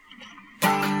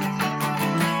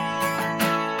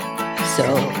So,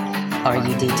 are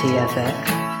you DTFX?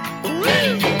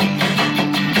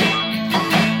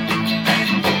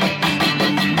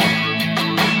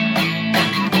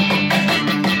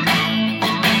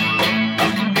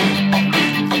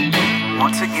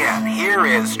 Once again, here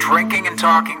is Drinking and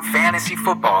Talking Fantasy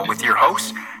Football with your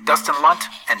hosts, Dustin Lunt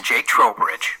and Jake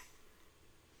Trowbridge.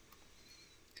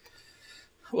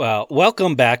 Well,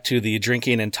 welcome back to the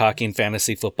Drinking and Talking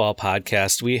Fantasy Football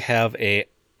podcast. We have a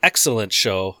excellent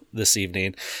show this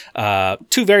evening.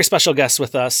 Two very special guests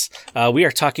with us. We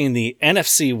are talking the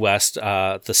NFC West,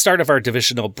 the start of our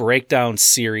divisional breakdown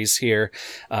series here,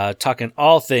 talking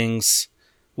all things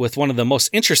with one of the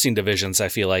most interesting divisions, I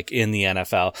feel like, in the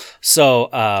NFL.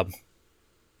 So,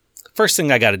 first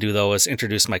thing I got to do, though, is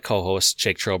introduce my co-host,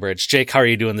 Jake Trowbridge. Jake, how are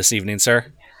you doing this evening,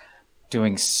 sir?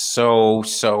 Doing so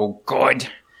good.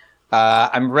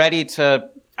 I'm ready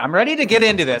to get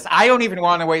into this. I don't even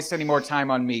want to waste any more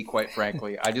time on me, quite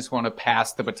frankly. I just want to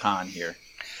pass the baton here.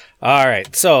 All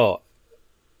right. So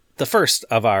the first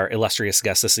of our illustrious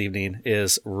guests this evening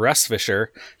is Russ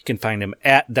Fisher. You can find him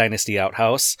at Dynasty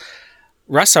Outhouse.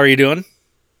 Russ, how are you doing?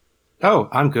 Oh,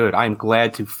 I'm good. I'm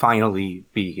glad to finally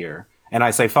be here. And I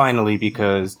say finally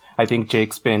because I think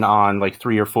Jake's been on like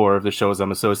 3 or 4 of the shows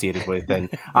I'm associated with, and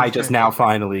I just now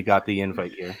finally got the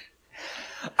invite here.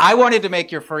 I wanted to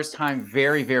make your first time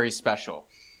very, very special.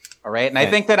 All right, and I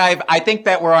think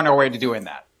that we're on our way to doing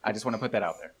that. I just want to put that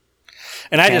out there.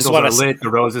 And I Candles just want are lit, the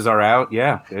roses are out.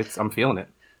 Yeah, I'm feeling it.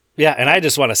 Yeah, and I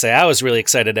just want to say I was really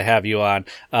excited to have you on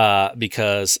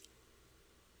because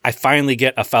I finally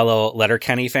get a fellow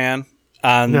Letterkenny fan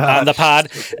on the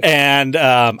pod, and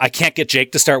I can't get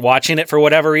Jake to start watching it for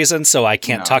whatever reason, so I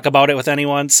can't talk about it with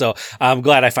anyone. So I'm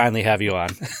glad I finally have you on.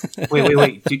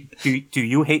 Wait. Do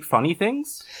you hate funny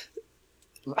things?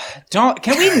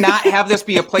 Can we not have this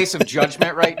be a place of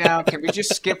judgment right now? Can we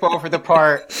just skip over the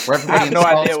part where everybody I have no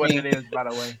idea insults what me? it is, by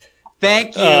the way.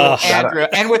 Thank you, Andrew.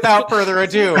 And without further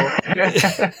ado,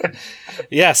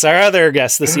 Yes, our other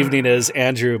guest this evening is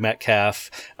Andrew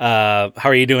Metcalf. How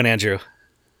are you doing, Andrew?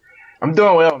 I'm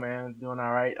doing well, man. Doing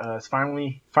all right. It's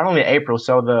finally April,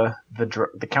 so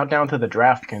the countdown to the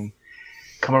draft can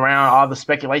come around. All the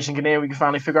speculation can in. We can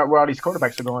finally figure out where all these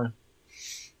quarterbacks are going.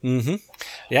 Mm-hmm.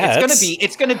 Yeah,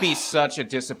 it's gonna be such a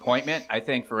disappointment, I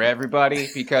think, for everybody,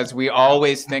 because we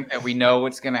always think that we know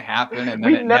what's gonna happen, and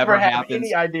then We it never never have happens.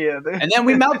 any idea. And then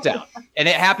we melt down, and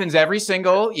it happens every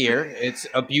single year. It's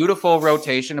a beautiful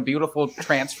rotation, a beautiful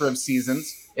transfer of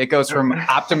seasons. It goes from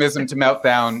optimism to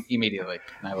meltdown immediately.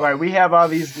 Right, we have all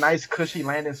these nice, cushy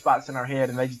landing spots in our head,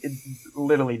 and it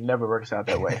literally never works out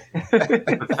that way.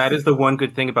 That is the one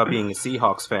good thing about being a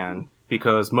Seahawks fan,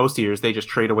 because most years they just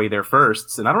trade away their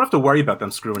firsts, and I don't have to worry about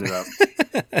them screwing it up.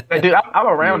 Dude, I'm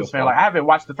a Rams fan. Like, I haven't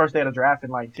watched the first day of the draft in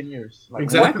like 10 years. Like,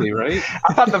 Exactly, right?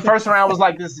 I thought the first round was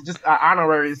like this, just an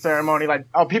honorary ceremony. Like,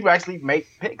 oh, people actually make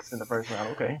picks in the first round.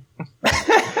 Okay.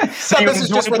 So this is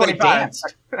just where they dance.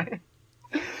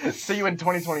 See you in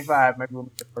 2025. Maybe we'll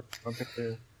make the first one pick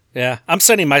there. Yeah, I'm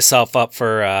setting myself up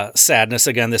for sadness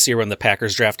again this year when the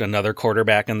Packers draft another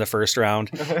quarterback in the first round,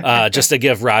 just to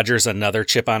give Rodgers another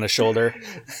chip on his shoulder.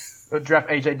 We'll draft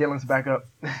A.J. Dillon's back up.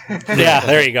 Yeah,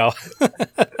 there you go.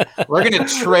 We're going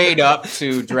to trade up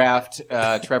to draft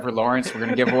Trevor Lawrence. We're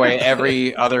going to give away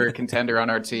every other contender on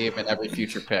our team and every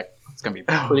future pick. It's going to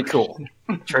be pretty cool.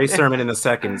 Trey Sermon in the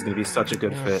second is going to be such a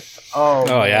good fit.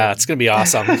 Oh yeah, it's going to be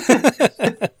awesome.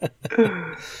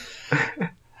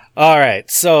 All right,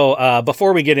 so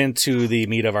before we get into the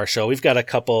meat of our show, we've got a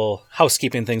couple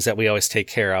housekeeping things that we always take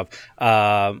care of.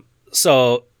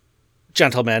 So,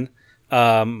 gentlemen,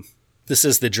 this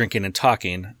is the Drinking and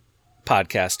Talking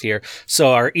podcast here.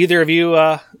 So are either of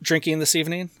you drinking this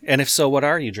evening? And if so, what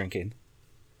are you drinking?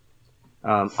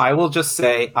 I will just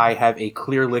say I have a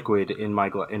clear liquid in my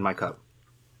cup.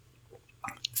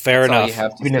 Fair That's all enough. you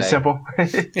have to Being say. simple.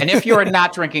 And if you are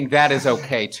not drinking, that is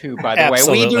okay too, by the way.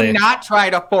 Absolutely. We do not try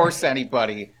to force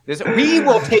anybody. We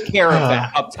will take care of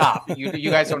that up top. You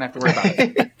guys don't have to worry about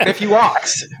it. If you are.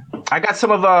 I got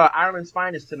some of Ireland's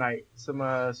finest tonight. Some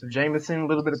Jameson, a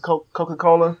little bit of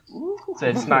Coca-Cola. So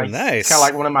it's nice. Nice. Kind of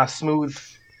like one of my smooth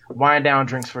wind down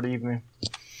drinks for the evening.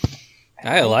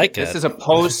 I like it. This is a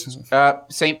post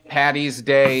St. Patty's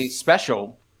Day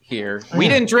special here. We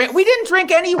didn't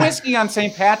drink any whiskey on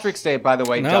St. Patrick's Day, by the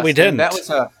way. No, Dustin. we didn't. That was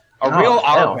a real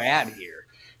hell. our bad here.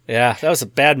 Yeah, that was a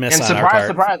bad miss And on our part.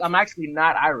 surprise, I'm actually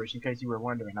not Irish, in case you were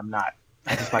wondering. I'm not.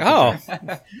 I just like Oh,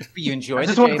 You enjoy I the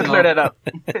just wanted to clear that up.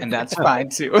 and that's fine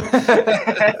too.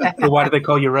 So why do they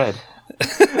call you Red?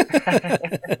 That's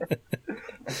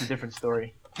a different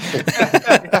story.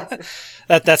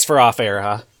 that's for off air,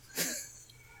 huh?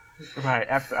 Right,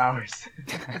 after hours.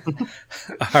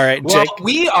 All right, Well, Jake.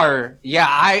 we are. Yeah,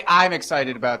 I'm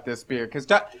excited about this beer because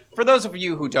for those of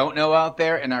you who don't know out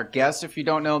there, and our guests, if you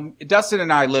don't know, Dustin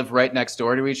and I live right next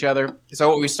door to each other. So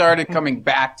what we started coming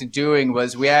back to doing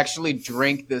was we actually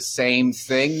drink the same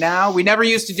thing now. We never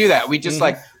used to do that. We just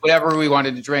like whatever we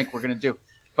wanted to drink, we're gonna do.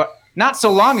 But not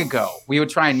so long ago, we would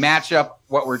try and match up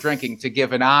what we're drinking to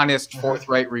give an honest,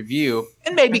 forthright review,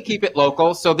 and maybe keep it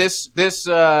local. So this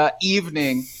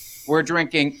evening, we're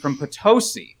drinking from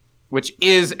Potosi, which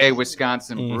is a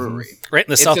Wisconsin brewery. Right in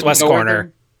the It's southwest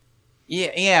corner.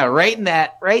 Yeah, right in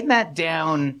that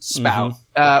down spout.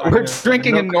 We're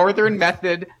drinking a Northern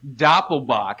Method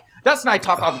Doppelbock. Dustin and I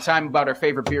talk all the time about our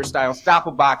favorite beer styles.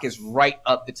 Doppelbock is right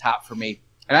up the top for me.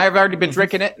 And I've already been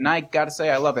drinking it, and I got to say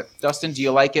I love it. Dustin, do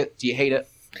you like it? Do you hate it?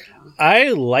 I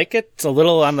like it. It's a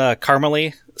little on the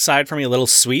caramely side for me, a little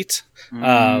sweet.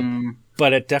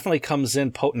 But it definitely comes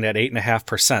in potent at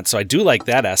 8.5%. So I do like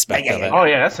that aspect of it. Oh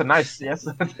yeah, that's a nice that's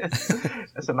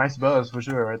a nice buzz for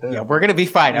sure right there. Yeah, we're going to be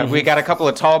fine. We got a couple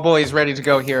of tall boys ready to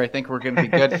go here. I think we're going to be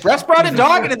good. Russ brought a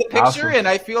dog into the picture, Awesome. and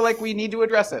I feel like we need to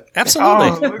address it.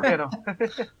 Absolutely. Oh, look at him.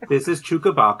 This is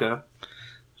Chukabaka.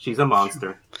 She's a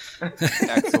monster.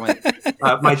 Excellent.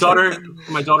 My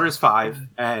daughter is 5,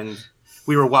 and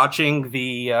we were watching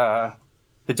the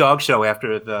dog show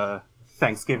after the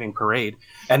Thanksgiving parade,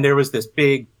 and there was this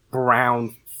big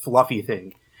brown fluffy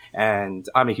thing, and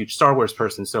I'm a huge Star Wars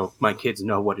person, so my kids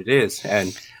know what it is,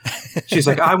 and she's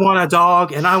like, I want a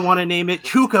dog and I want to name it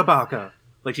Chukabaka.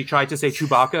 Like she tried to say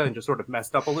Chewbacca and just sort of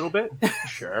messed up a little bit.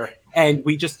 Sure. And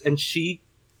she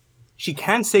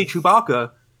can say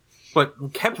Chewbacca, but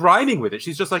kept rhyming with it.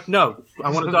 She's just like, no, I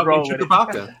want a dog named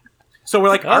Chewbacca. So we're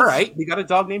like, all right, we got a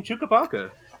dog named Chewbacca.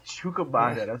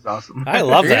 Chukabaka, that's awesome. I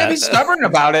love If you're going to be that. stubborn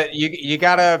about it, you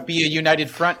got to be a united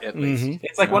front at least.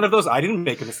 It's like one of those, I didn't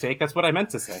make a mistake. That's what I meant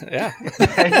to say. Yeah.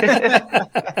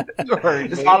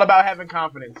 It's all about having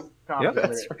confidence.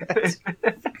 That's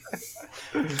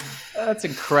That's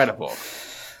incredible.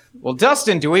 Well,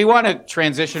 Dustin, do we want to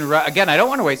transition? Again, I don't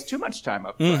want to waste too much time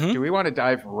up front. Do we want to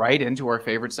dive right into our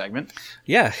favorite segment?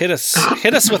 Yeah. Hit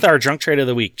us with our drunk trade of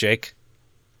the week, Jake.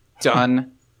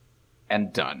 Done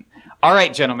and done. All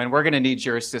right, gentlemen, we're going to need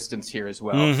your assistance here as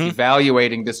well,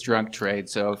 evaluating this drunk trade.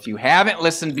 So if you haven't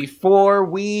listened before,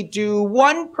 we do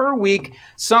one per week.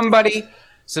 Somebody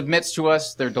submits to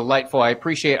us. They're delightful. I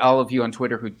appreciate all of you on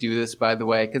Twitter who do this, by the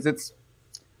way, because it's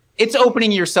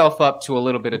opening yourself up to a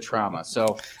little bit of trauma.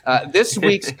 So this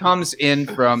week's comes in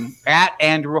from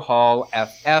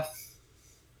 @AndrewHallFF.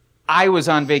 I was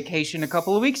on vacation a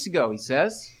couple of weeks ago, he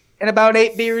says, and about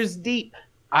 8 beers deep,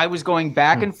 I was going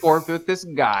back and forth with this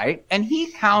guy, and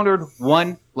he countered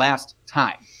one last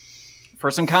time. For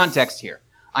some context here,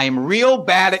 I am real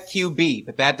bad at QB,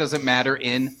 but that doesn't matter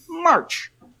in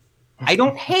March. I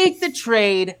don't hate the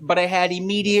trade, but I had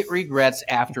immediate regrets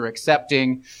after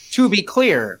accepting. To be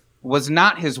clear, was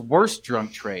not his worst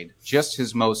drunk trade, just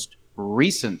his most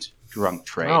recent drunk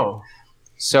trade. Oh.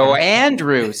 So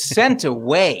Andrew sent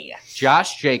away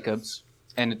Josh Jacobs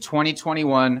and a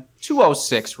 2021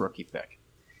 206 rookie pick.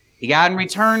 He got in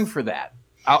return for that.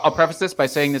 I'll preface this by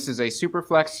saying this is a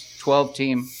Superflex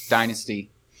 12-team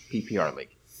Dynasty PPR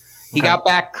league. He got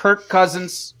back Kirk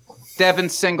Cousins, Devin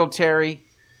Singletary,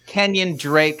 Kenyon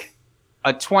Drake,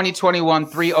 a 2021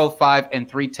 305 and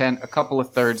 310, a couple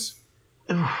of thirds.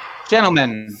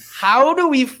 Gentlemen, how do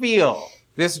we feel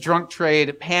this drunk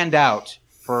trade panned out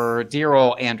for dear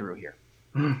old Andrew here?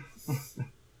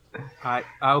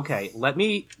 Okay, let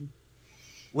me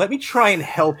try and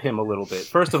help him a little bit.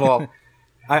 First of all,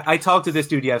 I talked to this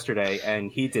dude yesterday,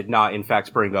 and he did not, in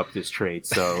fact, bring up this trade.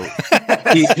 So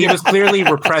he was clearly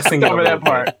repressing it Over a that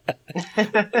little part.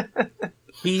 bit.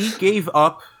 He gave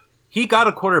up. He got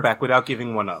a quarterback without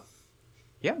giving one up.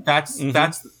 Yeah. That's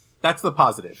the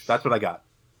positive. That's what I got.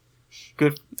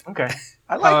 Good. Okay.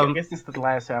 I like it. I guess this is the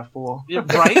last half full. Yeah,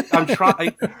 right? I'm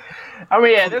trying. I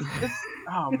mean, yeah, this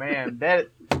oh man, that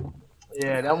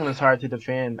one is hard to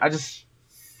defend.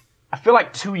 I feel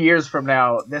like 2 years from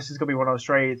now, this is gonna be one of those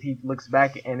trades. He looks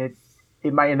back and it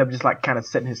might end up just like kind of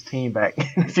setting his team back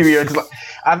in a few years. Like,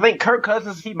 I think Kirk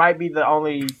Cousins, he might be the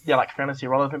only like fantasy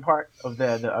relevant part of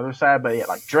the other side, but yeah,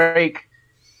 like Drake,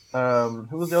 who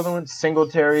was the other one?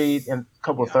 Singletary and a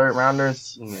couple of third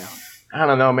rounders. Yeah. I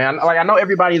don't know, man. Like I know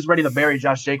everybody is ready to bury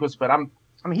Josh Jacobs, but I mean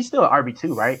he's still an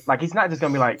RB2, right? Like he's not just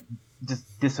gonna be like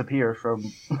just disappear from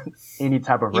any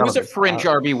type of. He was a relevance. fringe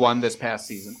RB1 this past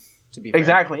season, to be fair.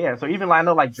 Exactly, yeah. So even like, I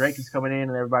know like Drake is coming in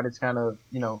and everybody's kind of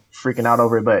freaking out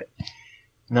over it, but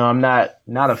no, I'm not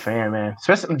a fan, man.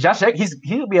 Especially Josh Jacobs,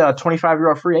 he'll be a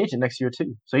 25-year-old free agent next year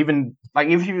too. So even like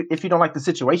if you don't like the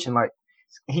situation, like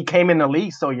he came in the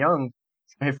league so young,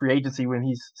 hit free agency when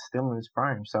he's still in his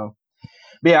prime. So,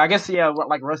 but yeah, I guess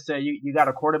like Russ said, you got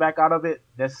a quarterback out of it.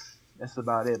 That's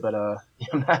about it. But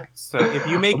I'm not, So if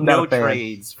you make I'm not no a fan.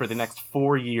 trades for the next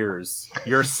 4 years,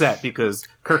 you're set because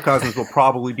Kirk Cousins will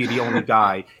probably be the only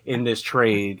guy in this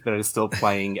trade that is still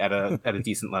playing at a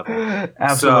decent level.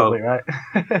 Absolutely So, right.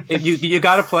 If you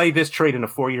got to play this trade in a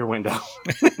 4-year window.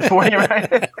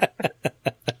 Right.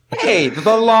 Hey,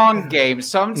 the long game.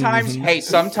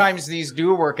 Sometimes these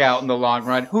do work out in the long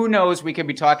run. Who knows? We could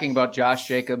be talking about Josh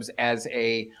Jacobs as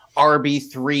a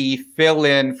RB3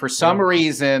 fill-in for some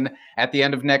reason at the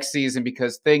end of next season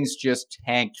because things just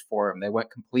tanked for him. They went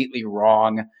completely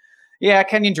wrong. Yeah,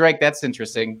 Kenyon Drake, that's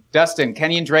interesting. Dustin,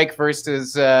 Kenyon Drake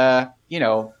versus,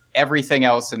 everything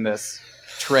else in this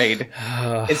trade.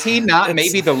 Is he not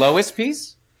maybe the lowest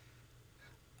piece?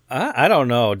 I don't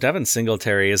know. Devin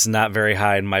Singletary is not very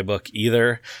high in my book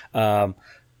either. I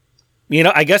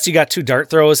guess you got 2 dart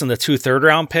throws and the 2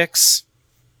 third-round picks.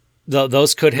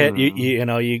 Those could hit.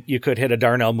 You could hit a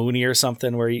Darnell Mooney or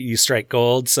something where you strike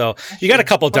gold. So you got a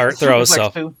couple dart throws. So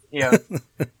Too. Yeah.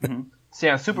 Mm-hmm. So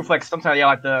yeah, Superflex. Sometimes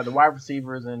like the wide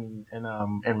receivers and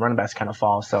running backs kind of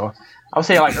fall. So I would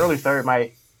say like early third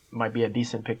might be a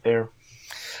decent pick there.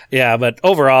 Yeah, but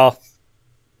overall,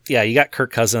 yeah, you got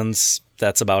Kirk Cousins.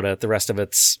 That's about it. The rest of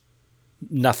it's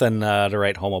nothing to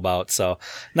write home about. So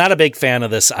not a big fan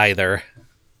of this either.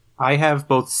 I have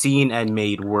both seen and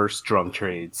made worse drunk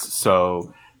trades.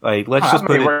 So, let's just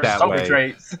put it that way.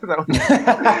 Trades. No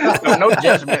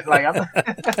judgment.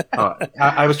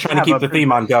 I was trying to keep the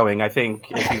theme on going. I think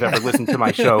if you've ever listened to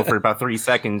my show for about 3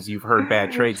 seconds, you've heard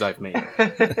bad trades I've made.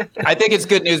 I think it's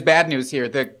good news, bad news here.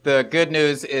 The good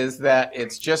news is that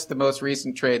it's just the most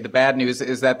recent trade. The bad news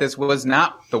is that this was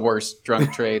not the worst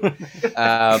drunk trade.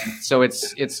 So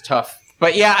it's tough.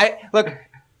 But yeah, look,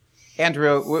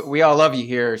 Andrew, we all love you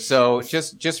here. So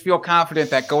just feel confident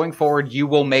that going forward, you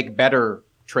will make better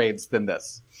trades than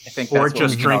this. I think that's or what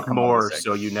just we drink can all more say.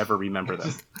 so you never remember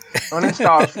them.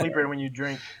 Uninstall Sleeper when you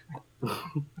drink.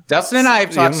 Dustin and I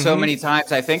have talked so many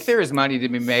times. I think there is money to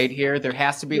be made here. There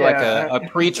has to be like a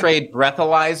pre-trade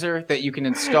breathalyzer that you can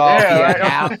install via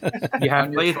app.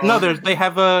 They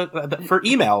have for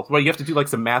email where you have to do like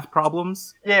some math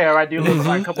problems. Yeah, I do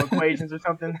like a couple equations or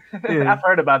something. Yeah. I've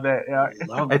heard about that. Yeah.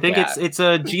 I think it's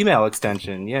a Gmail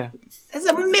extension. Yeah,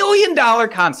 it's $1 million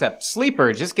concept.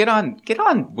 Sleeper, just get on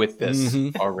with this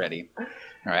already.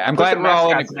 All right, I'm glad we're all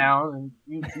in agreement now, and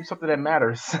you do something that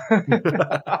matters.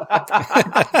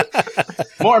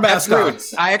 More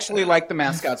mascots. I actually like the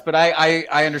mascots, but I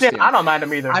understand. Yeah, I don't mind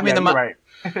them either. I mean, right.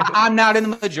 I'm not in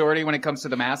the majority when it comes to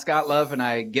the mascot love, and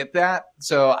I get that.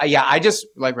 So I just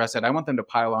like Russ said, I want them to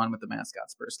pile on with the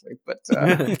mascots personally. But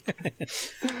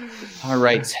all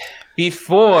right,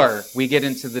 before we get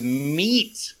into the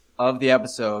meat of the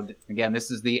episode, again,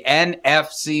 this is the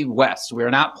NFC West.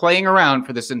 We're not playing around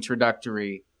for this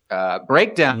introductory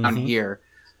breakdown here.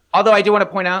 Although I do want to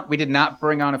point out, we did not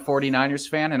bring on a 49ers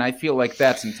fan, and I feel like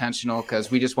that's intentional because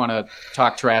we just want to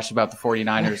talk trash about the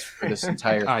 49ers for this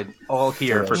entire... I'm all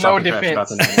here for no talking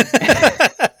defense. trash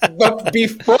about the Niners. But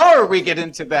before we get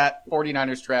into that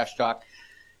 49ers trash talk,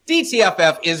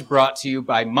 DTFF is brought to you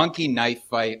by Monkey Knife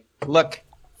Fight. Look,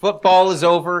 football is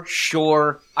over.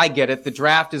 Sure, I get it. The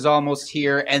draft is almost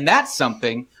here, and that's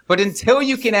something. But until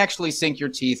you can actually sink your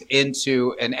teeth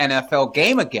into an NFL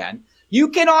game again, you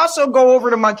can also go over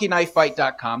to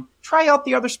monkeyknifefight.com, try out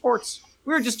the other sports.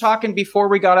 We were just talking before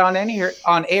we got on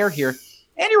air here.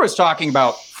 Andrew was talking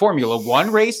about Formula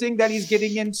One racing that he's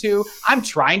getting into. I'm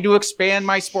trying to expand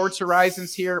my sports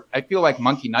horizons here. I feel like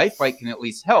Monkey Knife Fight can at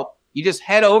least help. You just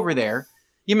head over there.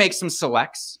 You make some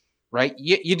selects, right?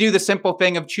 You do the simple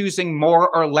thing of choosing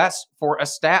more or less for a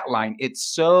stat line. It's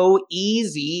so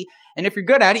easy. And if you're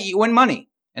good at it, you win money.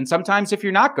 And sometimes if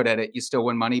you're not good at it, you still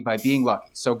win money by being lucky.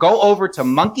 So go over to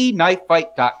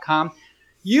monkeyknifefight.com.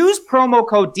 Use promo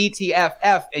code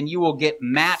DTFF and you will get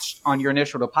matched on your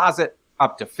initial deposit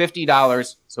up to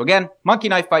 $50. So again,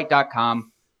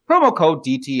 monkeyknifefight.com, promo code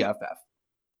DTFF.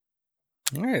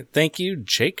 All right. Thank you,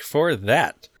 Jake, for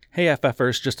that. Hey,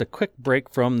 FFers, just a quick break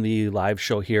from the live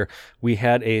show here. We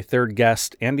had a third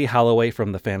guest, Andy Holloway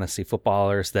from the Fantasy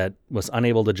Footballers, that was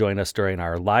unable to join us during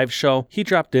our live show. He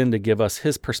dropped in to give us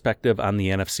his perspective on the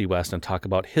NFC West and talk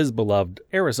about his beloved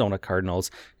Arizona Cardinals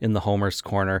in the Homer's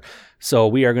Corner. So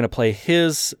we are going to play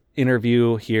his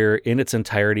interview here in its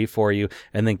entirety for you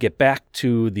and then get back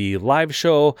to the live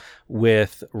show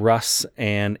with Russ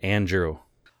and Andrew.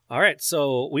 All right,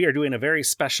 so we are doing a very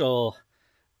special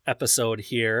episode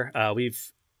here.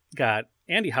 We've got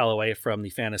Andy Holloway from the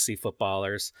Fantasy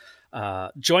Footballers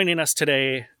joining us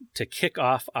today to kick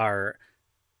off our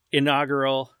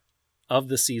inaugural of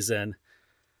the season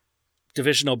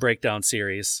divisional breakdown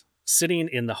series, sitting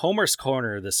in the Homer's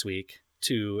Corner this week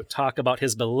to talk about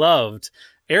his beloved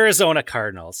Arizona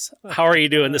Cardinals. How are you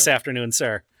doing this afternoon,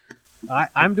 sir?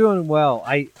 I'm doing well.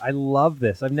 I love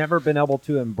this. I've never been able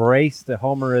to embrace the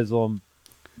Homerism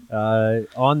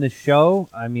on the show.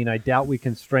 I mean, I doubt we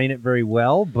constrain it very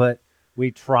well, but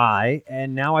we try.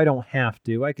 And now I don't have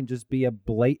to. I can just be a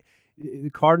the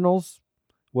Cardinals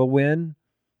will win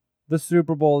the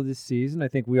Super Bowl this season. I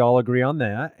think we all agree on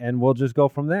that. And we'll just go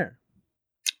from there.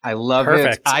 I love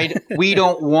Perfect. it. We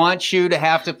don't want you to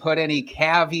have to put any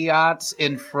caveats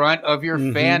in front of your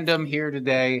fandom here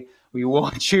today. We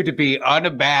want you to be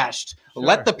unabashed. Sure.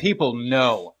 Let the people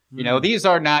know. You know, these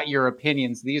are not your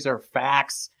opinions. These are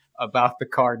facts about the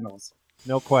Cardinals.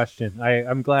 No question.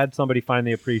 I'm glad somebody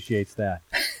finally appreciates that.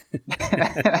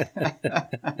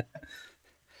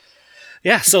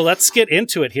 Yeah, so let's get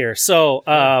into it here.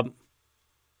 So,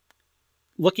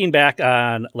 looking back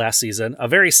on last season, a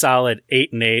very solid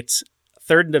 8-8,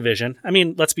 third in division. I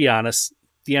mean, let's be honest,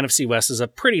 the NFC West is a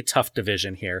pretty tough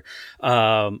division here.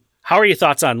 How are your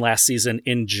thoughts on last season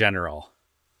in general?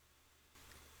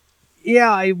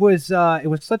 Yeah, it was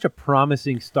such a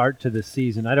promising start to the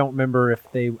season. I don't remember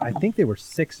I think they were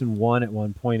 6-1 at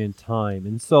one point in time.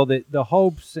 And so the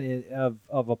hopes of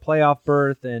a playoff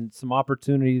berth and some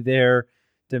opportunity there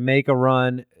to make a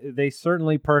run, they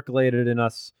certainly percolated in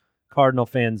us Cardinal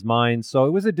fans' minds. So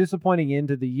it was a disappointing end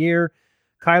to the year.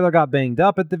 Kyler got banged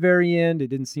up at the very end. It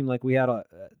didn't seem like we had a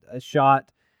shot.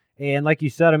 And like you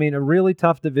said, I mean, a really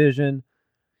tough division.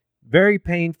 Very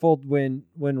painful when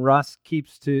Russ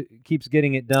keeps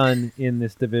getting it done in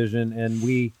this division. And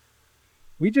we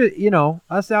just,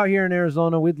 us out here in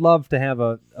Arizona, we'd love to have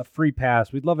a free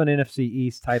pass. We'd love an NFC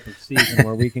East type of season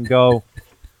where we can go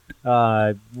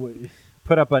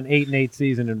put up an 8-8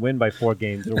 season and win by 4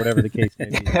 games or whatever the case may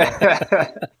be.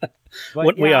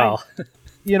 But we all.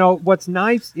 What's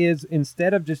nice is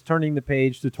instead of just turning the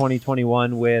page to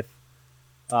 2021 with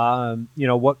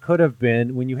what could have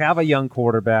been, when you have a young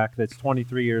quarterback that's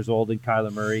 23 years old in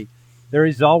Kyler Murray, there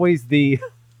is always the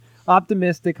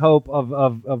optimistic hope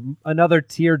of another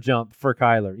tier jump for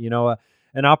Kyler.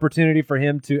 An opportunity for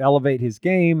him to elevate his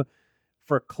game,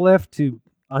 for Cliff to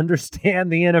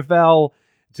understand the NFL,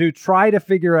 to try to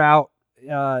figure out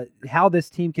how this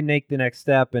team can make the next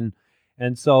step. And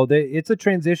so it's a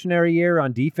transitionary year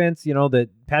on defense. That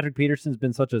Patrick Peterson's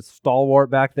been such a stalwart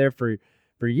back there for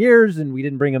years, and we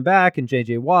didn't bring him back. And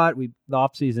J.J. Watt, the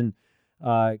offseason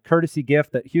courtesy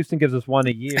gift that Houston gives us one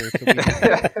a year.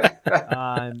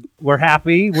 So we're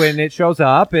happy when it shows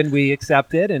up, and we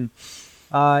accept it. And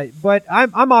but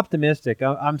I'm optimistic.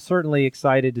 I'm certainly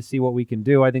excited to see what we can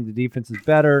do. I think the defense is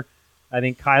better. I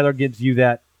think Kyler gives you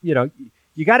that.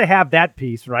 You got to have that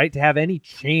piece, right, to have any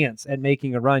chance at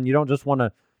making a run. You don't just want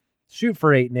to shoot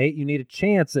for 8-8. You need a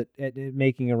chance at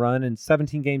making a run. And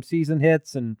 17-game season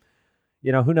hits, and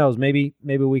who knows? Maybe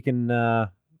we can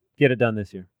get it done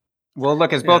this year. Well,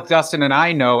 look, as both Dustin and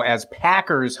I know, as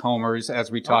Packers homers,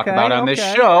 as we talk about on this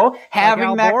show, having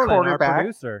Al that Borland, quarterback, our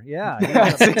producer,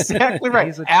 that's exactly right.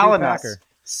 He's a Alan, Packer.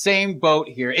 Same boat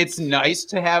here. It's nice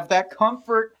to have that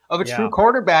comfort of a true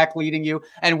quarterback leading you,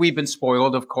 and we've been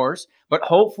spoiled, of course. But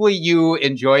hopefully, you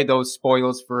enjoy those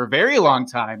spoils for a very long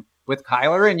time with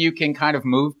Kyler, and you can kind of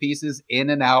move pieces in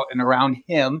and out and around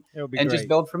him, and just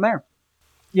build from there.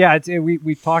 Yeah,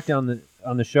 we talked on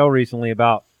the show recently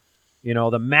about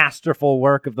the masterful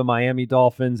work of the Miami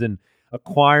Dolphins and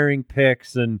acquiring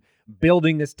picks and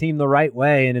building this team the right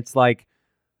way. And it's like,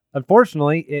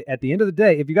 unfortunately, at the end of the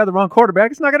day, if you got the wrong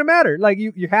quarterback, it's not going to matter. Like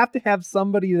you have to have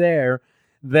somebody there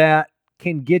that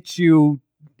can get you.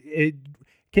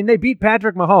 Can they beat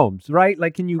Patrick Mahomes? Right?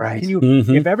 Like, can you?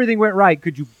 If everything went right,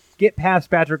 could you get past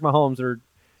Patrick Mahomes or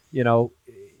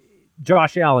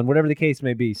Josh Allen, whatever the case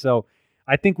may be? So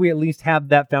I think we at least have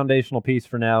that foundational piece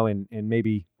for now, and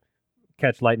maybe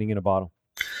catch lightning in a bottle.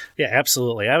 Yeah,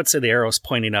 absolutely. I would say the arrow's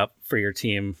pointing up for your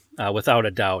team, without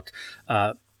a doubt.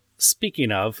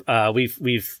 Speaking of,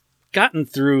 we've gotten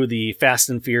through the fast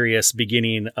and furious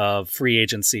beginning of free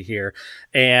agency here,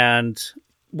 and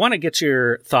want to get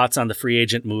your thoughts on the free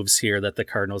agent moves here that the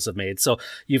Cardinals have made. So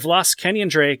you've lost Kenyon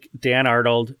Drake, Dan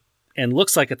Arnold, and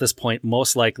looks like at this point,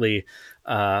 most likely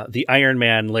the Iron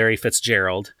Man, Larry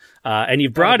Fitzgerald. And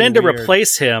you've brought in to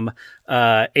replace him,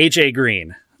 AJ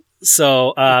Green.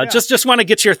 So just want to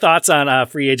get your thoughts on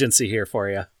free agency here for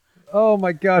you. Oh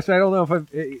my gosh, I don't know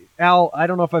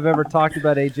if I've ever talked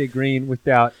about AJ Green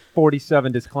without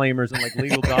 47 disclaimers and like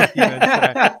legal documents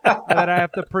that I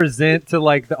have to present to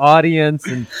like the audience.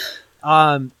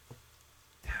 And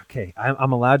okay,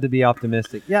 I'm allowed to be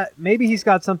optimistic. Yeah, maybe he's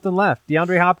got something left.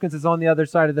 DeAndre Hopkins is on the other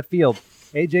side of the field.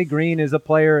 AJ Green is a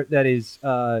player that is,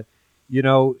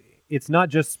 it's not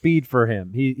just speed for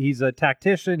him. He's a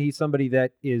tactician. He's somebody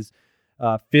that is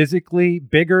physically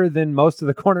bigger than most of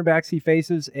the cornerbacks he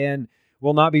faces and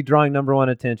will not be drawing number one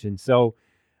attention. So,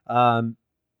 when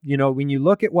you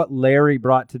look at what Larry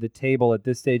brought to the table at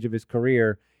this stage of his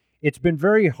career, it's been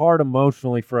very hard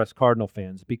emotionally for us Cardinal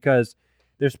fans because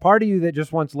there's part of you that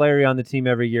just wants Larry on the team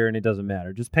every year and it doesn't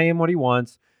matter. Just pay him what he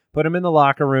wants, put him in the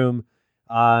locker room.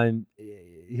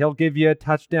 He'll give you a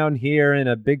touchdown here and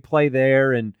a big play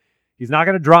there, and he's not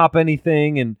going to drop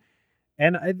anything. And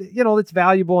it's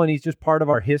valuable, and he's just part of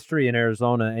our history in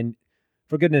Arizona. And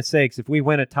for goodness sakes, if we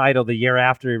win a title the year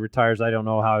after he retires, I don't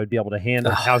know how I'd be able to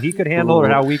handle how he could handle it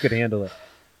or how we could handle it.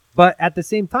 But at the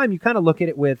same time, you kind of look at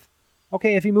it with,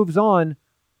 okay, if he moves on,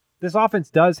 this offense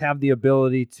does have the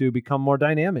ability to become more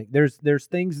dynamic. There's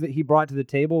things that he brought to the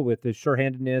table with his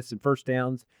sure-handedness and first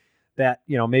downs that,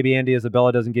 maybe Andy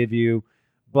Isabella doesn't give you,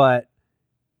 but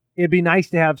it'd be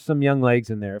nice to have some young legs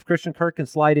in there. If Christian Kirk can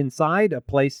slide inside a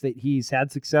place that he's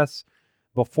had success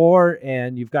before,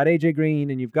 and you've got AJ Green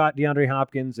and you've got DeAndre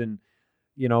Hopkins, and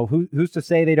who's to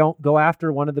say they don't go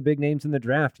after one of the big names in the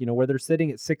draft? Where they're sitting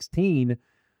at 16,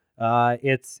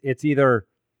 it's either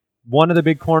one of the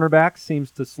big cornerbacks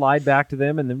seems to slide back to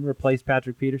them and then replace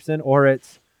Patrick Peterson, or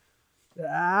it's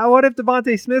what if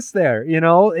Devontae Smith's there?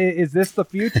 Is this the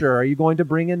future? Are you going to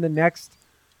bring in the next?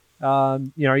 Are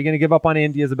you going to give up on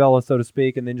Andy Isabella, so to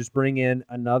speak, and then just bring in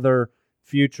another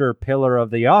future pillar of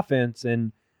the offense?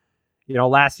 And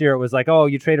last year it was like, oh,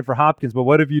 you traded for Hopkins, but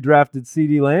what if you drafted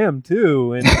CeeDee Lamb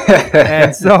too?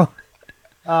 And so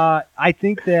I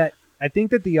think that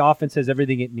the offense has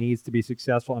everything it needs to be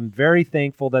successful. I'm very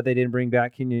thankful that they didn't bring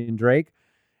back Kenyon Drake,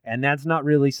 and that's not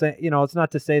really it's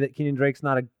not to say that Kenyon Drake's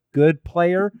not a good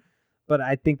player, but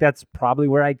I think that's probably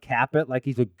where I'd cap it. Like,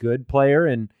 he's a good player,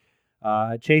 and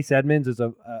Chase Edmonds is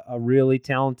a really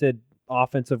talented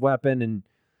offensive weapon, and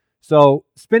so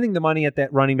spending the money at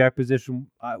that running back position,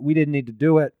 we didn't need to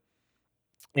do it.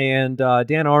 And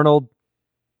Dan Arnold,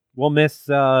 we'll miss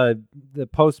the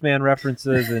postman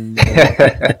references and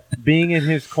being in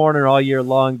his corner all year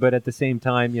long, but at the same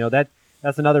time,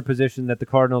 that's another position that the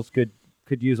Cardinals could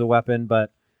use a weapon,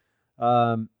 but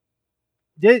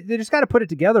they just got to put it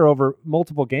together over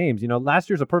multiple games. Last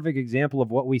year's a perfect example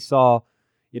of what we saw,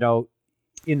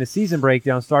 in the season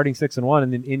breakdown, starting 6-1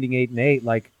 and then ending 8-8.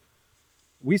 Like,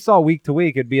 we saw week to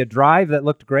week, it'd be a drive that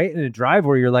looked great and a drive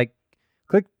where you're like,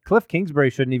 Cliff Kingsbury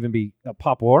shouldn't even be a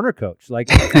Pop Warner coach. Like,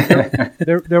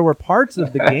 there were parts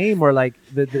of the game where, like,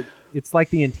 it's like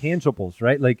the intangibles,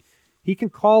 right? Like, he can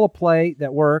call a play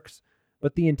that works,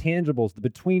 but the intangibles, the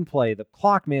between play, the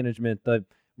clock management, the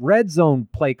red zone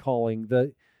play calling,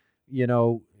 the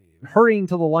hurrying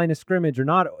to the line of scrimmage or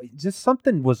not, just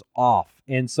something was off.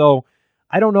 And so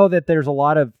I don't know that there's a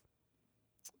lot of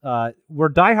we're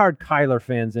diehard Kyler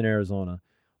fans in Arizona,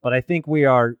 but I think we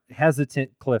are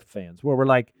hesitant Cliff fans, where we're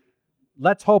like,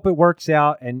 let's hope it works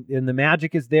out and the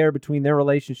magic is there between their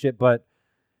relationship. But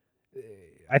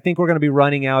I think we're going to be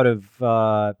running out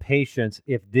of patience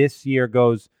if this year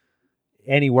goes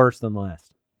any worse than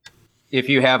last. If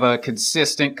you have a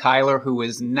consistent Kyler who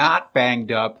is not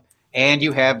banged up, and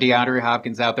you have DeAndre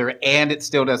Hopkins out there, and it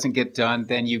still doesn't get done,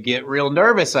 then you get real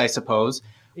nervous, I suppose,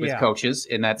 with coaches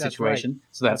in that situation. Right.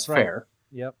 So that's fair.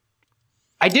 Right. Yep.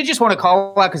 I did just want to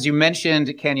call out, because you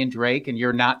mentioned Kenyon Drake, and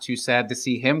you're not too sad to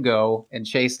see him go, and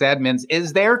Chase Edmonds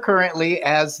is there currently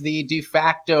as the de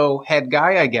facto head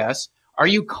guy, I guess. Are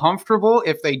you comfortable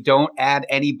if they don't add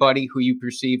anybody who you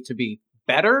perceive to be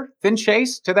better than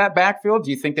Chase to that backfield?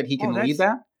 Do you think that he can lead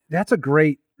that? That's a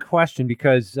great question,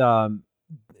 because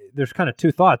there's kind of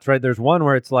two thoughts, right? There's one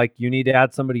where it's like you need to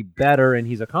add somebody better and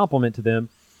he's a compliment to them.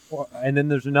 And then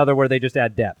there's another where they just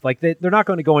add depth. Like, they're not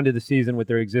going to go into the season with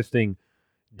their existing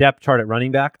depth chart at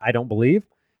running back, I don't believe.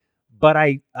 But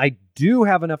I do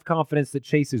have enough confidence that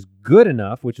Chase is good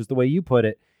enough, which is the way you put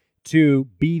it, to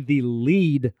be the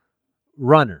lead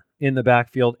runner in the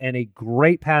backfield and a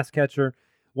great pass catcher.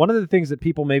 One of the things that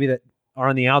people maybe that are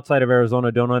on the outside of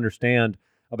Arizona don't understand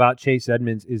about Chase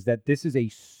Edmonds is that this is a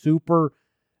super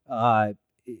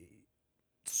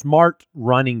smart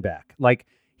running back. Like,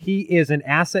 he is an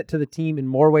asset to the team in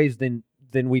more ways than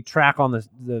we track on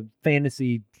the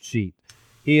fantasy sheet.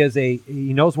 He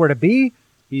knows where to be.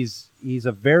 He's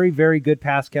a very, very good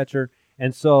pass catcher.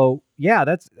 And so, yeah,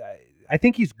 I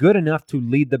think he's good enough to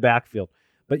lead the backfield.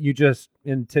 But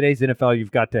in today's NFL,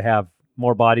 you've got to have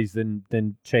more bodies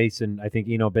than Chase and I think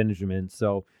Eno Benjamin.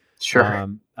 So sure.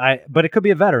 But it could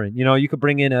be a veteran. You could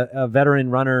bring in a veteran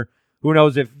runner. Who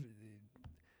knows if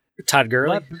Todd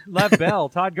Gurley? Lev Bell,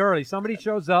 Todd Gurley. Somebody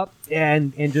shows up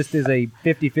and just is a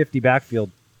 50-50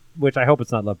 backfield, which I hope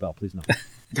it's not Lev Bell. Please no.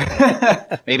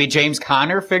 Maybe James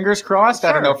Conner, fingers crossed.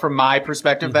 I don't know. From my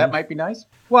perspective, that might be nice.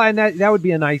 Well, and that would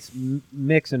be a nice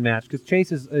mix and match because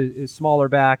Chase is smaller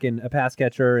back and a pass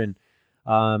catcher, and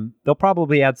they'll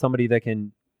probably add somebody that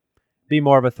can be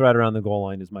more of a threat around the goal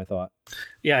line is my thought.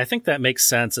 Yeah, I think that makes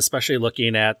sense, especially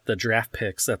looking at the draft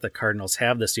picks that the Cardinals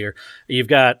have this year. You've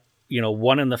got,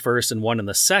 one in the first and one in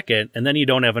the second, and then you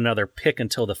don't have another pick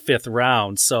until the 5th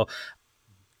round. So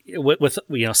with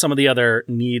some of the other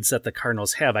needs that the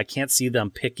Cardinals have, I can't see them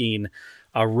picking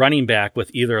a running back with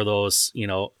either of those,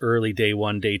 early day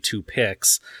 1, day 2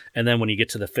 picks. And then when you get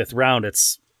to the 5th round,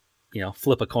 it's,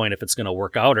 flip a coin if it's going to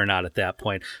work out or not at that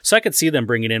point. So I could see them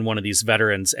bringing in one of these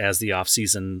veterans as the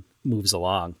offseason moves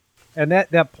along. And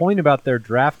that point about their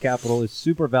draft capital is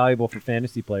super valuable for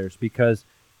fantasy players because,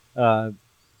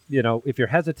 if you're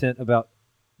hesitant about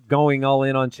going all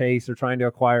in on Chase or trying to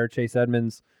acquire Chase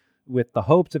Edmonds with the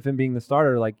hopes of him being the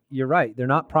starter, like you're right, they're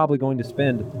not probably going to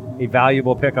spend a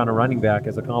valuable pick on a running back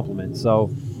as a compliment.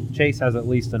 So Chase has at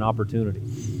least an opportunity.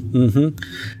 Mm-hmm.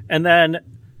 And then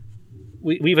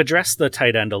we've addressed the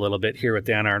tight end a little bit here with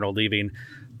Dan Arnold leaving.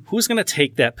 Who's going to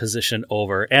take that position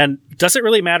over? And does it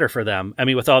really matter for them? I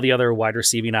mean, with all the other wide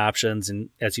receiving options, and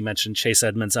as you mentioned, Chase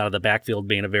Edmonds out of the backfield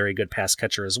being a very good pass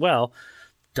catcher as well,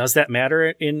 does that matter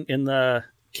in the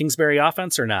Kingsbury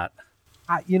offense or not?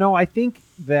 I think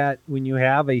that when you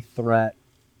have a threat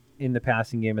in the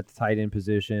passing game at the tight end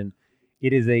position,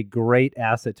 it is a great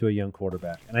asset to a young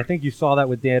quarterback. And I think you saw that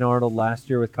with Dan Arnold last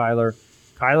year with Kyler.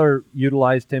 Kyler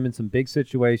utilized him in some big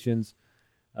situations.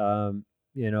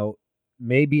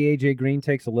 Maybe A.J. Green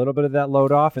takes a little bit of that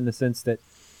load off in the sense that,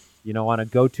 on a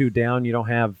go-to down, you don't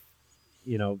have,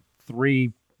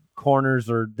 3 corners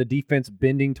or the defense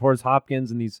bending towards Hopkins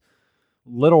and these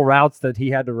little routes that he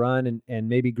had to run, and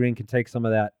maybe Green can take some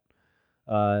of that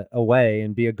away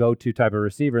and be a go-to type of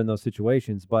receiver in those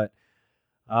situations. But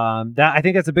that I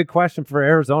think that's a big question for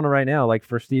Arizona right now, like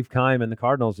for Steve Keim and the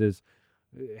Cardinals, is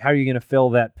how are you going to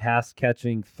fill that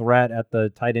pass-catching threat at the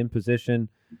tight end position?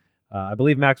 I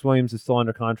believe Max Williams is still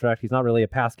under contract. He's not really a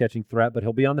pass-catching threat, but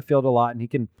he'll be on the field a lot, and he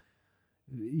can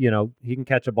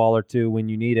catch a ball or two when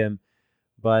you need him.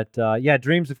 But,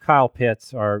 dreams of Kyle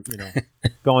Pitts are,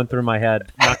 going through my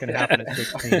head. Not going to happen at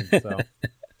 16. So.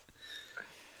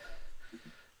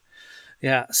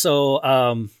 Yeah,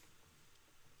 so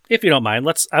if you don't mind,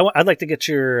 I'd like to get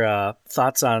your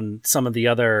thoughts on some of the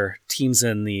other teams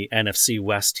in the NFC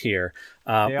West here.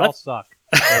 They all suck.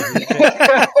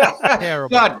 Terrible.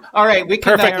 Done. All right, we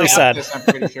can perfectly said. This, I'm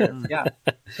pretty sure. Yeah,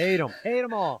 hate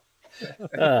them all.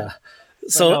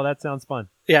 So no, that sounds fun.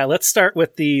 Yeah, let's start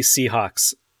with the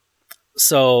Seahawks.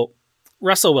 So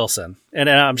Russell Wilson, and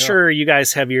I'm sure you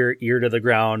guys have your ear to the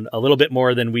ground a little bit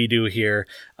more than we do here,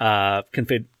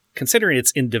 considering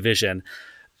it's in division.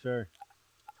 Sure.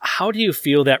 How do you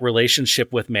feel that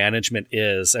relationship with management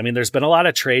is? I mean, there's been a lot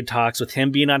of trade talks with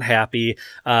him being unhappy.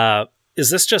 Is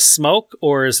this just smoke,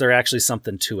 or is there actually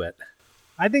something to it?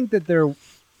 I think that there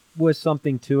was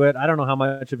something to it. I don't know how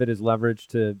much of it is leverage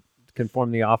to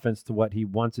conform the offense to what he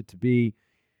wants it to be.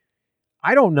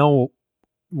 I don't know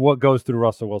what goes through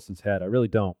Russell Wilson's head. I really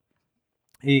don't.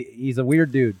 He's a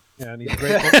weird dude, and he's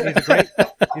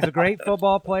a great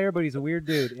football player, but he's a weird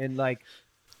dude. And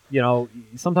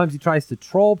sometimes he tries to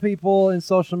troll people in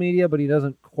social media, but he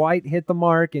doesn't quite hit the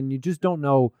mark, and you just don't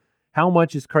know how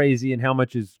much is crazy and how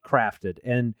much is crafted.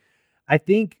 And I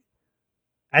think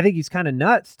he's kind of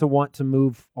nuts to want to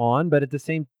move on, but at the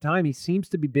same time, he seems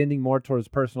to be bending more towards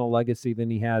personal legacy than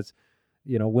he has,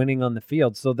 winning on the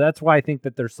field. So that's why I think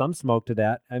that there's some smoke to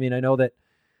that. I mean, I know that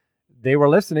they were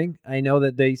listening. I know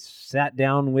that they sat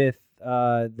down with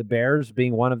the Bears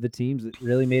being one of the teams that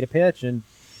really made a pitch, and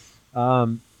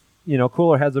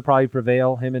cooler heads would probably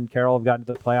prevail. Him and Carroll have gotten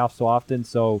to the playoffs so often.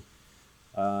 So,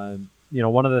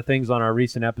 one of the things on our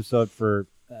recent episode for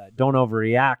Don't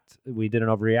Overreact, we did an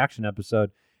overreaction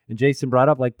episode, and Jason brought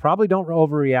up, probably don't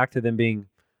overreact to them being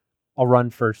a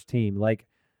run-first team.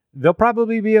 They'll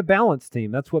probably be a balanced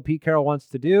team. That's what Pete Carroll wants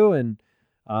to do, and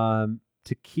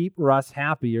to keep Russ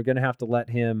happy, you're going to have to let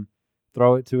him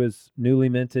throw it to his newly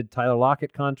minted Tyler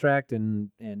Lockett contract and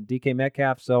DK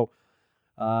Metcalf. So,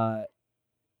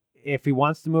 if he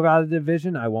wants to move out of the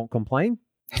division, I won't complain.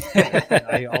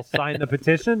 I'll sign the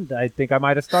petition. I think I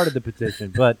might have started the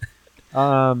petition, but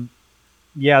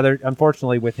they're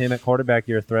unfortunately with him at quarterback,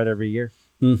 you're a threat every year.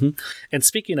 Mm-hmm. And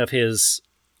speaking of his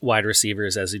wide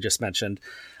receivers, as you just mentioned,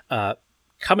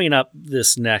 coming up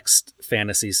this next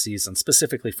fantasy season,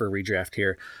 specifically for redraft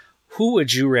here, who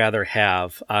would you rather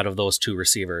have out of those two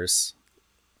receivers?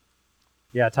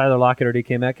 Yeah, Tyler Lockett or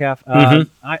DK Metcalf.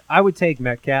 I would take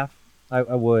Metcalf. I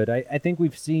would. I think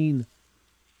we've seen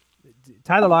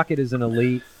Tyler Lockett is an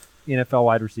elite NFL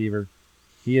wide receiver.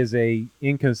 He is an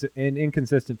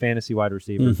inconsistent fantasy wide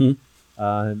receiver.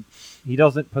 He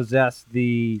doesn't possess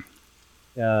the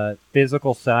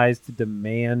physical size to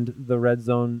demand the red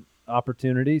zone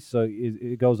opportunities, so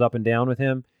it goes up and down with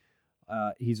him.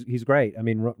 He's great. I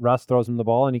mean, Russ throws him the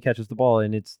ball and he catches the ball,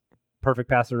 and it's perfect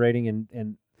passer rating,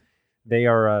 and they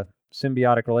are a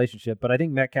symbiotic relationship. But I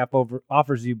think Metcalf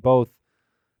offers you both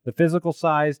the physical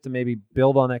size to maybe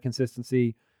build on that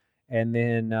consistency, and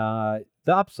then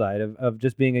the upside of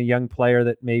just being a young player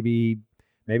that maybe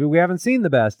we haven't seen the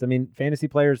best. I mean, fantasy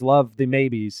players love the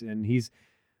maybes, and he's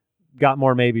got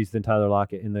more maybes than Tyler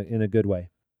Lockett in a good way.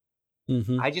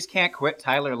 I just can't quit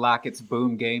Tyler Lockett's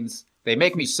boom games. They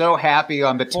make me so happy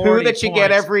on the two that you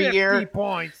get every 50 year.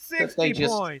 Points, 60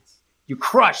 points. You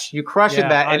crush in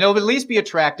that, and it'll at least be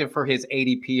attractive for his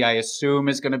ADP. I assume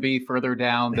is going to be further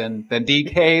down than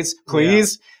DK's.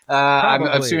 Please, I'm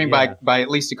assuming by at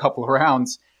least a couple of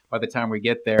rounds by the time we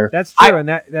get there. That's true, and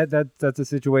that's a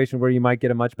situation where you might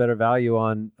get a much better value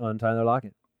on Tyler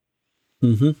Lockett.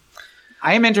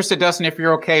 I am interested, Dustin, if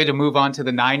you're okay to move on to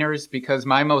the Niners, because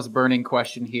my most burning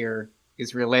question here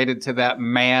is related to that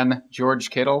man, George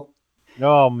Kittle.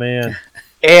 Oh man.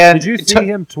 And did you see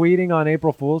him tweeting on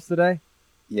April Fool's today?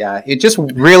 Yeah, it's just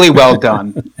really well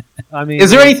done. I mean,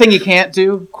 is there anything he can't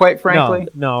do, quite frankly?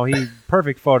 No, he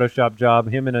perfect Photoshop job.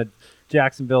 Him in a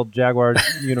Jacksonville Jaguars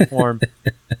uniform,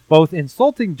 both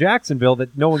insulting Jacksonville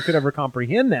that no one could ever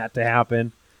comprehend that to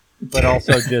happen, but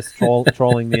also just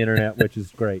trolling the internet, which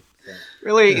is great.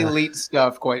 Really elite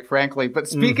stuff, quite frankly. But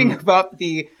speaking about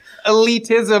the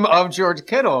elitism of George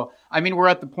Kittle, I mean, we're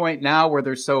at the point now where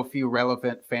there's so few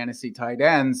relevant fantasy tight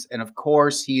ends. And of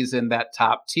course, he's in that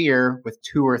top tier with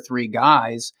 2 or 3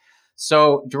 guys.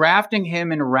 So drafting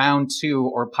him in round 2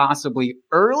 or possibly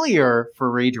earlier for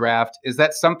redraft, is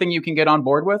that something you can get on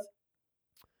board with?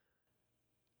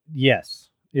 Yes,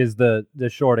 is the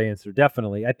short answer.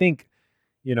 Definitely. I think,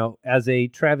 as a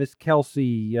Travis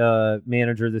Kelce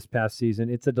manager this past season,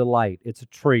 it's a delight. It's a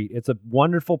treat. It's a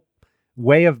wonderful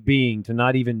way of being to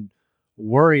not even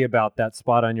worry about that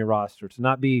spot on your roster, to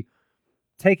not be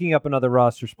taking up another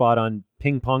roster spot on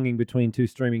ping-ponging between 2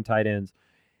 streaming tight ends.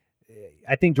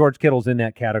 I think George Kittle's in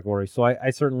that category. So I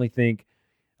certainly think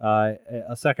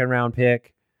a second-round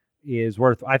pick is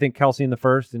worth. I think Kelce in the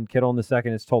first and Kittle in the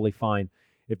second is totally fine.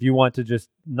 If you want to just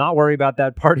not worry about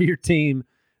that part of your team,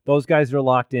 those guys are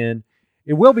locked in.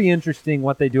 It will be interesting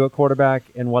what they do at quarterback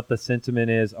and what the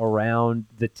sentiment is around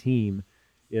the team.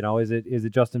 Is it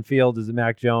Justin Fields? Is it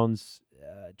Mac Jones?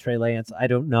 Trey Lance? I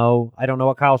don't know. I don't know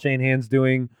what Kyle Shanahan's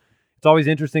doing. It's always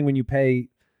interesting when you pay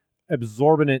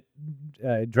exorbitant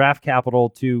draft capital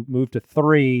to move to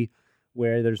 3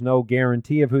 where there's no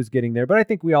guarantee of who's getting there. But I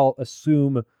think we all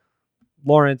assume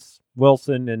Lawrence,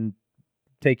 Wilson, and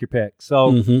take your pick.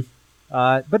 So,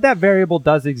 but that variable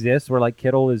does exist where like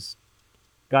Kittle has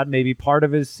got maybe part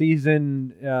of his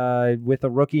season with a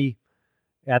rookie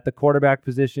at the quarterback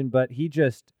position, but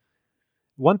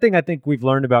one thing I think we've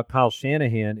learned about Kyle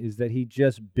Shanahan is that he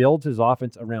just builds his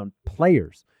offense around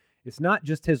players. It's not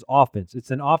just his offense. It's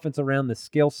an offense around the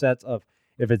skill sets of,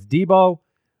 if it's Debo,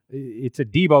 it's a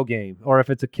Debo game. Or if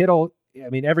it's a Kittle, I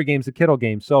mean, every game's a Kittle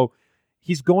game. So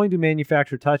he's going to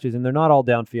manufacture touches, and they're not all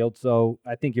downfield. So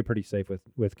I think you're pretty safe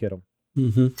with Kittle.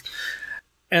 And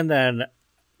then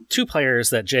 2 players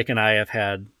that Jake and I have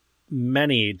had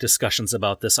many discussions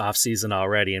about this offseason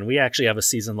already, and we actually have a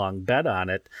season-long bet on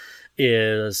it,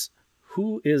 is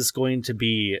who is going to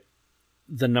be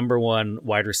the number 1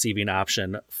 wide receiving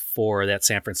option for that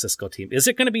San Francisco team. Is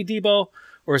it going to be Debo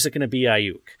or is it going to be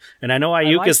Ayuk? And I know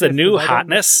Ayuk is the new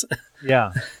hotness.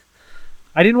 Yeah.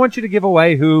 I didn't want you to give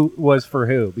away who was for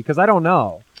who because I don't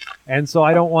know. And so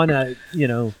I don't want to,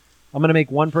 I'm going to make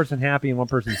one person happy and one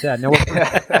person sad. Now,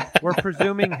 we're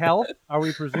presuming health. Are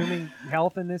we presuming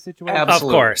health in this situation? Absolutely.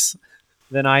 Of course.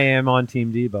 Then I am on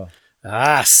Team Debo.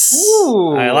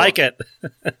 Ooh. I like it.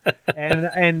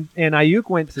 and Ayuk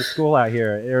went to school out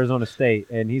here at Arizona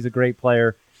State, and he's a great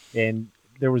player. And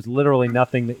there was literally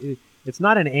nothing. It's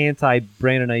not an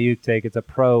anti-Brandon Ayuk take. It's a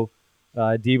pro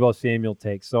Debo Samuel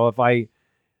take. So if I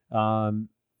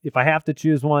have to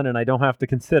choose one and I don't have to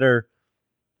consider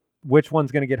which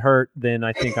one's going to get hurt, then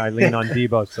I think I lean on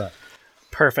Debo. So.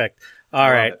 Perfect.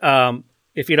 All right.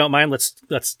 If you don't mind,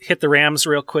 let's hit the Rams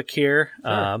real quick here.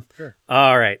 Sure.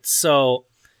 All right. So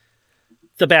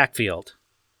the backfield.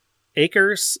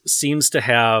 Akers seems to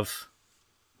have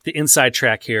the inside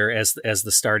track here as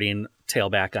the starting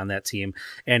tailback on that team,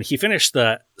 and he finished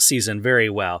the season very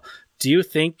well. Do you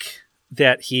think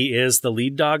that he is the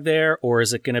lead dog there, or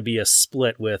is it going to be a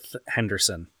split with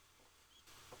Henderson?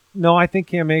 No, I think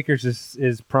Cam Akers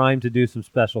is primed to do some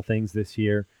special things this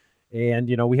year. And,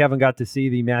 we haven't got to see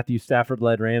the Matthew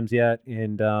Stafford-led Rams yet.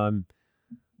 And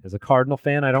as a Cardinal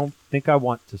fan, I don't think I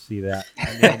want to see that.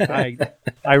 I mean,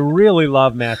 I really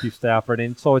love Matthew Stafford.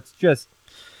 And so it's just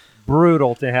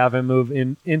brutal to have him move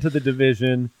into the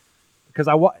division because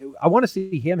I want to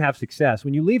see him have success.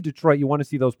 When you leave Detroit, you want to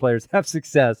see those players have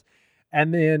success.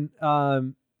 And then,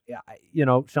 Sean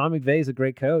McVay is a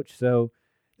great coach. So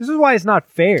this is why it's not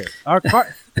fair.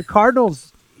 The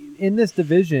Cardinals in this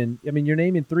division, I mean, you're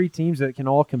naming 3 teams that can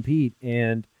all compete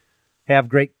and have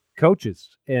great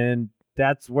coaches. And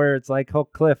that's where it's like, oh,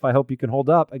 Cliff, I hope you can hold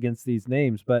up against these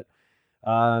names. But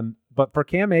for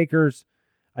Cam Akers,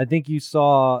 I think you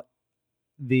saw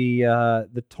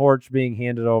the torch being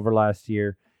handed over last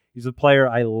year. He's a player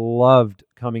I loved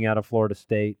coming out of Florida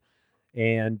State,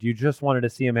 and you just wanted to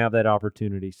see him have that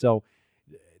opportunity. So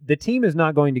the team is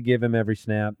not going to give him every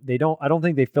snap. I don't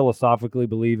think they philosophically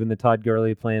believe in the Todd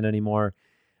Gurley plan anymore.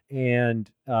 And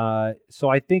so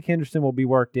I think Henderson will be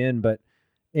worked in, but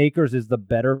Akers is the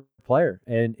better player.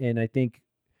 And I think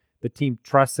the team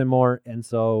trusts him more. And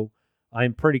so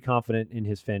I'm pretty confident in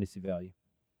his fantasy value.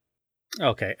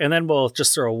 Okay. And then we'll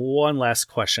just throw one last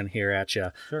question here at you,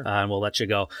 Sure. And we'll let you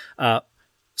go.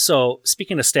 So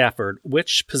speaking of Stafford,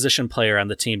 which position player on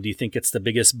the team do you think gets the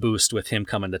biggest boost with him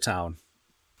coming to town?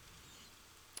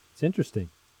 It's interesting.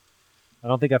 I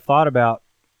don't think I've thought about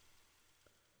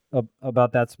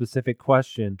that specific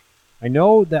question. I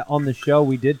know that on the show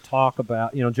we did talk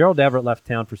about, Gerald Everett left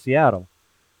town for Seattle.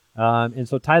 And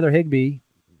so Tyler Higbee,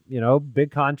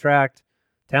 big contract,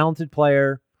 talented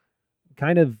player,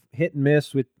 kind of hit and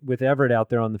miss with Everett out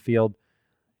there on the field.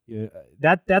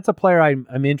 That's a player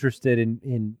I'm interested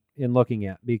in looking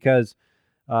at because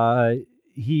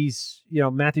he's,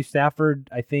 Matthew Stafford,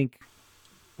 I think,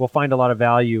 will find a lot of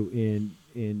value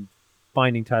in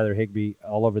finding Tyler Higbee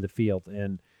all over the field.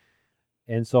 And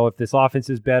so if this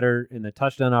offense is better and the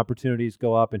touchdown opportunities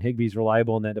go up and Higbee's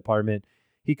reliable in that department,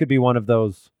 he could be one of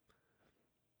those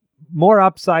more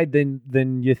upside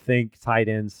than you think tight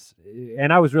ends.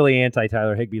 And I was really anti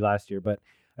Tyler Higbee last year, but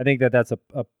I think that's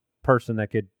a person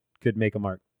that could make a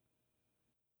mark.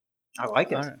 I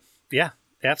like it. Right. Yeah,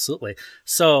 absolutely.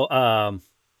 So,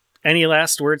 any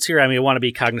last words here? I mean, I want to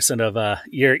be cognizant of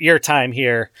your time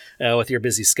here with your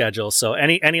busy schedule. So,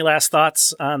 any last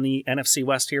thoughts on the NFC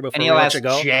West here before we let you go?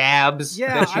 Any last jabs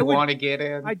that you want to get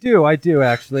in? I do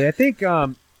actually. I think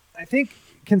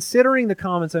considering the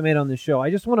comments I made on the show,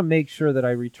 I just want to make sure that I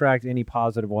retract any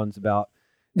positive ones about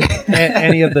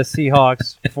any of the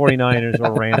Seahawks, 49ers,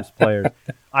 or Rams players.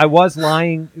 I was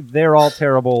lying. They're all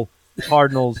terrible.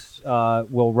 Cardinals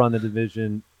will run the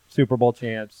division. Super Bowl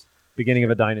champs. Beginning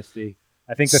of a dynasty.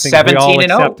 I think the things we all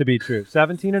accept to be true.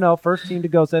 17-0, first team to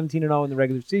go 17-0 in the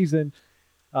regular season.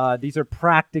 These are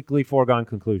practically foregone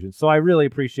conclusions. So I really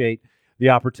appreciate the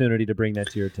opportunity to bring that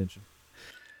to your attention.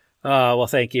 Well,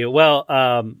 thank you.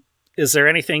 Well, is there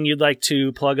anything you'd like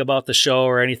to plug about the show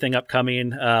or anything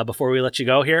upcoming before we let you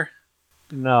go here?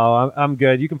 No, I'm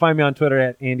good. You can find me on Twitter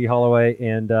at Andy Holloway,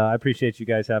 and I appreciate you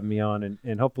guys having me on,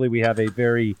 and hopefully we have a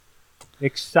very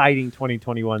exciting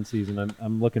 2021 season.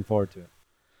 I'm looking forward to it.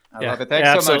 I love it.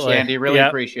 Thanks so much, Andy. Really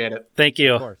appreciate it. Thank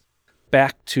you. Of course.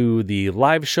 Back to the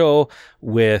live show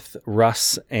with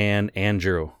Russ and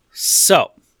Andrew.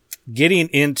 So, getting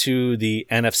into the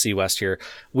NFC West here,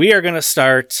 we are going to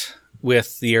start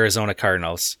with the Arizona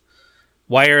Cardinals.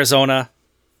 Why Arizona?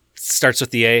 Starts with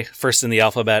the A, first in the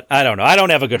alphabet. I don't know. I don't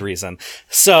have a good reason.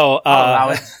 So,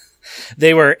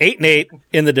 they were 8-8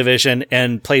 in the division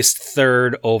and placed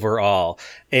 3rd overall.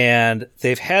 And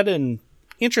they've had an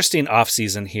interesting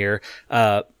offseason here.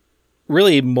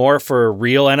 Really more for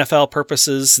real NFL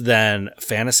purposes than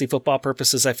fantasy football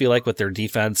purposes, I feel like, with their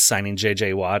defense, signing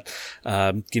J.J. Watt,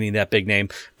 getting that big name.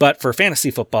 But for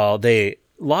fantasy football, they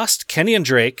lost Kenyon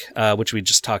Drake, which we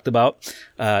just talked about,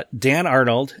 Dan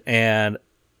Arnold, and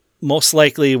most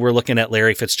likely we're looking at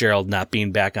Larry Fitzgerald not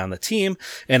being back on the team.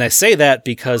 And I say that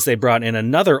because they brought in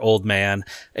another old man,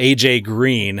 AJ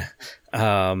Green,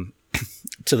 to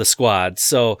the squad.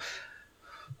 So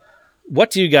what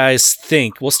do you guys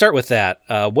think? We'll start with that.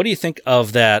 What do you think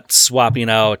of that swapping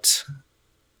out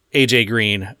AJ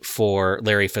Green for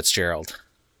Larry Fitzgerald?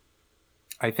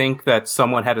 I think that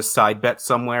someone had a side bet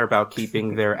somewhere about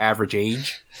keeping their average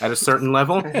age at a certain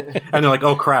level. And they're like,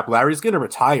 oh crap, Larry's going to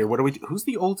retire. What do we do? Who's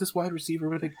the oldest wide receiver?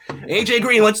 AJ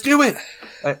Green, let's do it.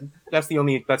 That's the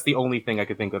only thing I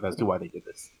could think of as to why they did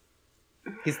this.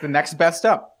 He's the next best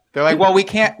up. They're like, well, we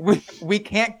can't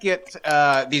get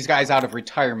these guys out of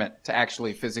retirement to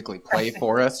actually physically play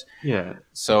for us. Yeah.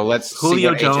 So let's see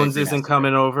Julio what AJ Jones Green isn't has to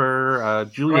coming over.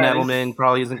 Julian Right. Edelman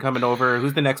probably isn't coming over.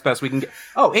 Who's the next best we can get?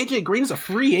 Oh, AJ Green is a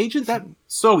free agent? That's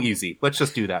so easy. Let's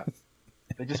just do that.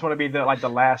 They just want to be the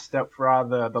last step for all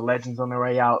the legends on their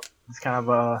way out. It's kind of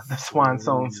the swan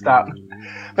song stop.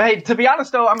 But hey, to be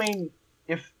honest though, I mean,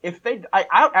 if they,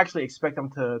 I actually expect them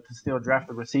to still draft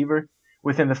a receiver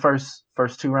within the first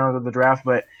 2 rounds of the draft.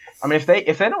 But I mean, if they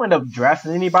don't end up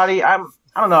drafting anybody, I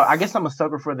don't know. I guess I'm a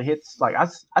sucker for the hits. Like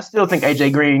I still think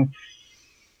AJ Green,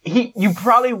 you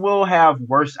probably will have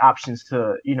worse options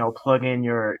to plug in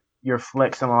your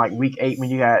flex on like week 8 when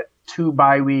you got 2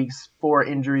 bye weeks, 4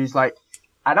 injuries. Like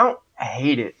I don't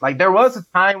hate it. Like there was a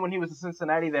time when he was in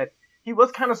Cincinnati that he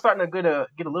was kind of starting to get a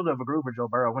little bit of a groove with Joe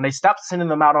Burrow when they stopped sending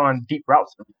them out on deep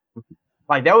routes.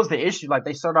 Like that was the issue. Like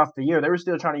they started off the year, they were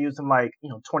still trying to use him like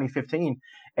 2015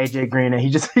 AJ Green, and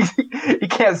he just he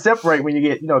can't separate when you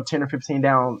get 10 or 15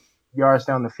 yards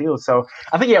down the field. So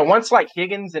I think once like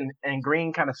Higgins and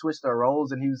Green kind of switched their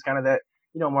roles, and he was kind of that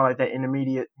more like that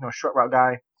intermediate short route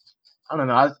guy. I don't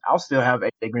know. I'll still have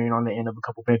AJ Green on the end of a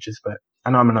couple benches, but I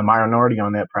know I'm in a minority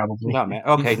on that probably. No, man.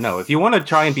 Okay, no. If you want to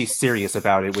try and be serious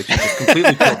about it, which is just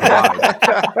completely killed the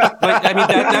vibe. But I mean,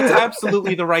 that's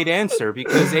absolutely the right answer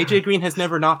because AJ Green has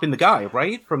never not been the guy,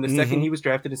 right? From the second he was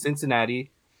drafted to Cincinnati.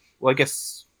 Well, I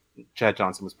guess Chad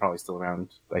Johnson was probably still around,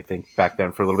 I think, back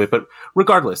then for a little bit. But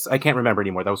regardless, I can't remember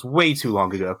anymore. That was way too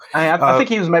long ago. I think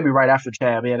he was maybe right after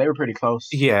Chad. Yeah, they were pretty close.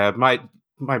 Yeah,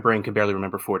 my brain can barely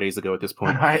remember 4 days ago at this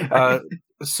point. Right. But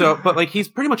like he's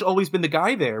pretty much always been the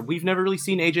guy there. We've never really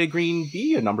seen AJ Green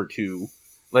be a number 2.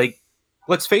 Like,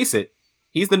 let's face it,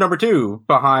 he's the number 2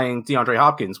 behind DeAndre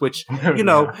Hopkins, which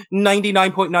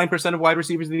 99.9% of wide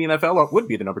receivers in the NFL would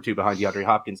be the number 2 behind DeAndre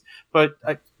Hopkins. But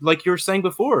like you were saying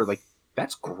before, like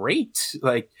that's great.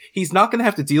 Like he's not going to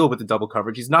have to deal with the double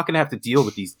coverage. He's not going to have to deal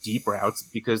with these deep routes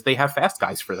because they have fast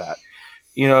guys for that.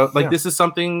 This is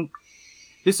something.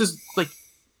 This is like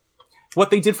what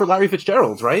they did for Larry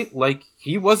Fitzgerald, right? Like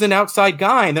he was an outside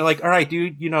guy and they're like, all right,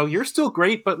 dude, you're still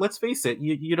great, but let's face it,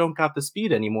 you don't got the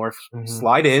speed anymore.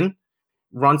 Slide in,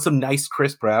 run some nice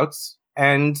crisp routes.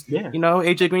 And,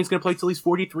 AJ Green's going to play till he's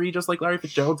 43, just like Larry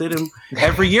Fitzgerald did. And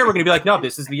every year we're going to be like, no,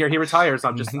 this is the year he retires.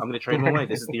 I'm going to trade him away.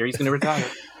 This is the year he's going to retire.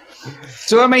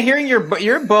 So am I hearing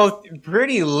you're both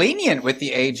pretty lenient with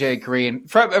the AJ Green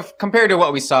compared to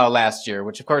what we saw last year,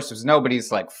 which of course was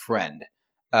nobody's like friend.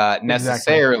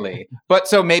 Necessarily. Exactly. But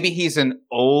so maybe he's an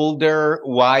older,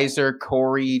 wiser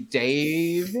Corey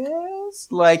Davis.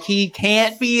 Like he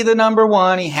can't be the number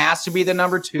 1. He has to be the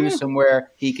number 2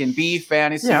 somewhere. He can be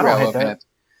fantasy relevant.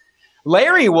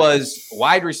 Larry was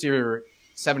wide receiver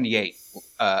 78.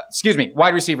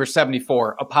 Wide receiver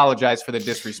 74. Apologize for the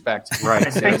disrespect.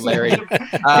 Right. Larry. Give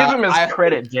him his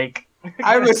credit, Jake.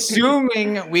 I'm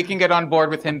assuming we can get on board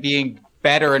with him being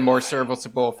better and more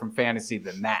serviceable from fantasy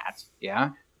than that.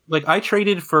 Yeah. Like I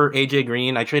traded for AJ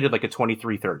Green. I traded like a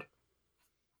 23 third.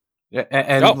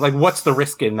 And like, what's the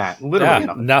risk in that? Literally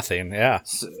nothing. Yeah.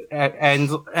 And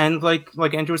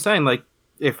like Andrew was saying, like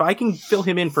if I can fill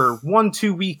him in for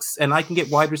 1-2 weeks and I can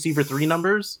get wide receiver 3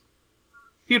 numbers,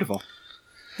 beautiful.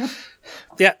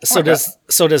 Yeah. So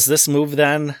does this move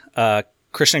then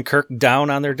Christian Kirk down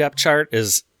on their depth chart?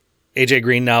 Is AJ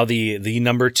Green now the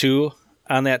number 2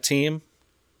 on that team?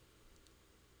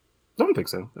 I don't think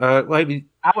so. I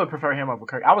would prefer him over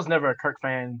Kirk. I was never a Kirk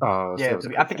fan.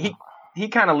 I think he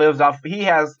kind of lives off.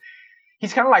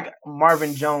 He's kind of like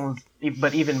Marvin Jones,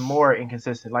 but even more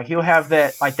inconsistent. Like he'll have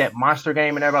that monster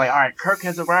game, and everybody like, all right, Kirk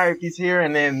has arrived, he's here,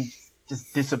 and then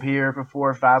just disappear for 4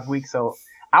 or 5 weeks. So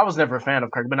I was never a fan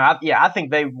of Kirk, but I think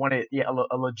they wanted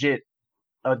a legit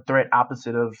threat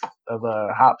opposite of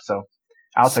Hop. So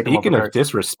I'll take him over Kirk. Speaking of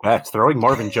disrespect, throwing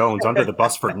Marvin Jones under the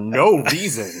bus for no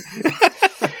reason.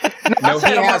 No,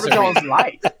 he has Jones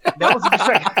light. That was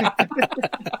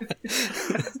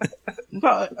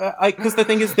because the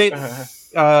thing is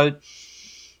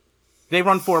they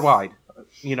run 4 wide,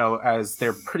 as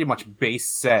their pretty much base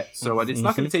set. So it's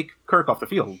not going to take Kirk off the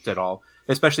field at all.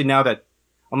 Especially now that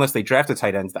unless they draft a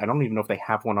tight end, I don't even know if they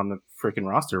have one on the freaking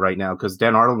roster right now. Because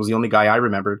Dan Arnold was the only guy I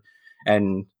remembered,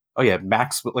 and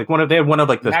Max, like they had one of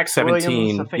like the Max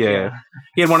 17. Williams,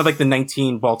 he had one of like the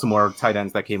 19 Baltimore tight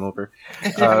ends that came over.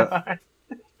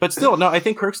 But still, no, I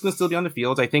think Kirk's going to still be on the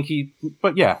field. I think he's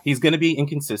going to be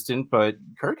inconsistent, but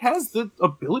Kirk has the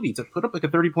ability to put up like a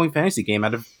 30-point fantasy game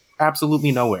out of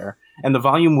absolutely nowhere. And the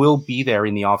volume will be there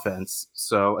in the offense.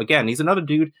 So again, he's another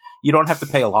dude you don't have to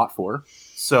pay a lot for.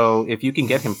 So if you can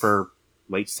get him for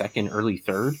late second, early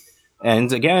third,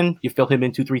 And again, you fill him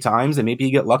in 2-3 times, and maybe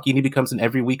you get lucky and he becomes an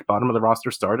every week bottom of the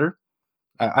roster starter.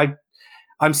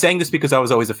 I'm saying this because I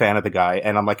was always a fan of the guy,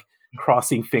 and I'm like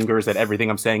crossing fingers that everything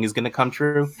I'm saying is going to come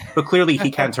true. But clearly,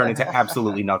 he can turn into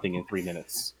absolutely nothing in 3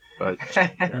 minutes. But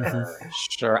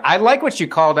Sure. I like what you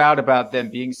called out about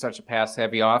them being such a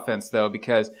pass-heavy offense, though,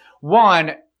 because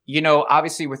one,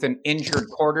 obviously with an injured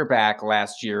quarterback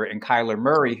last year in Kyler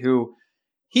Murray, who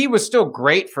he was still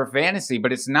great for fantasy,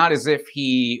 but it's not as if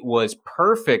he was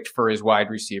perfect for his wide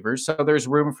receivers. So there's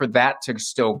room for that to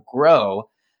still grow.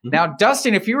 Mm-hmm. Now,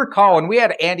 Dustin, if you recall, when we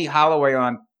had Andy Holloway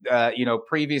on,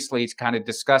 previously to kind of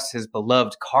discuss his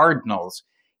beloved Cardinals,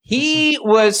 he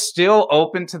was still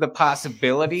open to the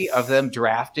possibility of them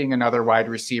drafting another wide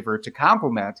receiver to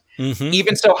complement,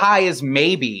 even so high as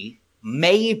maybe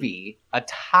a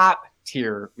top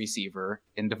tier receiver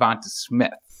in Devonta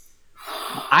Smith.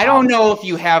 I don't know if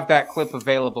you have that clip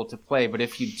available to play, but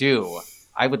if you do,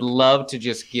 I would love to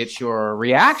just get your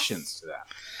reactions to that.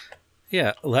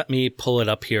 Yeah, let me pull it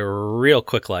up here real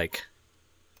quick, like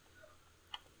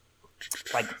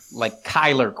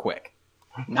Kyler quick,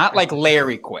 not like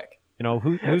Larry quick.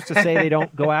 Who's to say they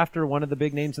don't go after one of the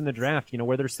big names in the draft?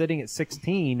 Where they're sitting at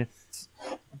 16.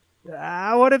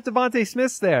 What if Devontae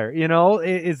Smith's there?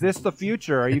 Is this the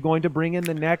future? Are you going to bring in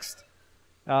the next?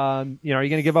 Are you going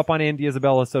to give up on Andy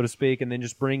Isabella, so to speak, and then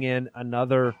just bring in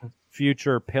another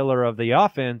future pillar of the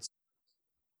offense?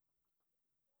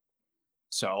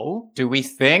 So, do we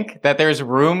think that there's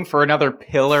room for another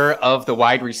pillar of the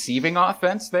wide receiving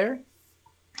offense there?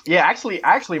 Yeah, I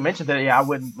actually mentioned that. Yeah, I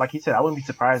wouldn't, like he said, I wouldn't be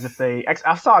surprised if they.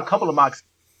 I saw a couple of mocks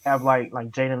have like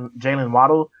Jalen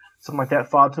Waddle, something like that,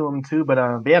 fall to him too. But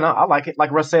yeah, no, I like it.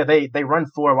 Like Russ said, they run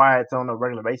 4 wides on a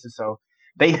regular basis, so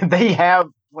they have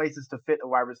places to fit a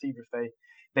wide receiver if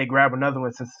they grab another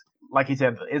one. Since, like he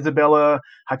said, Isabella,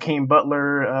 Hakeem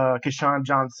Butler, Keyshawn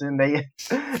Johnson,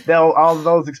 all of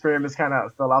those experiments kind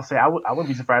of fell off. I wouldn't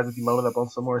be surprised if he loaded up on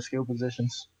some more skill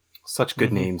positions. Such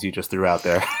good names you just threw out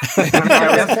there. Hakeem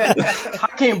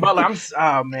Butler, I just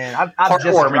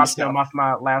dropped him off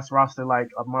my last roster like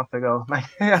a month ago.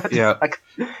 That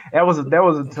was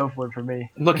a tough one for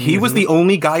me. Look, he was the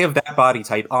only guy of that body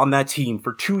type on that team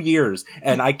for 2 years,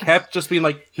 and I kept just being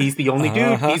like, he's the only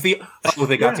dude. He's the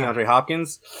they got DeAndre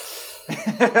Hopkins. all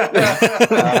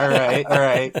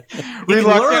right.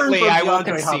 Reluctantly, I will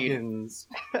concede.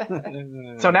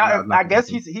 So now, I guess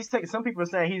he's taking. Some people are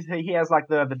saying he has like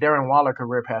the Darren Waller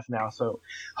career path now. So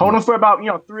hold him for about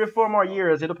 3 or 4 more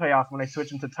years. It'll pay off when they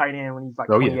switch him to tight end when he's like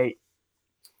 28. Yeah.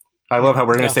 I love how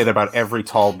we're going to say that about every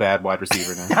tall, bad wide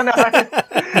receiver now. I know.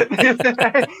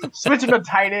 Switch him to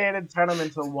tight end and turn him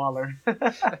into Waller.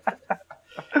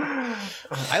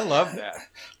 I love that.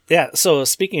 Yeah. So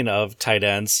speaking of tight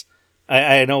ends.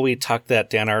 I know we talked that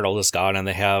Dan Arnold is gone and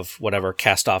they have whatever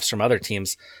cast-offs from other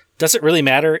teams. Does it really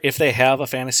matter if they have a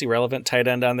fantasy-relevant tight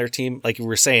end on their team? Like you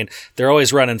were saying, they're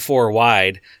always running 4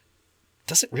 wide.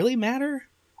 Does it really matter?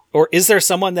 Or is there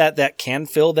someone that can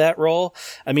fill that role?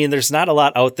 I mean, there's not a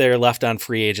lot out there left on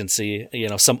free agency.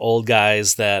 Some old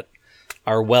guys that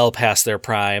are well past their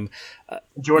prime.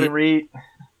 Jordan Reed.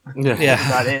 Yeah. That's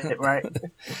about it, right?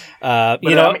 I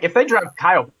mean, if they draft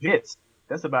Kyle Pitts,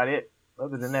 that's about it.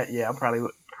 Other than that, yeah, I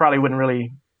probably wouldn't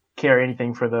really care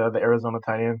anything for the Arizona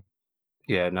tight end.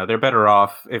 Yeah, no, they're better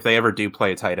off if they ever do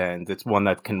play a tight end. It's one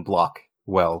that can block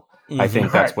well. I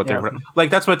think that's what they're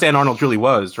like. That's what Dan Arnold really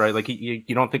was, right? Like you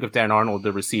don't think of Dan Arnold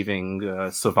the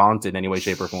receiving savant in any way,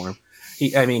 shape, or form.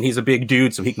 He's a big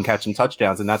dude, so he can catch some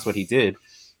touchdowns, and that's what he did.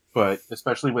 But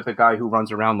especially with a guy who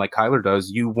runs around like Kyler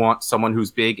does, you want someone who's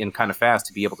big and kind of fast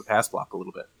to be able to pass block a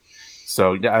little bit.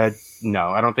 So no,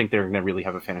 I don't think they're going to really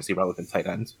have a fantasy relevant tight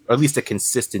end, or at least a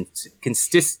consistently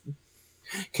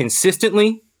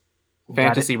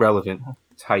fantasy relevant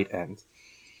tight end.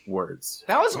 Words.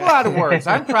 That was a lot of words.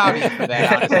 I'm proud of you for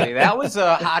that, honestly. That was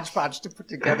a hodgepodge to put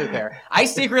together there. I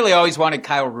secretly always wanted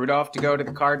Kyle Rudolph to go to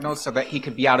the Cardinals so that he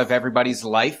could be out of everybody's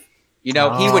life. He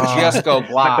would just go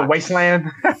block. Like the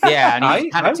wasteland? Yeah. And I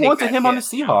wanted him on the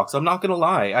Seahawks. I'm not going to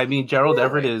lie. I mean, Gerald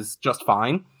Everett is just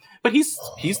fine. But he's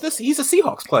a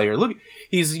Seahawks player. Look,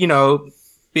 he's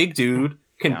big dude,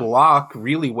 can block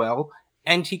really well,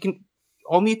 and he can.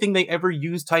 Only thing they ever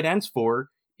use tight ends for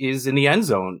is in the end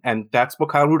zone, and that's what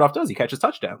Kyle Rudolph does. He catches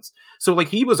touchdowns. So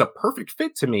he was a perfect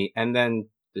fit to me. And then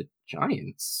the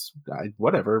Giants,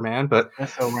 whatever, man. But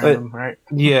that's so random, right?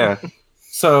 Yeah.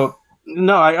 So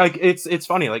no, it's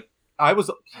funny. I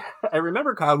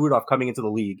remember Kyle Rudolph coming into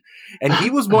the league, and he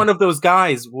was one of those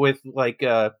guys with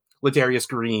Ladarius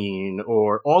Green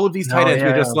or all of these tight ends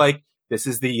who just this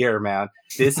is the year, man.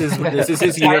 This is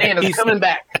his year. He's coming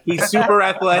back. He's super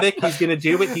athletic. He's going to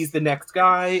do it. He's the next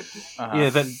guy.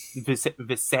 Then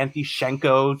Visanti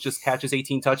Shenko just catches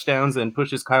 18 touchdowns and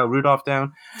pushes Kyle Rudolph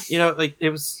down. Like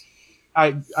it was.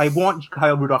 I want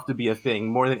Kyle Rudolph to be a thing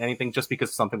more than anything, just because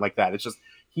of something like that. It's just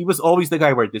he was always the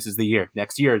guy where this is the year.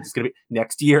 Next year it's gonna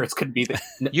be the.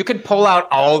 You could pull out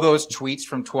all those tweets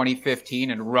from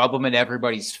 2015 and rub them in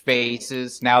everybody's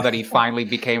faces now that he finally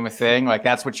became a thing. Like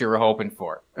that's what you were hoping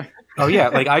for. Oh yeah,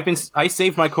 like I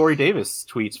saved my Corey Davis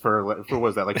tweets for what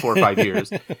was that, like 4 or 5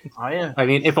 years. Oh yeah. I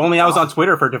mean, if only I was on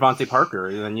Twitter for Devontae Parker,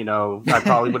 then I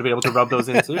probably would have been able to rub those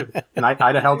in too. And I'd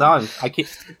have held on. I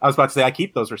was about to say I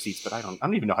keep those receipts, but I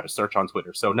don't even know how to search on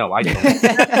Twitter. So no, I don't.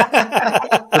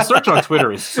 The search on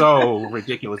Twitter is so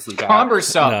ridiculously bad.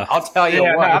 Cumbersome. No. I'll tell you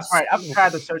Yeah, what. no, that's right. I've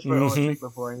tried to search for it all week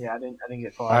before, and I didn't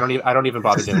get far. I don't even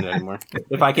bother doing it anymore.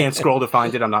 If I can't scroll to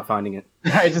find it, I'm not finding it.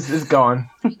 It's gone.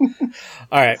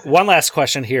 All right, one last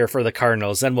question here for the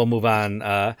Cardinals, then we'll move on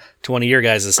to one of your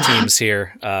guys' teams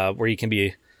here, where you can be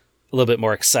a little bit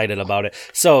more excited about it.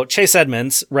 So Chase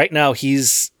Edmonds, right now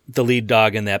he's the lead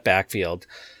dog in that backfield.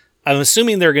 I'm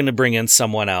assuming they're going to bring in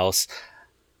someone else.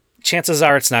 Chances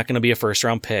are it's not going to be a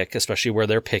first-round pick, especially where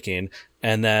they're picking.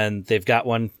 And then they've got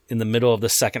one in the middle of the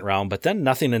second round, but then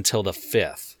nothing until the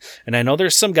 5th. And I know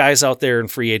there's some guys out there in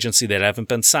free agency that haven't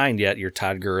been signed yet. Your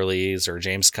Todd Gurley's or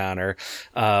James Conner.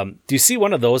 Do you see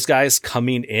one of those guys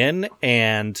coming in?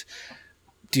 And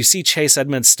do you see Chase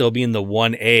Edmonds still being the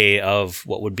 1A of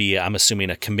what would be, I'm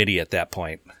assuming, a committee at that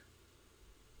point?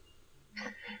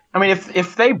 I mean,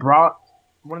 if they brought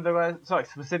one of the guys, so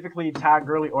specifically Todd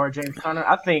Gurley or James Conner,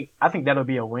 I think that'll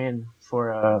be a win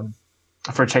for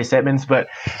Chase Edmonds. But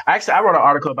actually, I wrote an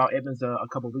article about Edmonds a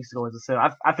couple of weeks ago. As I said,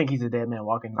 I think he's a dead man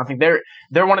walking. I think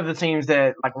they're one of the teams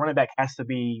that like running back has to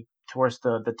be towards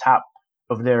the top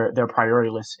of their priority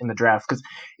list in the draft. Because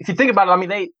if you think about it, I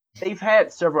mean they've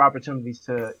had several opportunities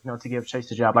to give Chase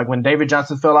the job. Like when David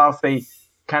Johnson fell off, they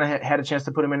kind of had a chance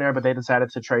to put him in there, but they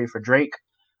decided to trade for Drake.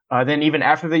 Then even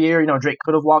after the year, Drake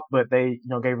could have walked, but they,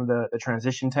 gave him the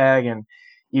transition tag, and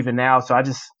even now. So I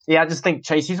just think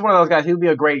Chase, he's one of those guys. He'll be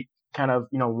a great kind of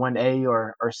 1A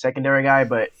or secondary guy,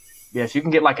 but yeah, if you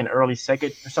can get like an early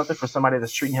second or something for somebody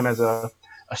that's treating him as a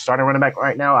starting running back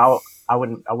right now, I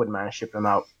wouldn't mind shipping him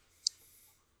out.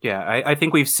 Yeah, I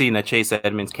think we've seen that Chase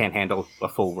Edmonds can't handle a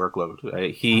full workload.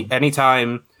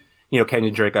 Anytime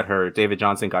Kenyon Drake got hurt, David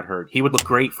Johnson got hurt, he would look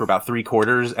great for about 3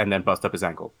 quarters and then bust up his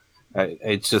ankle.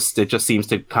 It just seems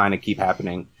to kind of keep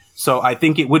happening. So I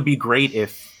think it would be great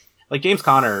if, like, James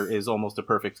Conner is almost a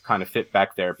perfect kind of fit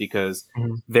back there because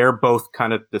they're both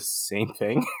kind of the same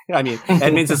thing. I mean,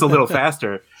 Edmonds is a little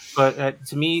faster, but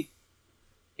to me,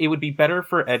 it would be better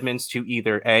for Edmonds to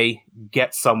either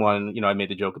get someone, I made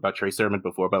the joke about Trey Sermon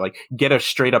before, but like get a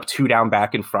straight up 2-down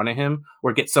back in front of him,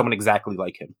 or get someone exactly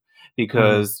like him.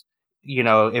 Because,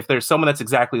 if there's someone that's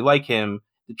exactly like him,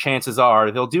 the chances are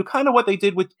they'll do kind of what they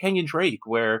did with Kenyon Drake,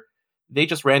 where they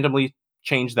just randomly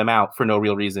change them out for no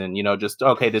real reason. Just,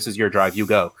 okay, this is your drive, you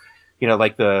go.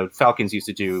 Like the Falcons used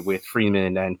to do with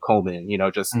Freeman and Coleman.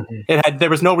 There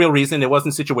was no real reason. It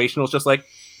wasn't situational. It's just like,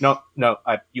 no,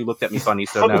 you looked at me funny,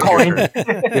 so now your turn.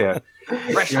 Yeah.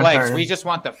 Fresh legs. We just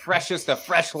want the freshest of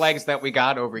fresh legs that we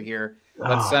got over here.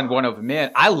 Let's send one of them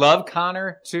in. I love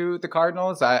Conner to the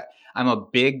Cardinals. I'm a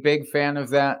big fan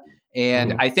of that.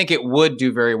 And I think it would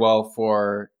do very well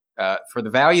for the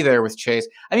value there with Chase.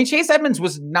 I mean, Chase Edmonds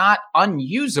was not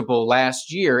unusable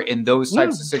last year in those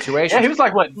types of situations. Yeah, he was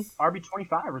like, what,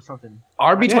 RB25 or something?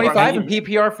 RB25 in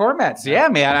PPR formats. Yeah,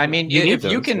 man. I mean, if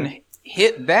you can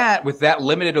hit that with that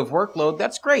limited of workload,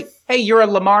 that's great. Hey, you're a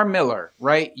Lamar Miller,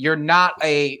 right? You're not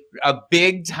a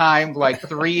big time, like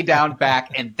 3-down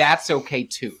back, and that's okay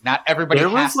too. Not everybody has to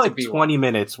be There was like 20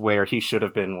 minutes where he should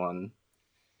have been one.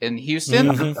 In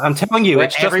Houston, I'm telling you,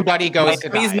 it's just everybody goes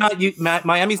to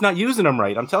Miami's not using him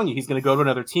right. I'm telling you, he's going to go to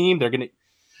another team. They're going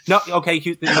to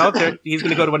he's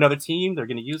going to go to another team. They're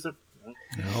going to use him.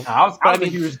 No. I was a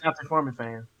huge D'Onta Foreman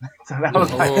fan, so that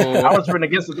was I was rooting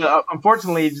against it.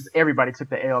 Unfortunately, just everybody took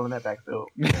the L in that backfield.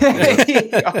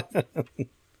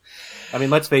 I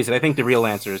mean, let's face it. I think the real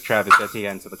answer is Travis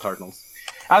Etienne to the Cardinals.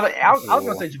 I was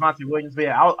going to say Javonte Williams, but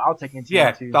yeah, I'll take Etienne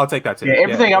too. Yeah, I'll take that too. Yeah,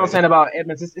 everything I was saying about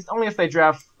Edmonds, it's only if they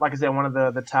draft, like I said, one of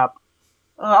the top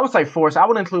I would say Force. I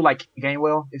would include like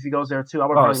Gainwell if he goes there too. I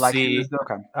would probably like him as the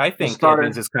Okay. I think starter.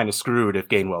 Edmonds is kind of screwed if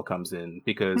Gainwell comes in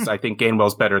because I think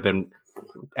Gainwell's better than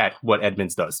at what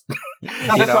Edmonds does. No,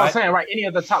 that's what I'm saying, right? Any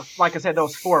of the top, like I said,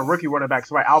 those 4 rookie running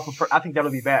backs, right? I think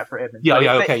that'll be bad for Edmonds. Yeah, Like,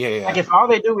 yeah, if okay, they- yeah. Like if all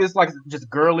they do is like just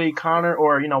Gurley, Connor,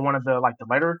 or one of the like the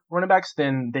later running backs,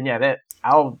 then yeah, that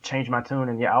I'll change my tune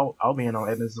and yeah, I'll be in on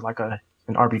Edmonds as like an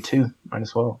RB2 might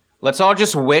as well. Let's all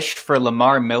just wish for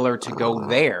Lamar Miller to go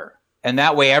there, and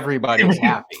that way everybody's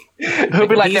happy. He'll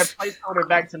be like that placeholder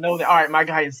back to know that all right, my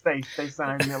guy is safe. They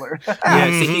signed Miller. Yeah,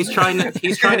 see, he's trying to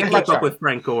keep up with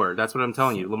Frank Gore. That's what I'm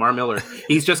telling you. Lamar Miller.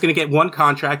 He's just going to get one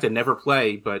contract and never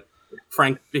play, but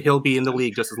he'll be in the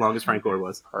league just as long as Frank Gore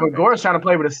was. But Gore's trying to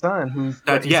play with his son, who's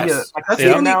That's the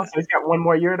senior only- now, so he's got 1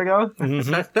 more year to go.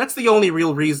 That's the only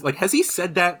real reason. Like, has he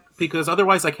said that? Because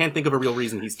otherwise, I can't think of a real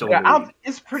reason he's still in the Yeah,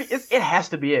 league. it has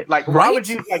to be it. Like, why Right? would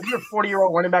you you're a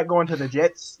 40-year-old running back going to the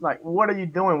Jets? Like, what are you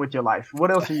doing with your life? What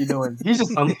else are you doing? He's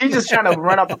just trying to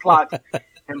run up the clock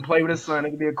and play with his son. It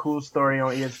could be a cool story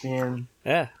on ESPN.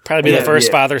 Yeah, probably be the Yeah, first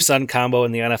yeah. father-son combo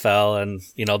in the NFL, and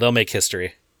they'll make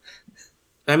history.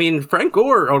 I mean, Frank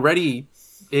Gore already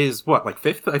is what, like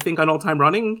 5th, I think, on all-time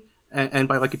running, and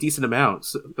by like a decent amount.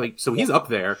 So he's up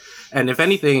there. And if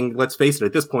anything, let's face it,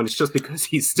 at this point, it's just because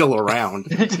he's still around.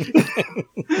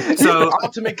 So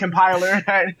Ultimate compiler.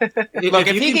 Look,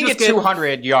 if you he can just get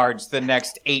 200 yards the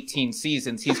next 18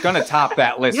 seasons, he's going to top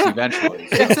that list Yeah. eventually.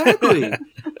 Exactly.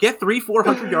 Get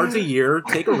 300-400 yards a year,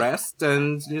 take a rest,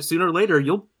 and sooner or later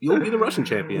you'll be the Russian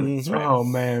champion. Oh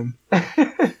man.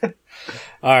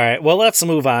 All right, well, let's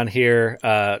move on here,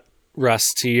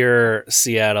 Russ, to your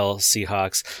Seattle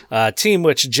Seahawks, team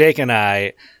which Jake and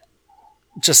I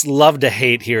just love to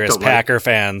hate here as Don't like. Packer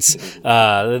fans.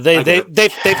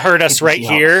 They've heard us right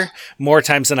here more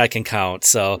times than I can count.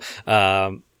 So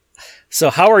how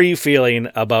are you feeling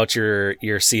about your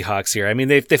Seahawks here? I mean,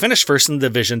 they finished first in the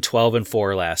division,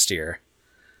 12-4 last year.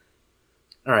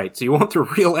 All right, so you want the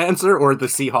real answer or the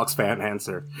Seahawks fan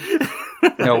answer?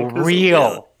 No,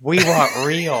 real. We want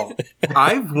real.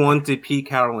 I've wanted Pete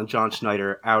Carroll and John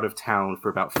Schneider out of town for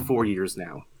about 4 years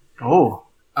now. Oh.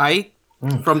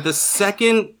 From the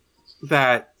second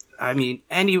that,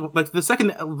 the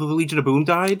second the Legion of Boom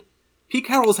died, Pete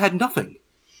Carroll's had nothing.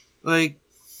 Like,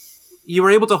 you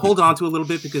were able to hold on to a little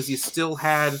bit because you still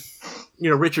had,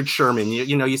 Richard Sherman,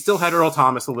 you still had Earl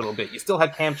Thomas a little bit. You still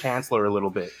had Cam Chancellor a little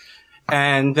bit.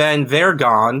 And then they're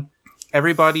gone.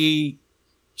 Everybody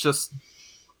just,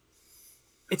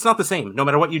 it's not the same, no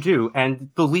matter what you do. And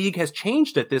the league has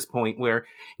changed at this point where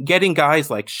getting guys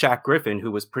like Shaq Griffin,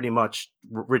 who was pretty much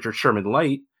Richard Sherman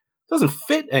light, doesn't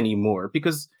fit anymore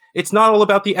because it's not all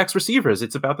about the X receivers.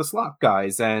 It's about the slot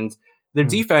guys. And their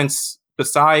defense,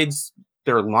 besides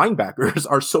their linebackers,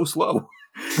 are so slow.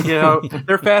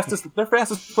 Their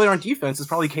fastest player on defense is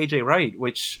probably KJ Wright,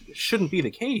 which shouldn't be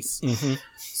the case. Mm-hmm.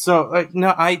 So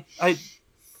no, I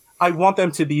want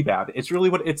them to be bad. It's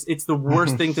really it's the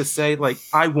worst thing to say. Like,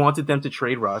 I wanted them to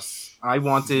trade Russ.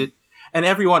 And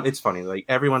everyone, it's funny. Like,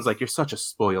 everyone's like, you're such a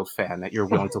spoiled fan that you're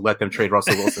willing to let them trade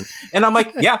Russell Wilson. And I'm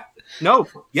like, yeah, no,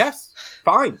 yes,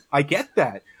 fine, I get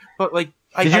that. But like,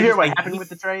 Did you hear what happened with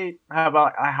the trade? How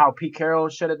about how Pete Carroll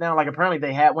shut it down? Like, apparently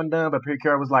they had one done, but Pete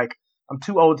Carroll was like, I'm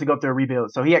too old to go through a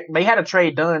rebuild. So they had a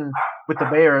trade done with the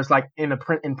Bears, like in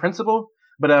principle.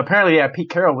 But apparently, yeah, Pete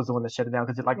Carroll was the one that shut it down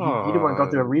because he didn't want to go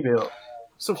through a rebuild.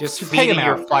 So Just pay him feeding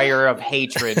your out. fire of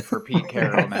hatred for Pete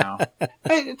Carroll now.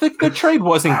 The trade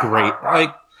wasn't great.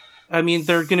 Like, I mean,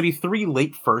 there are going to be 3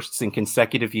 late firsts in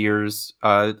consecutive years.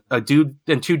 A dude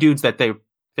and 2 dudes that they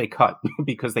cut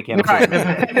because they can't afford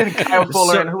them. Kyle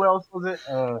Fuller So- and who else was it?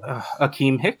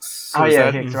 Akeem Hicks. Oh Was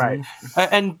yeah, that- Hicks, right.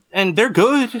 And they're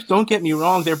good. Don't get me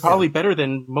wrong. They're probably better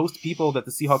than most people that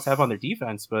the Seahawks have on their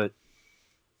defense. But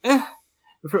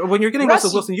when you're getting Russ-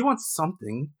 Russell Wilson, you want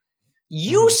something.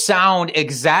 You sound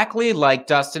exactly like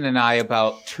Dustin and I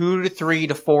about 2 to 3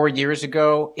 to 4 years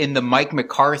ago in the Mike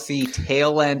McCarthy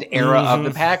tail end era of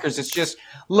the Packers. It's just,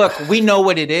 look, we know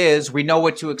what it is. We know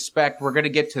what to expect. We're going to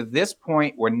get to this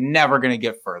point. We're never going to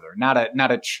get further. Not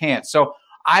a chance. So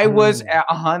I was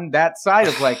on that side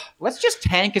of like, let's just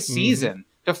tank a season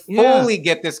to fully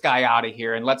get this guy out of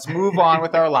here and let's move on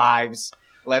with our lives.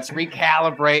 Let's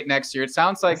recalibrate next year. It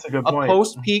sounds like That's a good a point.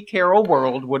 post-Pete Carroll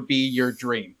world would be your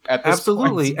dream at this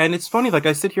Absolutely. point. And it's funny, like,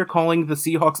 I sit here calling the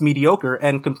Seahawks mediocre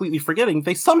and completely forgetting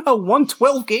they somehow won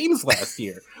 12 games last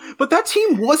year. But that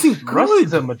team wasn't good.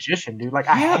 Russell's a magician, dude. Like,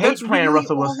 I hate that's playing really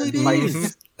Russell all Wilson. it Like,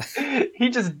 is. he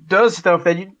just does stuff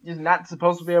that you're not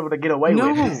supposed to be able to get away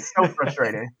No. with. It's so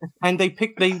frustrating. And they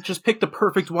just picked the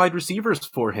perfect wide receivers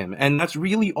for him, and that's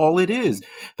really all it is.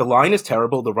 The line is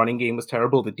terrible, the running game was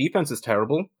terrible, the defense is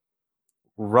terrible.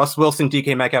 Russ Wilson,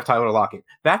 DK Metcalf, Tyler Lockett.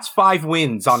 That's 5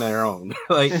 wins on their own.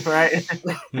 Like, Right?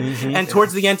 Mhm. and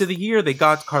towards the end of the year, they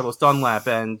got Carlos Dunlap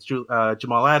and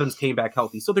Jamal Adams came back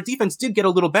healthy, so their defense did get a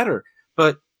little better.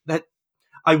 But that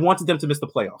I wanted them to miss the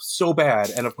playoffs so bad,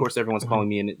 and of course, everyone's calling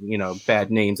me bad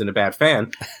names and a bad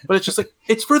fan. But it's just like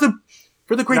it's for the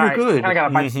greater Right. good. Kind of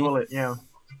gotta bite the Mhm. bullet, yeah.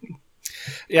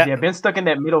 Yeah. Yeah, being stuck in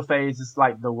that middle phase is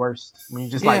like the worst. When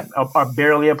you just like are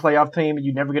barely a playoff team and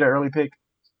you never get an early pick.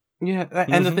 Yeah,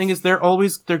 and the thing is, they're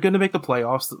going to make the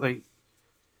playoffs. Like,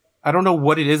 I don't know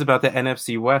what it is about the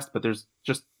NFC West, but there's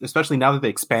just, especially now that they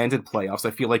expanded playoffs, I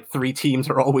feel like 3 teams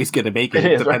are always going to make it.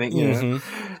 It is, depending,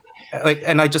 like,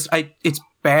 and it's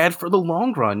bad for the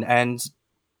long run, and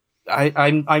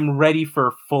I'm ready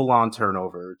for full on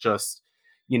turnover. Just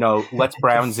let's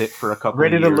Browns it for a couple.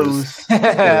 Ready of to years.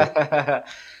 lose.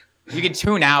 You can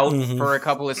tune out Mhm. for a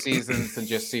couple of seasons and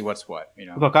just see what's what.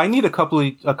 Look, I need a couple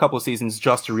of seasons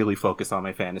just to really focus on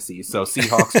my fantasy. So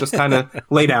Seahawks just kind of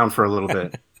lay down for a little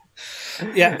bit.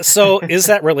 Yeah. So is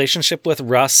that relationship with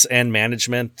Russ and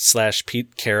management /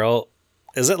 Pete Carroll,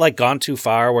 is it like gone too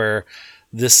far where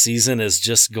this season is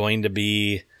just going to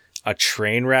be a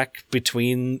train wreck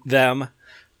between them?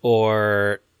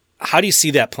 Or how do you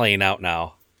see that playing out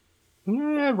now?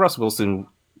 Russ Wilson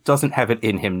doesn't have it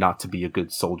in him not to be a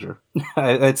good soldier.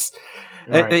 Right. It's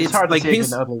hard like to take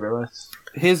an ugly Russ.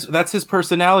 that's his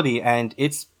personality, and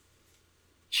it's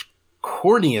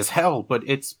corny as hell, but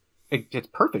it's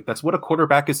perfect. That's what a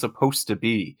quarterback is supposed to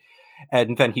be.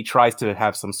 And then he tries to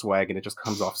have some swag, and it just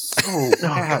comes off so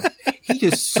bad. He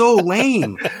is so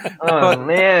lame.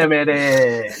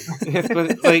 Unlimited.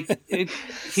 But like,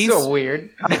 he's so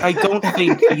weird. I don't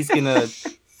think he's gonna.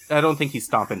 I don't think he's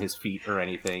stomping his feet or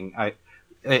anything.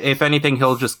 If anything,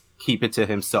 he'll just keep it to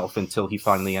himself until he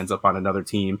finally ends up on another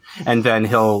team, and then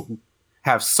he'll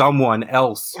have someone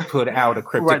else put out a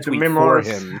cryptic Right, the tweet for memoirs.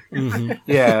 him. Mhm.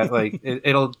 Yeah, like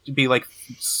it'll be like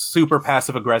super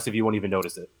passive aggressive. You won't even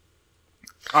notice it.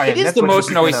 Oh, yeah, It is that's the what most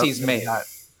you noise know. he's made.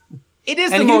 It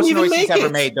is And the he most didn't even noise he's make ever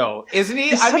it. made, though, isn't he?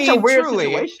 It's I such mean, a weird truly.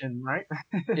 situation, right?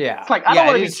 Yeah. It's like, I Yeah, don't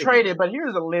want it to be is super traded, but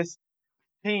here's a list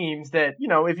of teams that,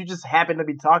 if you just happen to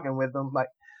be talking with them, like,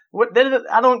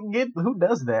 I don't get who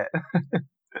does that.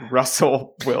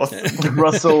 Russell Wilson.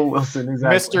 Russell Wilson,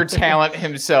 exactly. Mr. Talent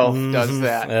himself does Mhm.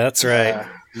 that. That's right.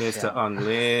 Mr.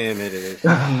 Unlimited.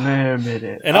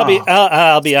 Unlimited. And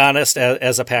I'll be honest,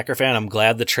 as a Packer fan, I'm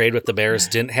glad the trade with the Bears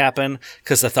didn't happen,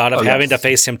 because the thought of having to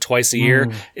face him twice a year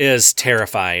is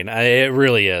terrifying. It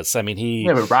really is. I mean,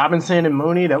 Yeah, but Robinson and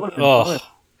Mooney, that would have been fun.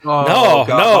 Oh, No, God.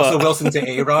 no. Russell Wilson to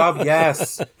A-Rob?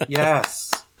 Yes.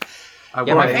 Yes. I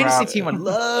Yeah, want my it. fantasy team would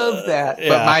love that, Yeah.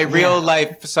 but my real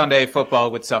life Sunday football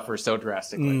would suffer so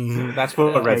drastically. Mhm. That's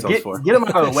what Red Zone's Get for. them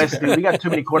out of the West, dude. We got too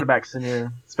many quarterbacks in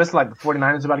here. Especially like the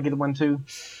 49ers about to get one, too.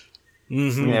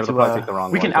 Mhm. Yeah, but they'll probably pick the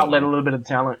wrong we can one, outlet a don't little bit of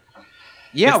talent.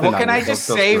 Yeah, It's the well, can I Niners. just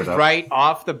They'll say screw it up. right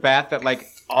off the bat that, like,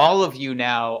 all of you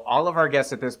now, all of our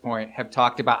guests at this point have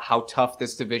talked about how tough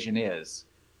this division is,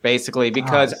 basically,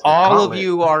 because it's the all of gauntlet.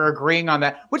 you are agreeing on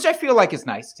that, which I feel like is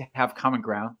nice to have common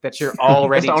ground, that you're all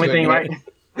ready That's the only to thing, admit. right?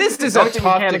 This is The a only thing we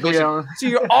tough can agree division. on. So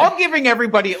you're all giving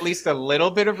everybody at least a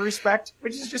little bit of respect,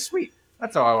 which is just sweet.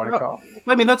 That's all I want to call.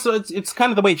 I mean, it's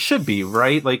kind of the way it should be,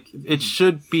 right? Like, it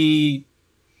should be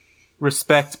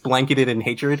respect blanketed in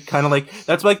hatred. Kind of like,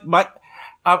 that's like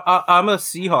I'm a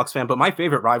Seahawks fan, but my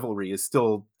favorite rivalry is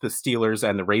still the Steelers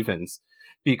and the Ravens,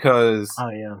 because Oh,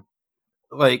 yeah.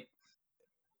 like,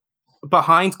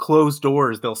 behind closed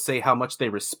doors, they'll say how much they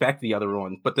respect the other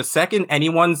one, but the second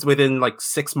anyone's within like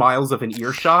 6 miles of an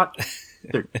earshot,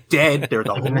 they're dead. They're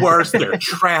the worst. They're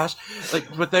trash. Like,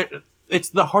 but it's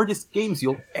the hardest games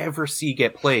you'll ever see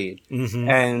get played,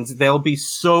 and they'll be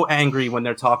so angry when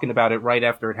they're talking about it right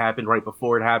after it happened, right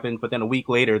before it happened. But then a week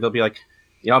later, they'll be like,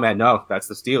 man, no, that's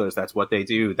the Steelers. That's what they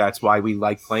do. That's why we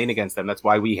like playing against them. That's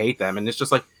why we hate them. And it's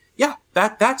just like, yeah,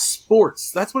 that's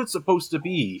sports. That's what it's supposed to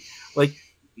be. Like,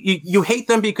 you hate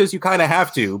them because you kind of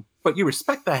have to, but you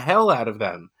respect the hell out of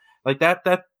them. Like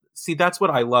see, that's what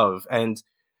I love. And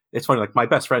it's funny, like, my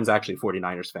best friend's actually a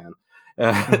 49ers fan.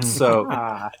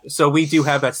 So we do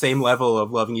have that same level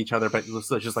of loving each other, but it's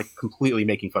just like completely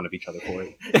making fun of each other for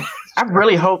it. I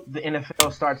really hope the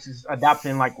NFL starts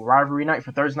adopting like rivalry night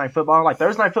for Thursday night football. Like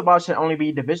Thursday night football should only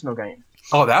be divisional games.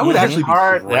 Oh, that would actually be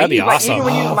hard. great. That'd be Like, awesome. even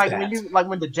when you Love like that.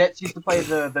 when the Jets used to play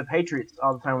the Patriots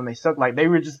all the time when they sucked, like they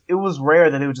were just it was rare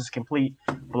that it was just complete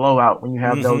blowout when you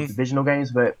have those divisional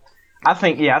games. But I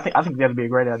think that'd be a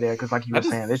great idea because like you were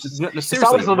saying, it's just No, it's seriously,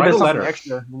 always a little write bit a something letter.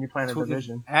 extra when you're playing a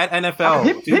division. At NFL,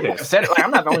 do People have this. said it. Like I'm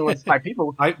not the only one. Like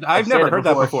people. I've said never it heard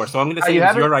that before, so I'm going to Oh, say you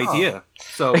it's your haven't? Oh. idea.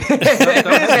 So This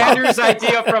is Andrew's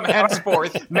idea from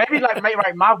henceforth. Maybe like my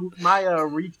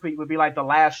retweet would be like the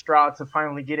last straw to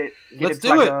finally get it. Let's to,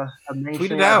 do like it. A tweet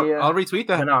mainstream it out. idea. I'll retweet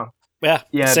that. But no.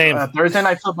 Yeah, same. Thursday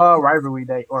night football rivalry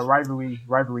day or rivalry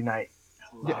night.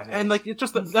 Yeah, and like it's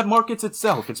just that markets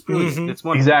itself. It's brilliant. Mhm. It's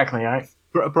wonderful. Exactly. Right.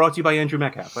 Brought to you by Andrew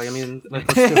Metcalf. Like, I mean,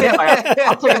 let's do it. Yeah, like,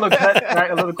 I'll take a little cut,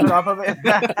 right? A little cut off of it.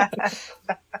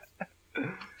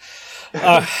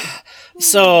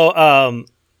 So,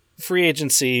 free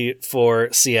agency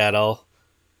for Seattle.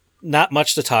 Not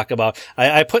much to talk about.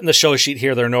 I put in the show sheet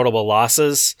here their notable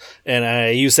losses, and I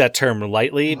use that term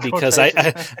lightly because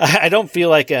I don't feel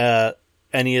like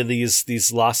any of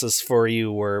these losses for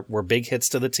you were big hits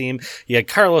to the team. You had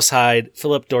Carlos Hyde,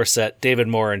 Philip Dorsett, David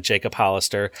Moore, and Jacob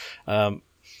Hollister.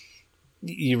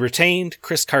 You retained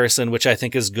Chris Carson, which I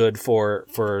think is good for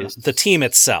the team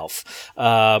itself.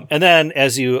 And then,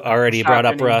 as you already brought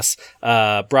up, Russ,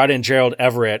 brought in Gerald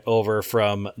Everett over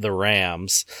from the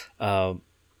Rams.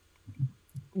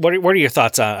 What are your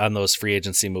thoughts on those free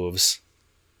agency moves?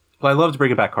 Well, I love to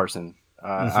bring back Carson.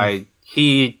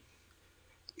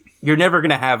 You're never going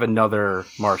to have another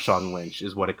Marshawn Lynch,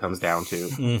 is what it comes down to.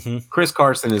 Mm-hmm. Chris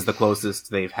Carson is the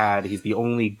closest they've had. He's the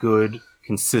only good,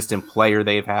 consistent player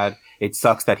they've had. It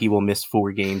sucks that he will miss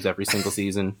 4 games every single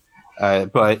season,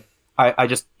 but I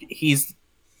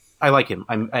like him.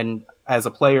 And as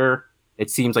a player,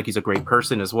 it seems like he's a great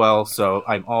person as well. So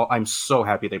I'm so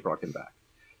happy they brought him back.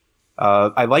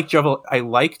 I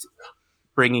liked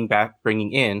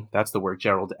bringing in. That's the word,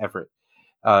 Gerald Everett.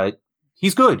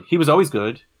 He's good. He was always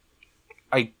good.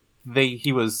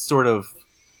 He was sort of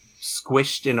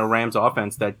squished in a Rams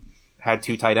offense that had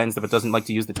 2 tight ends, but doesn't like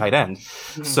to use the tight end.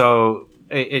 Mm-hmm. So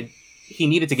he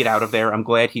needed to get out of there. I'm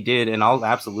glad he did, and I'll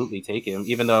absolutely take him,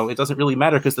 even though it doesn't really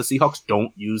matter because the Seahawks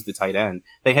don't use the tight end.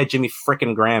 They had Jimmy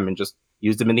frickin' Graham and just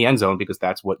used him in the end zone because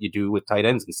that's what you do with tight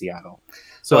ends in Seattle.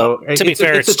 So to be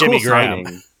fair, it's Jimmy Graham.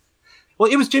 Signing. Well,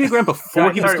 it was Jimmy Graham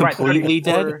before he was completely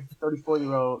dead.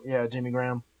 34-year-old, Jimmy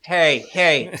Graham. Hey,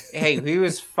 he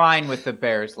was fine with the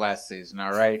Bears last season,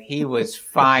 all right? He was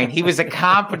fine. He was a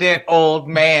competent old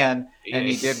man, and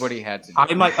he did what he had to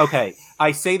do.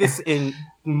 I say this in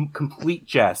complete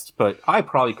jest, but I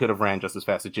probably could have ran just as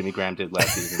fast as Jimmy Graham did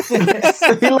last season.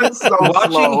 He looks so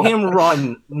Watching slow. him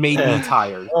run made me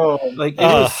tired.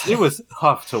 It was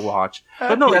tough to watch.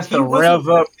 But no, he has to rev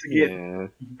up to get yeah.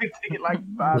 like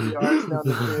 5 yards down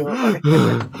the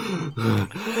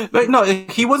field. But no,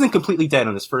 he wasn't completely dead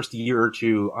on his first year or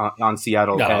two on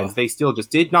Seattle, and they still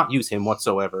just did not use him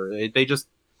whatsoever.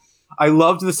 I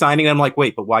loved the signing. I'm like,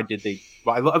 wait, but why did they?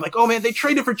 I'm like, oh man, they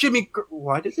traded for Jimmy.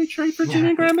 Why did they trade for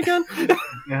Jimmy Graham again?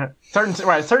 Yeah,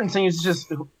 certain teams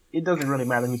just it doesn't really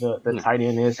matter who the tight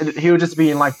end is. He would just be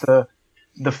in like the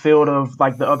field of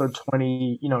like the other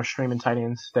 20 streaming tight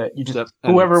ends that you just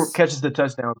whoever catches the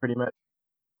touchdown pretty much.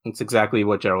 It's exactly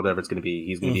what Gerald Everett's going to be.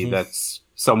 He's going to be that's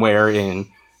somewhere in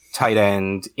tight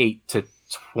end 8 to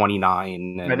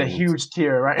 29. And a huge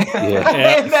tier, right?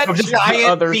 Yeah. In that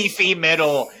giant beefy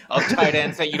middle of tight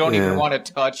ends that you don't even want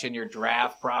to touch in your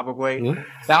draft, probably. Yeah.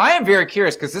 Now, I am very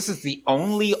curious because this is the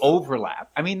only overlap.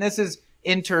 I mean, this is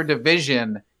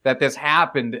interdivision that this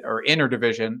happened, or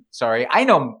interdivision. Sorry. I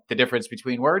know the difference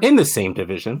between words. In the same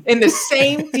division. In the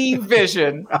same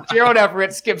division. Gerald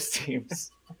Everett skips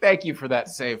teams. Thank you for that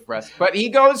save, Russ. But he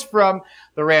goes from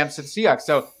the Rams to the Seahawks.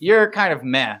 So you're kind of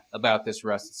meh about this,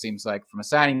 Russ, it seems like, from a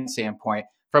signing standpoint.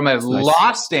 From a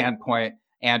loss standpoint,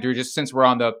 Andrew, just since we're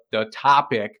on the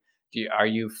topic, are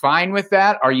you fine with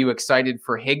that? Are you excited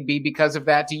for Higbee because of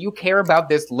that? Do you care about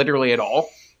this literally at all?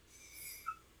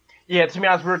 Yeah, to be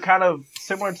honest, we're kind of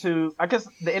similar to, I guess,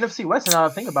 the NFC West, and now I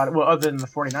think about it, well, other than the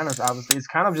 49ers, obviously, it's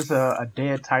kind of just a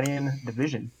dead tight end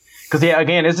division. Because,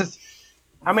 again, it's just,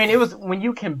 it was when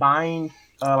you combine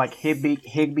like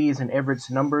Higbee's and Everett's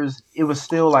numbers, it was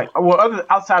still like,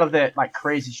 outside of that like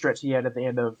crazy stretch he had at the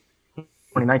end of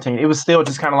 2019, it was still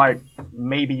just kind of like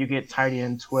maybe you get tight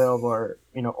end 12 or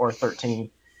 13.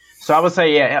 So I would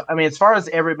say, as far as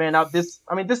Everett, man, this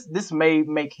may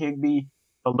make Higbee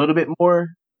a little bit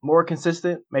more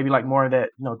consistent, maybe like more of that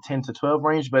 10 to 12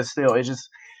 range, but still, it's just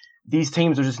these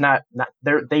teams are just not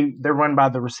they're run by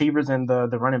the receivers and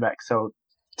the running back, so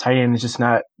tight end is just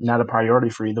not a priority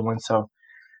for either one. So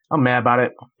I'm mad about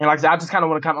it. And like I said, I just kind of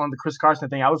want to comment on the Chris Carson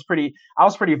thing. I was pretty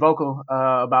vocal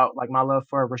about like my love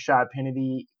for Rashad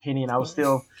Penny, and I was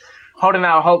still holding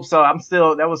out hope. So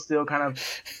that was still kind of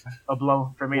a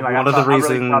blow for me. Like I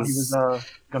really thought he was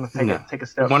going to take a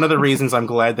step. One of the reasons I'm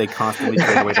glad they constantly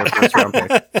trade away their first round pick.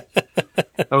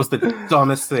 That was the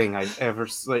dumbest thing I've ever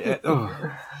seen.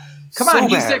 Come on,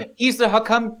 he's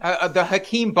the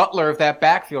Hakeem Butler of that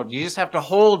backfield. You just have to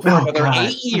hold for another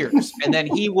 8 years, and then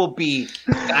he will be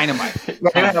dynamite.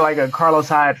 Like a Carlos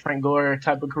Hyde, Frank Gore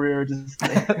type of career, just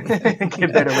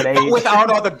get better with age. But without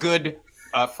all the good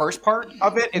first part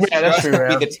of it, it's just true,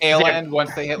 be the tail end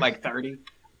once they hit like 30.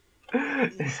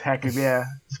 Exactly, yeah.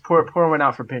 Just pour one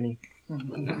out for Penny.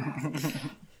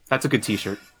 That's a good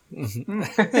T-shirt.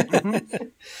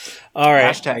 All right.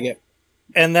 Hashtag it.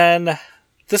 And then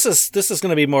this is going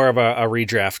to be more of a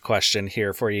redraft question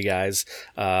here for you guys.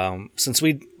 Since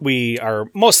we are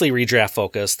mostly redraft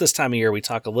focused, this time of year we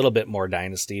talk a little bit more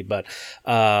dynasty. But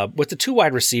with the 2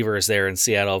 wide receivers there in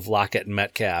Seattle of Lockett and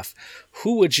Metcalf,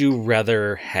 who would you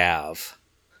rather have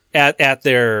at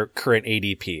their current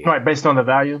ADP? Right, based on the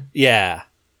value. Yeah,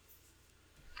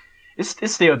 it's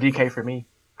still DK for me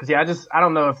because I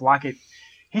don't know if Lockett.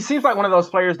 He seems like one of those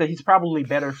players that he's probably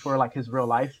better for like his real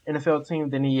life NFL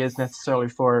team than he is necessarily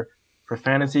for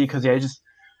fantasy. Because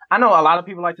I know a lot of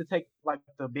people like to take like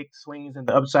the big swings and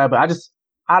the upside, but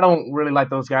I don't really like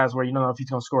those guys where you don't know if he's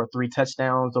gonna score 3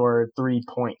 touchdowns or 3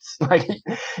 points. Like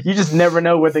you just never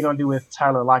know what they're gonna do with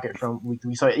Tyler Lockett from week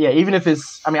 3. So yeah, even if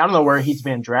I don't know where he's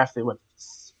been drafted. What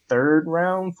 3rd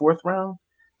round, 4th round?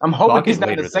 I'm hoping Lockett he's not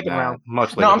in the 2nd round.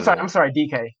 Much later. No, I'm sorry,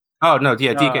 DK. Oh no,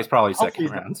 yeah, DK's probably 2nd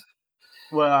round.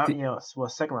 Well,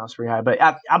 2nd round's pretty high, but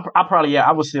I probably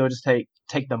I would still just take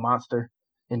the monster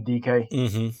in DK.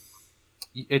 Mm-hmm.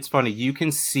 It's funny, you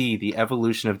can see the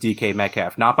evolution of DK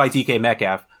Metcalf, not by DK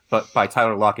Metcalf, but by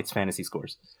Tyler Lockett's fantasy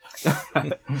scores.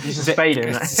 He's just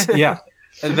fading. Yeah,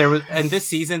 and this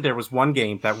season there was one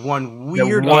game, that one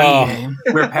weird game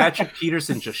where Patrick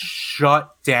Peterson just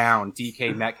shut down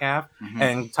DK Metcalf,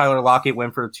 and Tyler Lockett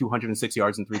went for 206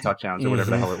 yards and 3 touchdowns or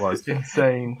whatever the hell it was.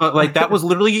 Insane. But like that was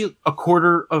literally a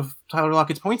quarter of Tyler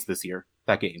Lockett's points this year.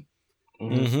 That game.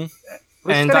 Mm-hmm.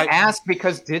 And I ask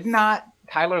because did not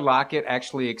Tyler Lockett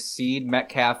actually exceed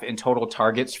Metcalf in total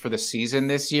targets for the season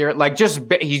this year? Like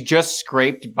he just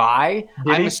scraped by.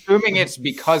 I'm assuming it's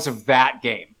because of that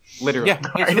game. Literally. Yeah,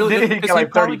 he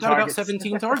probably got about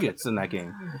 17 targets in that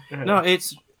game. No,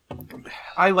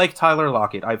 I like Tyler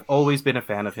Lockett. I've always been a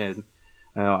fan of him.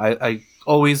 I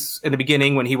always, in the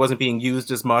beginning when he wasn't being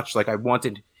used as much, like I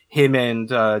wanted him and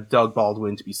Doug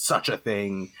Baldwin to be such a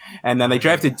thing. And then they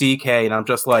drafted DK, and I'm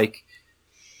just like,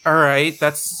 all right,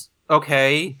 that's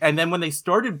okay. And then when they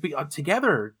started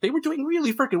together, they were doing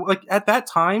really freaking, like at that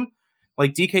time,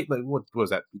 like DK, like what was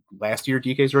that last year?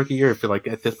 DK's rookie year. I feel like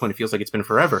at this point it feels like it's been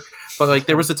forever. But like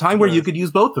there was a time where you could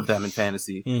use both of them in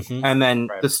fantasy, and then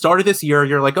the start of this year,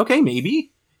 you're like, okay,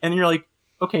 maybe, and you're like,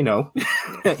 okay, no,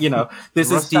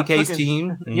 this is DK's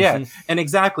team, yeah, and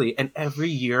exactly. And every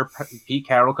year, Pete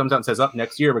Carroll comes out and says, "Up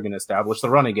next year, we're going to establish the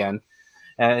run again,"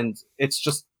 and it's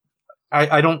just,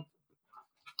 I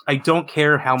don't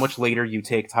care how much later you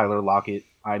take Tyler Lockett.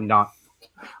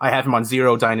 I have him on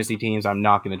 0 dynasty teams. I'm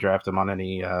not going to draft him on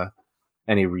any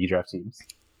redraft teams.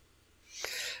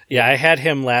 Yeah, I had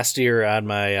him last year on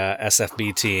my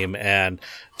SFB team, and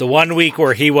the 1 week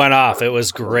where he went off, it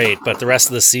was great. But the rest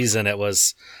of the season, it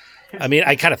was. I mean,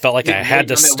 I kind of felt like I had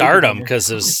to start him because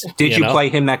it was. Did you play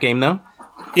him that game though?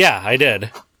 Yeah, I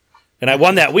did. And I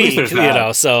won that week,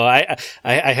 so I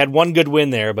had one good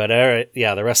win there, but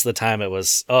the rest of the time it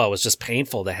was just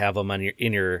painful to have him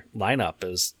in your lineup. It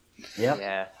was. Yep.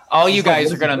 Yeah. All you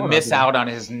guys are going to miss out on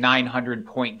his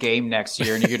 900-point game next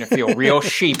year, and you're going to feel real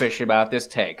sheepish about this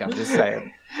take. I'm just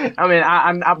saying. I mean,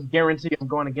 I guarantee I'm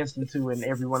going against him too in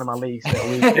every one of my leagues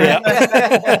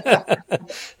that week.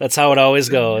 That's how it always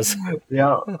goes.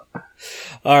 Yeah. All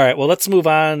right. Well, let's move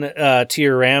on to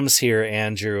your Rams here,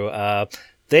 Andrew.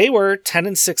 They were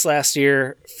 10-6 last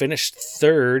year, finished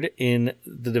 3rd in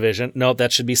the division. No,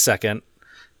 that should be 2nd.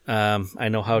 I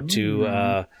know how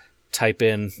to type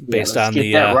in based on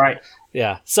the right.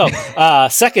 Yeah. So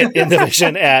 2nd in the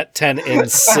division at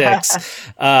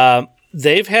 10-6.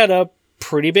 They've had a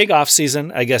pretty big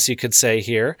offseason, I guess you could say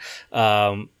here,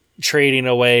 trading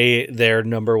away their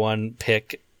number 1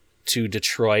 pick to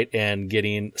Detroit and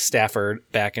getting Stafford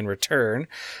back in return.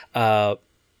 How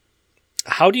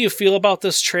do you feel about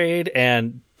this trade,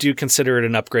 and do you consider it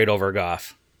an upgrade over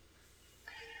Goff?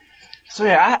 So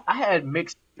yeah, I had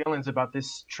mixed feelings about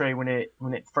this trade when it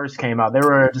first came out. There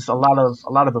were just a lot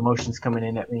of emotions coming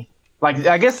in at me. Like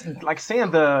I guess like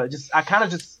seeing I kind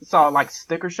of just saw like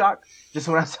sticker shock just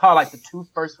when I saw like the 2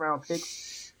 first-round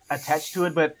picks attached to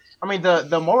it. But I mean,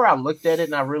 the more I looked at it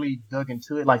and I really dug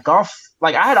into it, like Goff,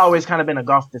 like I had always kind of been a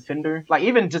Goff defender, like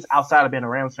even just outside of being a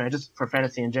Rams fan, just for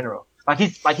fantasy in general. Like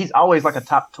he's always like a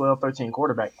top 12, 13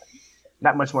 quarterback.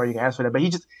 Not much more you can ask for that, but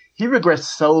he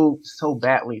regressed so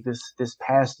badly this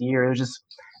past year. It was just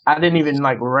I didn't even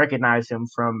like recognize him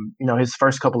from his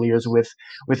first couple of years with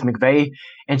McVay,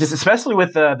 and just especially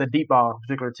with the deep ball in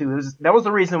particular too. That was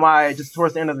the reason why just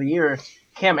towards the end of the year,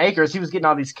 Cam Akers, he was getting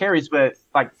all these carries, but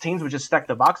like teams would just stack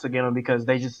the box against him because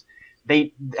they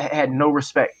had no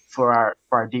respect for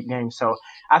our deep game. So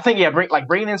I think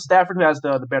bringing in Stafford, who has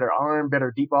the better arm,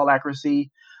 better deep ball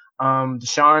accuracy.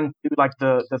 Deshaun, like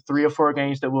the 3 or 4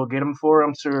 games that we'll get him for,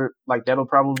 I'm sure like that'll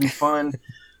probably be fun.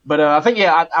 But I think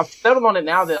I've settled on it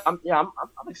now that I'm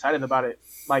excited about it.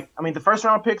 Like I mean, the first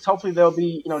round picks, hopefully they'll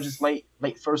be just late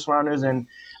first rounders, and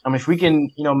if we can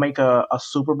make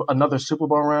another Super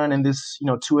Bowl run in this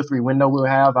 2 or 3 window we'll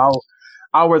have,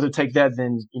 I'll rather take that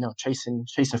than chasing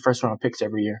first round picks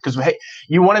every year. Because hey,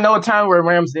 you want to know a time where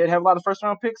Rams did have a lot of first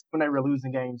round picks when they were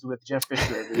losing games with Jeff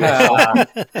Fisher every year.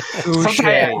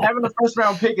 Having a first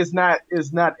round pick is not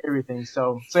everything.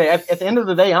 So at the end of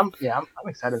the day, I'm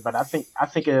excited about it. I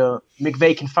think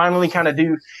McVay can finally kind of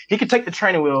he can take the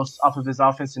training wheels off of his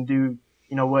offense and do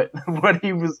what he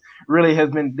has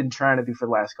been trying to do for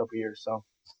the last couple of years. So.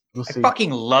 We'll see. I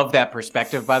fucking love that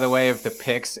perspective, by the way, of the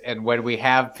picks. And when we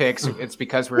have picks, it's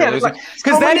because we're losing.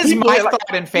 Because that is my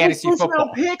thought in fantasy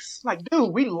football. Picks, like,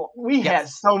 dude, we had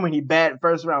so many bad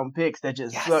first round picks that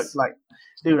just sucked. Like,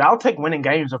 dude, I'll take winning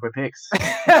games over picks.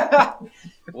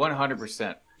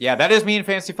 100%. Yeah, that is me in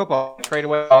fantasy football. I trade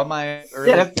away all my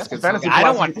early picks. I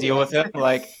don't want to deal with it.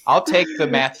 Like, I'll take the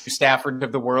Matthew Stafford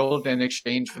of the world in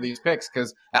exchange for these picks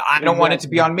because I don't want it to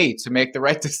be on me to make the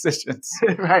right decisions.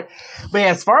 Right. But yeah,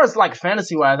 as far as like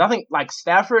fantasy wise, I think like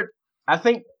Stafford,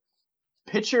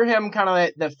 picture him kind of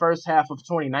at the first half of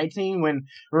 2019 when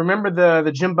remember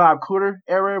the Jim Bob Cooter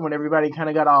era when everybody kind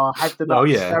of got all hyped about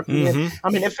Stafford. Mm-hmm.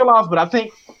 I mean, it fell off, but I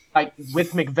think like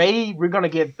with McVay, we're gonna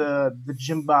get the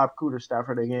Jim Bob Cooter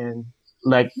Stafford again,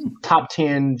 like top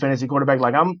 10 fantasy quarterback.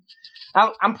 Like I'm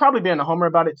probably being a homer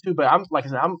about it too, but I'm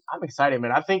excited,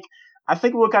 man. I think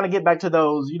we'll kind of get back to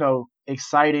those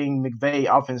exciting McVay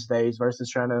offense days versus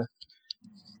trying to.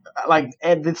 Like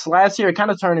at this last year, it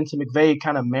kind of turned into McVay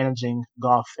kind of managing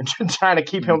Goff and trying to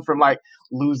keep him from like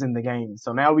losing the game.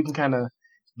 So now we can kind of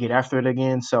get after it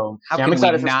again. So I'm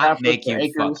excited we not make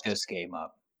you fuck this game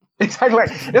up. Exactly.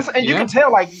 And you can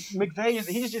tell like McVay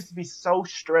he just used to be so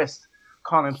stressed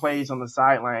calling plays on the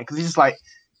sideline because he's just like,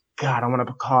 God, I want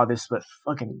to call this, but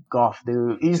fucking Goff,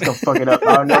 dude. He's gonna fuck it up.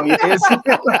 I know he is.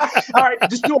 All right,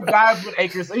 just do a dive with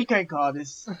Akers. So he can't call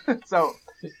this. So.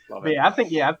 But yeah,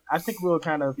 I think we'll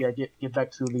kind of get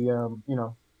back to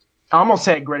the I almost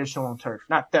said greatest show on turf,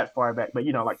 not that far back, but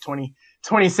like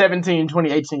 2017,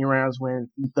 2018 rounds when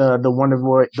the Wonder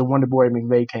Boy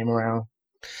McVay came around.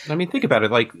 I mean, think about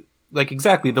it, like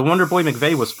exactly, the Wonder Boy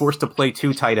McVay was forced to play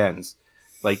 2 tight ends.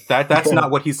 Like that's not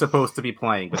what he's supposed to be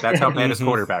playing, but that's how bad his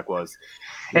quarterback was.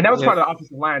 And that was part of the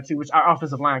offensive line too, which our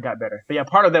offensive line got better. But yeah,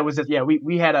 part of that was just we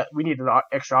needed an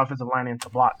extra offensive line in to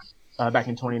block. Back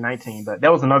in 2019, but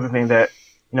that was another thing that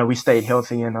we stayed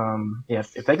healthy, and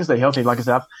if they can stay healthy, like I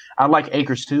said, I like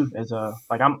Akers too. As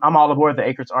I'm all aboard the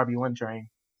Akers RB1 train.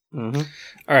 Mm-hmm.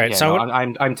 All right, so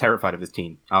I'm terrified of this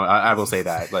team. I will say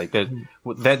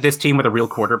that this team with a real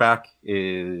quarterback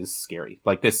is scary.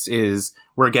 Like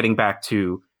we're getting back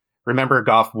to. Remember,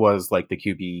 Goff was like the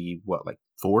QB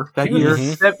 4 that year.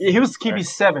 He was QB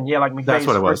 7, like McVay's that's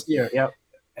what it was. First year. Yep.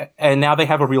 And now they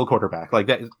have a real quarterback. Like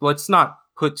that. Let's not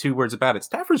put 2 words about it.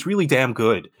 Stafford's really damn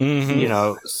good,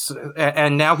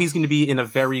 and now he's going to be in a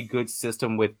very good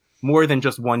system with more than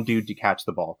just one dude to catch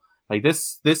the ball. Like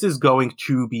this is going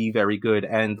to be very good.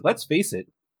 And let's face it,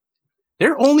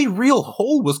 their only real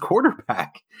hole was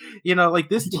quarterback. Like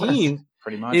this team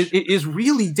pretty much is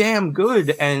really damn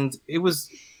good. And it was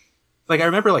like, I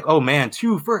remember like, oh man,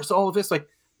 2 first, all of this, like,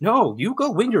 no, you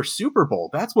go win your Super Bowl.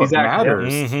 That's what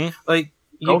matters. Mm-hmm. Like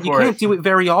you can't do it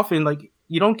very often. Like,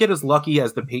 you don't get as lucky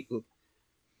as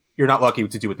you're not lucky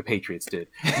to do what the Patriots did.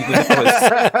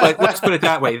 Let's put it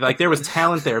that way. Like there was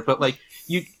talent there, but like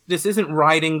this isn't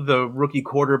riding the rookie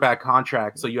quarterback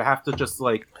contract. So you have to just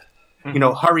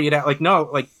hurry it out. Like, no,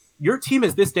 like your team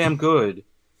is this damn good.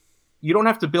 You don't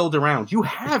have to build around. You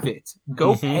have it.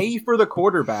 Go pay for the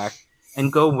quarterback and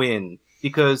go win,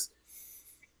 because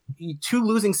 2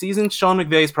 losing seasons, Sean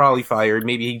McVay's probably fired.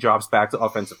 Maybe he drops back to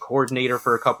offensive coordinator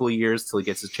for a couple of years till he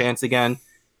gets his chance again.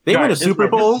 They Right, win a this Super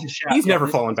right, this Bowl. is a shot. He's Yeah, never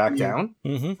this fallen is back you. down.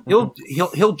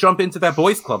 Mm-hmm. He'll jump into that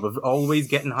boys club of always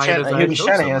getting hired as a Him head and coach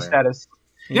Shanahan somewhere. status.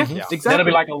 Yeah, Mhm. exactly. That'll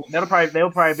be like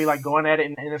they'll probably be like going at it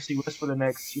in the NFC West for the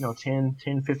next 10,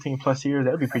 15 plus years.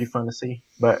 That'd be pretty fun to see.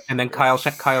 But And then Kyle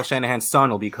Shanahan's son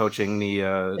will be coaching the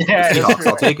Yeah, Seahawks. that's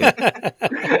I'll take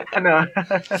it. I know.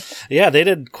 Yeah, they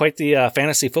did quite the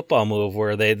fantasy football move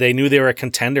where they knew they were a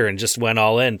contender and just went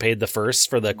all in, paid the first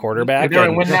for the quarterback, They're in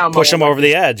and win now push mode. them over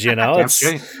the edge. You know, Damn it's,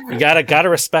 straight. you gotta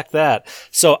respect that.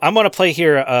 So I'm gonna play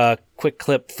here a quick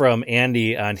clip from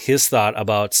Andy on his thought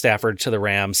about Stafford to the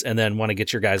Rams, and then want to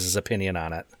get your guys' opinion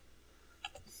on it.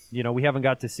 We haven't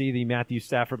got to see the Matthew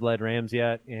Stafford-led Rams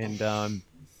yet, and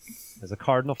as a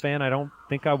Cardinal fan, I don't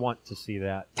think I want to see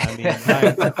that. I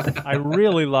mean, I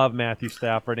really love Matthew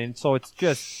Stafford, and so it's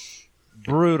just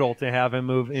brutal to have him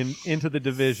move into the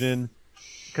division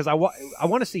because I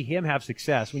want to see him have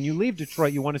success. When you leave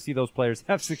Detroit, you want to see those players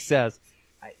have success.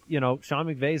 Sean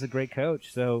McVay is a great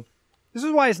coach, so this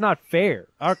is why it's not fair.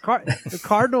 The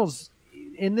Cardinals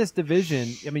in this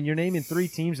division, I mean, you're naming 3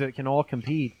 teams that can all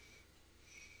compete.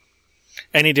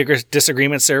 Any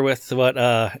disagreements there with what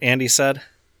Andy said?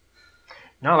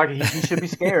 No, like he should be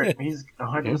scared. He's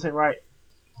 100% right.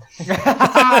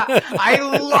 I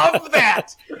love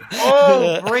that.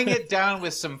 Oh, bring it down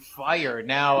with some fire.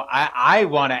 Now, I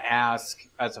want to ask,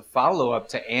 as a follow-up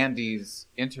to Andy's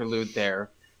interlude there,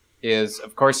 is,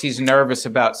 of course, he's nervous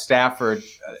about Stafford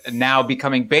now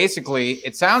becoming basically,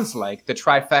 it sounds like, the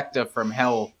trifecta from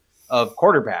hell of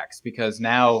quarterbacks, because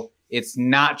now it's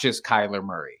not just Kyler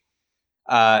Murray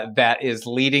that is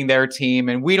leading their team,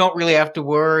 and we don't really have to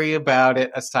worry about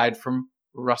it aside from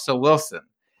Russell Wilson.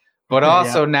 But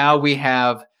also now we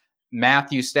have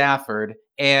Matthew Stafford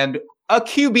and a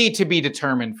QB to be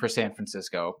determined for San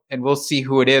Francisco, and we'll see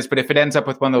who it is. But if it ends up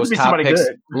with one of those It'll be top somebody picks,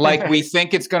 good. like we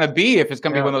think it's going to be, if it's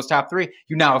going to be Yeah. one of those top 3,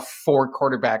 you now have 4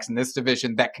 quarterbacks in this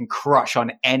division that can crush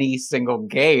on any single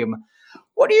game.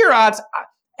 What are your odds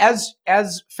as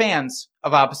fans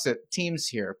of opposite teams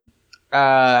here?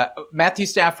 Matthew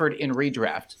Stafford in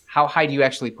redraft, how high do you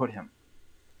actually put him?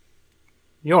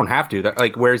 You don't have to.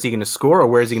 Where is he going to score, or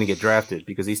where is he going to get drafted?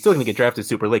 Because he's still going to get drafted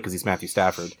super late because he's Matthew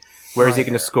Stafford. Where is he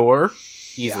going to score?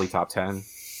 Easily top 10.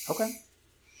 Okay.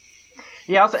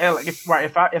 Yeah, also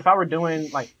if I were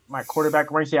doing like my quarterback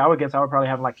range, I would probably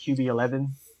have like QB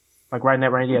 11, like right in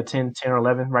that range, 10 or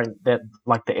 11, right that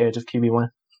like the edge of QB 1.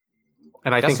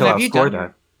 And I think Dustin, he'll have you outscore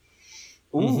done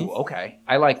that. Ooh, okay.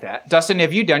 I like that. Dustin,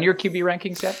 have you done your QB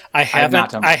rankings yet? I have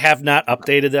not haven't. done I have not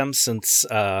updated them since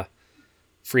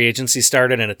free agency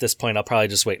started, and at this point, I'll probably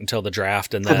just wait until the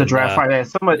draft and So then the draft,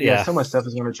 right? yeah. So much stuff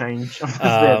is going to change.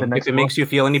 If it makes you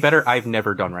feel any better, I've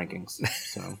never done rankings.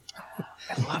 So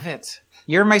I love it.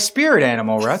 You're my spirit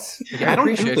animal, Russ. I don't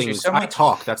do appreciate you things. so I much.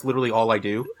 talk. That's literally all I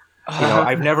do.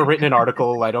 I've never written an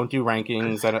article. I don't do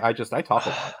rankings. I talk a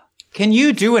lot. Can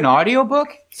you do an audiobook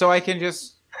so I can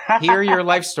just hear your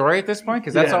life story at this point?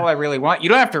 Because that's Yeah. all I really want. You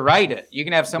don't have to write it. You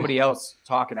can have somebody else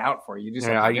talk it out for you. You just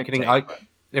Yeah, have are to you dictate, kidding? but-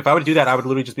 If I would do that, I would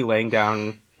literally just be laying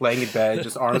in bed,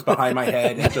 just arms behind my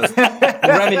head, and just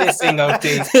reminiscing of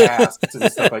days past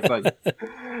and stuff like that.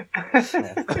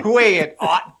 the way it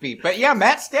ought to be. But yeah,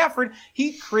 Matt Stafford,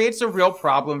 he creates a real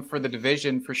problem for the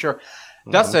division for sure.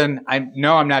 Dustin, I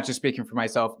know I'm not just speaking for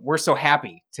myself. We're so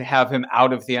happy to have him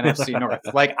out of the NFC North.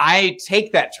 Like, I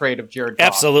take that trade of Jared Goff.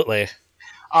 absolutely.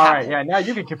 All right, yeah. Now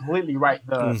you can completely write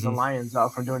the Lions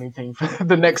out from doing anything for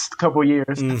the next couple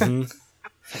years. hmm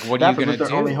What are you That going was to their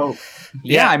do? only hope.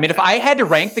 Yeah, I mean, if I had to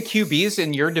rank the QBs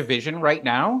in your division right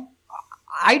now,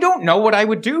 I don't know what I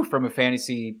would do from a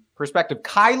fantasy perspective.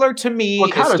 Kyler, to me, Well,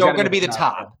 is Kyler's still gotta going to be be the the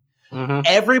top. top.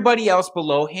 Everybody else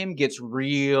below him gets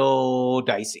real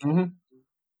dicey. Mhm.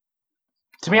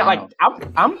 To me,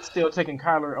 I'm still taking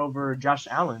Kyler over Josh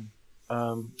Allen.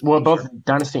 Both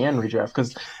dynasty and redraft.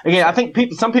 Because again, I think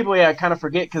some people kind of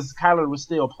forget because Kyler was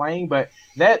still playing, but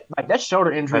that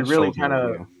shoulder injury really kind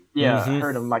of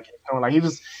hurt him.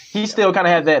 He still kind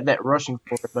of had that rushing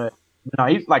forward, but no,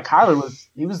 Kyler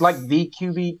was like the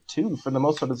QB2 for the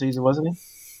most of the season, wasn't he?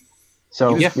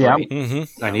 So Yeah, right. hmm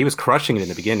And he was crushing it in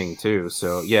the beginning too.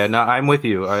 So yeah, no, I'm with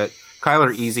you.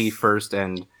 Kyler easy first,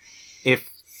 and if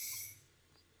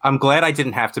I'm glad I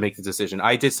didn't have to make the decision.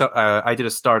 I did a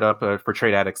startup for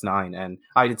Trade Addicts 9, and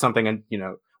I did something. And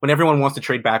when everyone wants to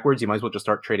trade backwards, you might as well just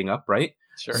start trading up, right?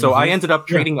 Sure. So I ended up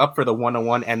trading up for the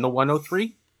 101 and the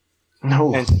 103.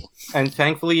 no. And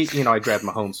thankfully, I grabbed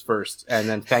Mahomes first, and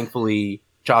then thankfully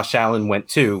Josh Allen went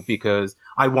too because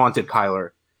I wanted Kyler,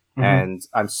 and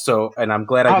I'm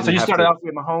glad I. Oh, didn't so you have started to, off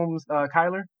with Mahomes,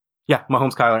 Kyler? Yeah,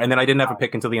 Mahomes, Kyler, and then I didn't have a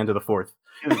pick until the end of the fourth.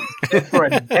 Dude, for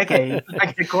a decade,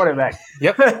 like a quarterback.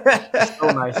 Yep.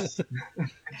 So nice.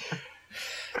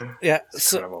 Yeah.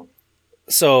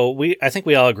 So I think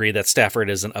we all agree that Stafford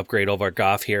is an upgrade over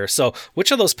Goff here. So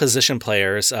which of those position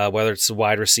players, whether it's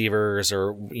wide receivers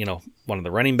or, one of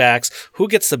the running backs, who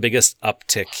gets the biggest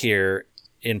uptick here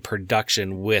in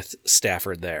production with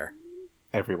Stafford there?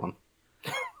 Everyone.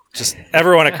 Just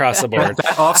everyone across the board.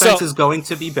 That offense is going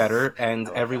to be better, and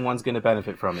everyone's going to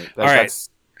benefit from it. That's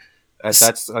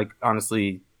like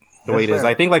honestly the way it is.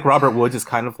 I think like Robert Woods is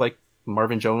kind of like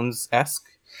Marvin Jones-esque,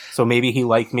 so maybe he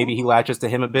latches to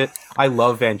him a bit. I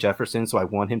love Van Jefferson, so I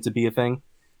want him to be a thing.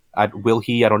 Will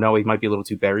he? I don't know. He might be a little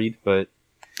too buried, but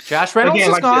Josh Reynolds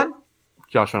is gone.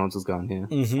 Josh Reynolds is gone. Yeah.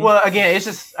 Mm-hmm. Well, again, it's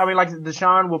just like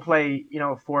Deshaun will play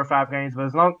 4 or 5 games, but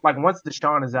as long once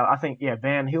Deshaun is out, I think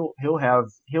Van he'll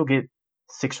get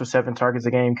 6 or 7 targets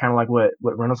a game, kind of like what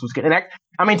Reynolds was getting.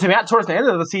 And towards the end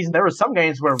of the season, there were some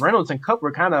games where Reynolds and Kupp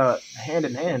were kind of hand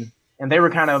in hand, and they were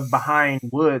kind of behind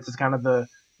Woods as kind of the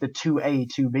 2A,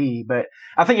 2B. But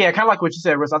I think kind of like what you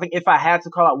said, Russ. I think if I had to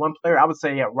call out one player, I would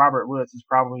say Robert Woods is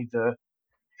probably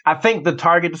I think the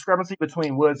target discrepancy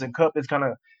between Woods and Kupp is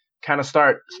gonna kind of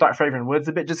start favoring Woods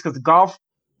a bit, just because Goff,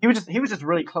 he was just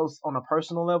really close on a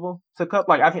personal level to Kupp.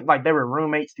 Like I think like they were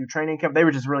roommates through training camp. They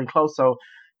were just really close. So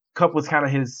Kupp was kind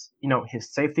of his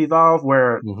his safety valve,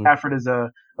 where Stafford is a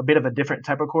bit of a different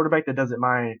type of quarterback that doesn't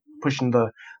mind pushing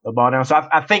the ball down. So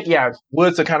I think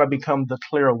Woods will kind of become the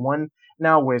clear one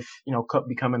now, with Kupp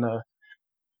becoming a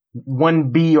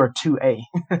 1B or 2A,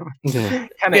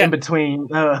 kind of in between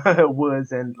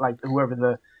Woods and like whoever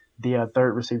the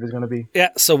third receiver is going to be. Yeah,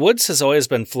 so Woods has always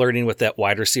been flirting with that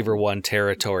wide receiver 1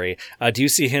 territory. Do you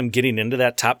see him getting into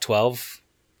that top 12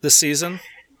 this season?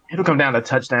 It'll come down to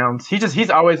touchdowns. He's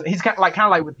kind of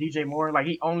like with DJ Moore. Like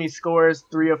he only scores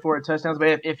 3 or 4 touchdowns,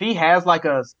 but if he has like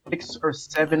a 6 or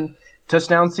 7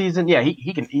 touchdown season,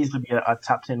 he can easily be a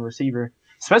top 10 receiver.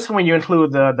 Especially when you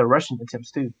include the rushing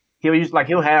attempts too.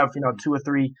 He'll have 2 or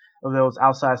 3 of those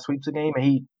outside sweeps a game, and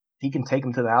he can take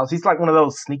them to the house. He's like one of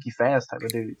those sneaky fast type of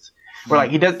dudes, where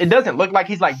like it doesn't look like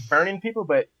he's like burning people,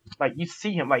 but like you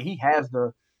see him, like he has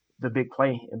the big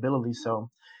play ability.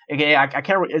 So again, I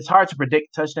can't. It's hard to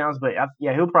predict touchdowns, but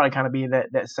he'll probably kind of be in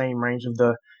that same range of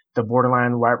the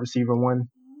borderline wide receiver 1.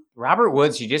 Robert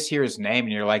Woods, you just hear his name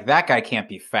and you're like, that guy can't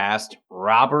be fast.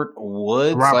 Robert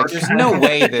Woods? Like, there's no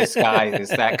way this guy is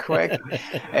that quick.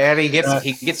 And he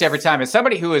gets every time. As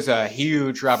somebody who is a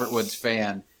huge Robert Woods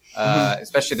fan,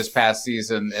 especially this past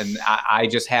season, and I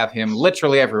just have him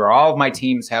literally everywhere. All of my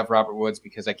teams have Robert Woods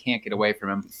because I can't get away from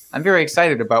him. I'm very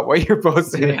excited about what you're both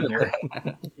saying here.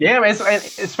 Yeah, man,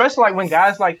 especially like when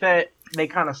guys like that, they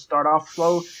kind of start off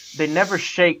slow. They never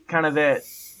shake kind of that,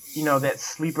 that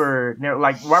sleeper.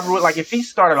 Like Robert Woods, like if he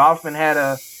started off and had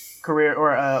a career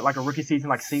or like a rookie season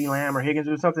like CeeDee Lamb or Higgins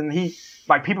or something,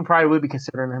 people probably would be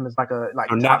considering him as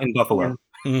or not in Buffalo.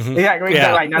 Mm-hmm.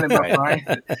 Yeah, like not in Buffalo, right?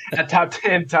 A top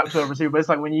 10, top 12 receiver. But it's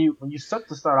like when you suck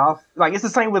to start off, like it's the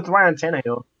same with Ryan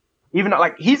Tannehill. Even though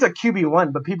like he's a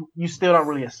QB1, but you still don't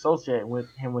really associate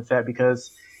with him with that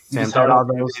because you just had all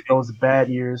those bad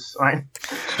years, right?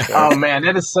 Oh man,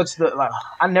 that is such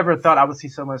I never thought I would see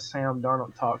so much Sam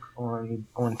Darnold talk on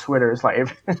Twitter. It's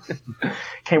like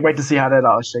can't wait to see how that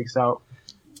all shakes out.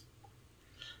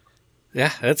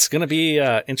 Yeah, it's going to be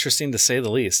interesting to say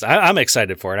the least. I'm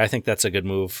excited for it. I think that's a good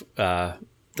move that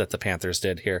the Panthers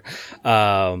did here.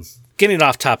 Getting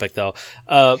off topic though,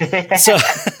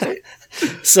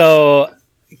 so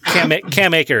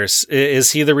Cam Akers,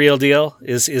 is he the real deal?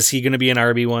 Is he going to be an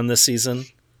RB1 this season?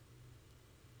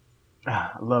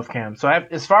 I love Cam. So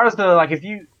as far as the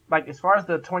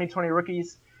 2020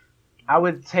 rookies, I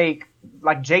would take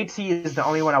JT is the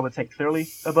only one I would take clearly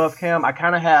above Cam. I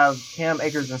kind of have Cam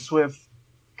Akers and Swift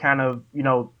kind of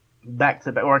back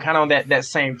to back, or kind of on that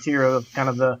same tier of kind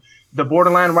of the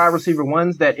borderline wide receiver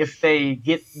ones that if they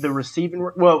get the receiving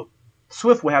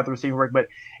Swift will have the receiving work, but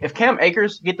if Cam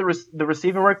Akers get the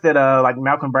receiving work that like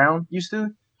Malcolm Brown used to,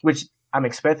 which I'm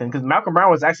expecting, because Malcolm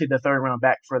Brown was actually the 3rd round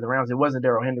back for the Rams. It wasn't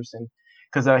Darrell Henderson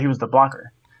because he was the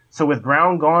blocker. So with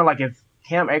Brown gone, like if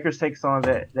Cam Akers takes on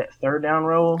that 3rd down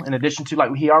role, in addition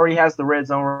to he already has the red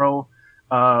zone role,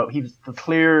 he was the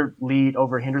clear lead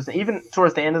over Henderson. Even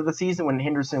towards the end of the season when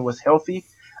Henderson was healthy,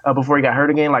 before he got hurt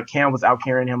again, like Cam was out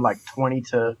carrying him 20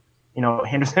 to.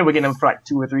 Henderson would get him for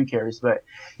 2 or 3 carries. But,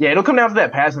 yeah, it'll come down to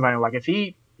that passing volume. Like, if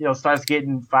he, starts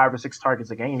getting 5 or 6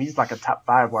 targets a game, he's like a top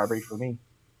 5 wide receiver for me.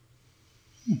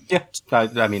 Yeah,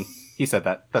 I mean, he said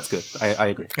that. That's good. I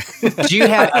agree. Do you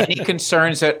have any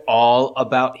concerns at all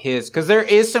about his? Because there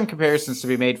is some comparisons to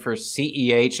be made for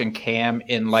CEH and Cam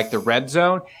in like the red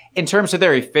zone in terms of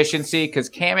their efficiency. Because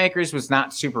Cam Akers was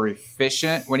not super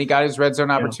efficient when he got his red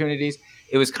zone opportunities.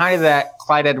 It was kind of that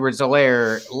Clyde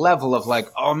Edwards-Helaire level of like,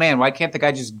 oh man, why can't the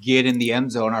guy just get in the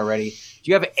end zone already? Do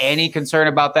you have any concern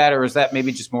about that, or is that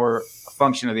maybe just more a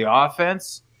function of the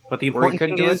offense? But the important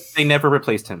thing is they never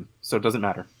replaced him, so it doesn't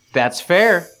matter. That's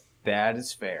fair. That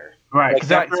is fair. Right.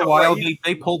 Like, after a while,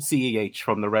 they pulled CEH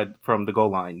from the goal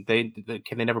line. They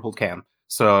never pulled Cam.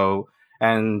 So,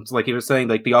 and like he was saying,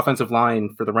 like the offensive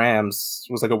line for the Rams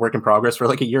was like a work in progress for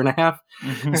like a year and a half.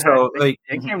 So like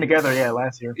it came together,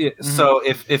 last year. So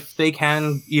if they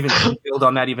can even build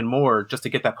on that even more, just to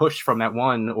get that push from that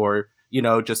one, or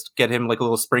just get him like a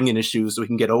little spring in his shoes so he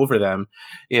can get over them.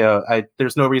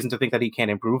 There's no reason to think that he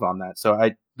can't improve on that.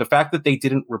 So the fact that they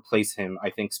didn't replace him, I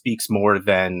think, speaks more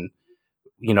than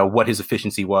what his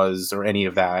efficiency was or any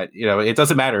of that. It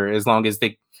doesn't matter as long as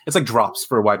it's like drops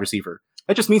for a wide receiver.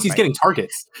 That just means he's getting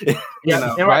targets.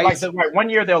 Right? Like 1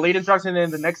 year they'll lead instruction, and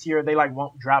then the next year they like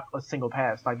won't drop a single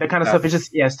pass. Like that kind of stuff is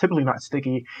just it's typically not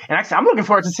sticky. And actually, I'm looking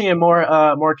forward to seeing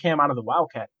more Cam out of the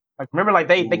Wildcat. Like remember, like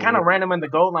they kind of ran him in the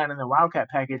goal line in the Wildcat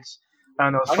package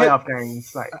on those playoff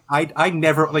games. Like I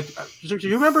never like. Do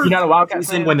you remember? You're not a Wildcat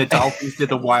fan? When the Dolphins did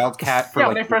the Wildcat for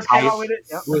when they first came out with it,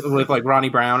 with like Ronnie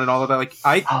Brown and all of that. Like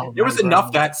there was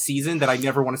enough that season that I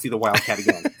never want to see the Wildcat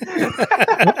again.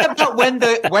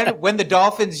 What about when the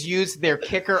Dolphins used their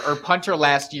kicker or punter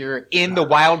last year in the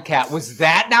Wildcat? Was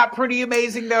that not pretty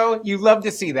amazing though? You love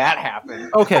to see that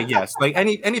happen. Okay, yes. Like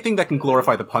anything that can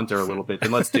glorify the punter a little bit,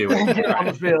 then let's do it. Get it on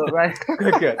the field, right?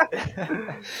 Good.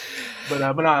 But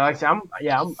no, like I said, I'm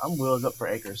wheels up for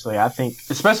Akers. So yeah, I think,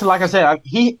 especially like I said,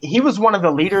 he was one of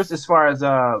the leaders as far as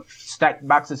stacked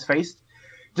boxes faced.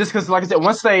 Just because, like I said,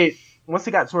 once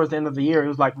they got towards the end of the year, it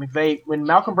was like McVay. When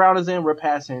Malcolm Brown is in, we're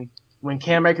passing. When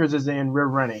Cam Akers is in, we're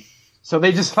running. So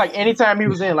they just like anytime he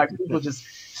was in, like people just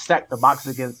stacked the box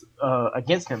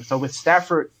against him. So with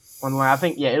Stafford on the line, I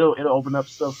think it'll open up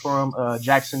stuff for him.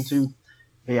 Jackson too.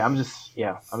 Yeah,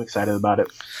 I'm excited about it.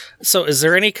 So is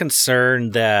there any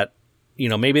concern that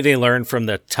maybe they learned from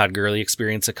the Todd Gurley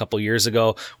experience a couple years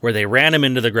ago where they ran him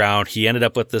into the ground. He ended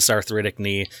up with this arthritic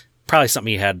knee, probably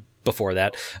something he had before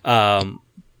that.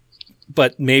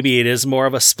 But maybe it is more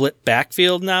of a split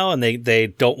backfield now, and they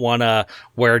don't want to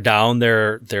wear down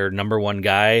their number one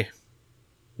guy.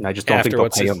 And I just don't think they'll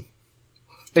pay him.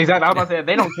 Exactly. I was about to say,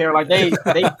 they don't care. Like they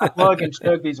plug and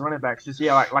chug these running backs. Just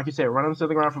like you said, run them to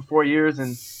the ground for 4 years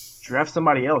and draft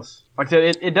somebody else. Like I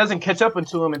said, it doesn't catch up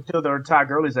into them until they're Todd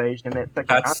Gurley's age, and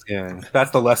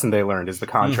that's the lesson they learned is the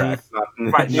contract,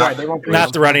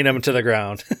 not running them to the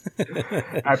ground.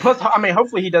 Right, plus, I mean,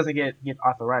 hopefully he doesn't get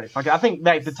arthritis. Like I think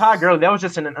that the Todd Gurley, that was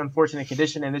just an unfortunate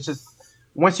condition, and it's just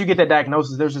once you get that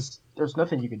diagnosis, there's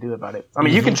nothing you can do about it. I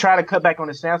mean, you can try to cut back on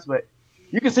the snaps, but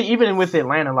you can see even with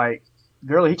Atlanta, like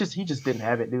Gurley, he just didn't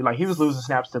have it, dude. Like he was losing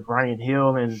snaps to Brian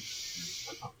Hill and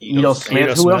Ito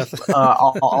Smith, who else?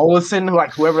 Olsen,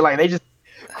 whoever, like they just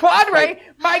Quadre,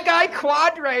 my guy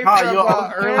Quadre.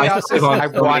 I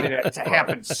wanted it to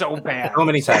happen so bad. So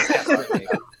many times.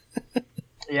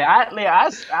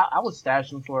 I would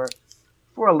stash him for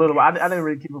a little while. I didn't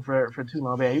really keep him for too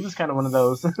long, but he was kind of one of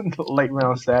those late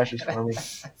round stashes for me.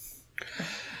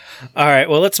 All right,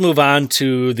 well, let's move on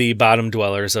to the bottom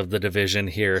dwellers of the division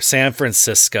here, San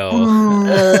Francisco.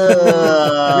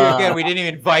 Again, we didn't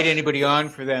even invite anybody on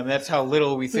for them. That's how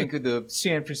little we think of the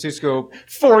San Francisco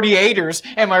 48ers.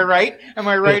 Am I right? Am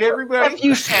I right, everybody?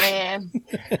 You Shanahan.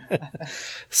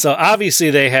 So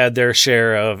obviously they had their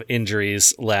share of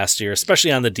injuries last year,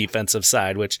 especially on the defensive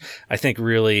side, which I think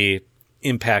really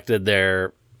impacted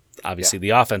the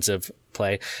offensive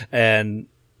play. And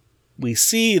we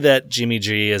see that Jimmy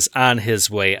G is on his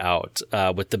way out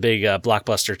with the big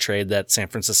blockbuster trade that San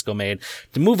Francisco made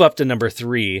to move up to number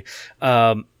 3.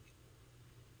 I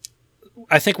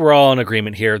think we're all in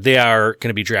agreement here. They are going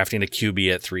to be drafting a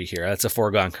QB at 3 here. That's a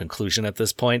foregone conclusion at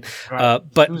this point. Right.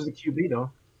 But who's the QB though?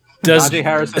 Najee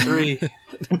Harris at 3.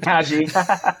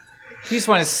 Najee. You just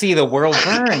want to see the world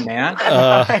burn, man.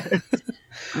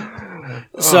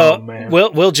 So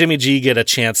will Jimmy G get a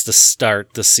chance to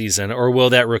start the season, or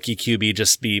will that rookie QB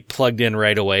just be plugged in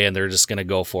right away and they're just going to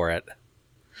go for it?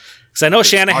 Because I know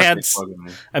Shanahan's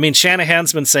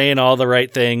been saying all the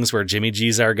right things where Jimmy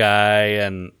G's our guy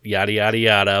and yada, yada,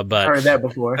 yada. But I heard that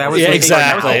before.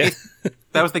 Exactly.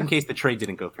 That was in case the trade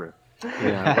didn't go through.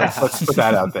 Yeah, let's put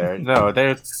that out there. No,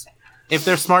 if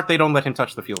they're smart, they don't let him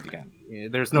touch the field again.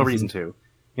 There's no reason to.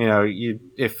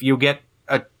 If you get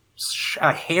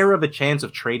a hair of a chance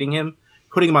of trading him,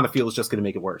 putting him on the field is just going to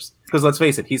make it worse. Because let's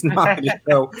face it, he's not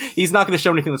going to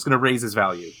show anything that's going to raise his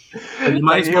value. So you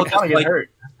might as well just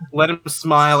let him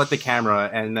smile at the camera,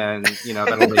 and then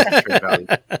that'll raise his trade value.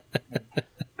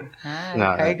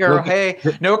 Hey, girl, hey.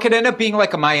 No, it could end up being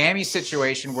like a Miami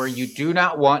situation where you do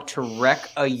not want to wreck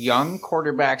a young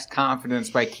quarterback's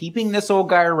confidence by keeping this old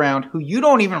guy around who you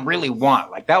don't even really want.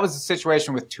 Like, that was the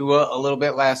situation with Tua a little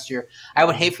bit last year. I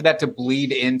would hate for that to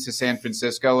bleed into San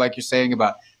Francisco, like you're saying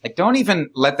about, like, don't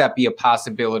even let that be a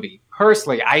possibility.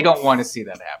 Personally, I don't want to see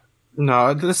that happen.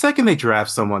 No, the second they draft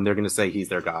someone, they're going to say he's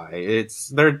their guy.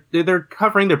 They're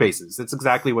covering their bases. It's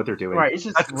exactly what they're doing. Right. It's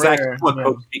just That's exactly what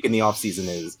coach speak in the offseason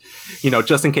is.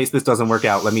 Just in case this doesn't work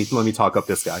out, let me talk up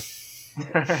this guy.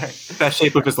 Best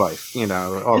shape of his life.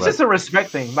 It's just a respect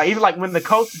thing. Like, even like when the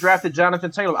Colts drafted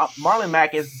Jonathan Taylor, Marlon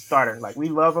Mack is the starter. Like, we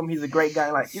love him. He's a great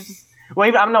guy. Like, it's just. Well,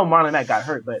 even, I know Marlon Mack got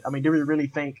hurt, but I mean, do we really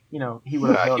think he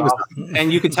would have held off?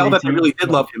 And you could tell that they really did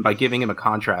love him by giving him a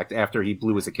contract after he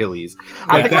blew his Achilles.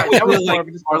 I think that was like,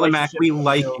 Marlon Mack, we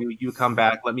like you. You come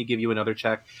back. Let me give you another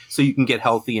check so you can get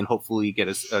healthy and hopefully get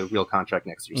a real contract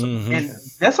next year. Mm-hmm. And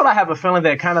that's what I have a feeling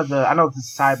that kind of I know this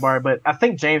is a sidebar, but I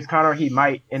think James Conner, he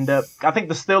might end up. I think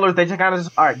the Steelers, they just kind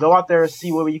of all right, go out there,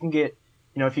 see what you can get.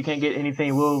 If you can't get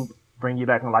anything, we'll bring you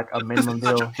back on like a minimum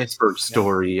deal. Such a Pittsburgh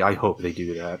story. I hope they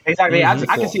do that. Exactly.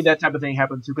 Mm-hmm. I can see that type of thing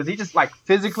happen too, because he just like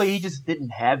physically he just didn't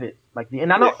have it.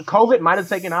 And I know COVID might have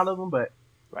taken out of him, but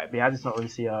I just don't really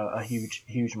see a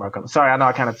huge markup. Sorry, I know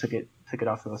I kind of took it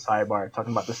off of the sidebar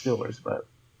talking about the Steelers, but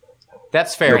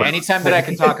that's fair. Anytime that I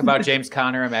can talk about James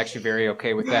Conner, I'm actually very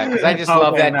okay with that because I just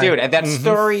love that dude. And that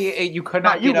story, you could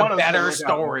not get a better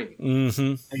story.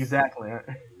 Mm-hmm. Exactly.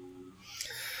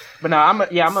 But no,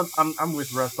 I'm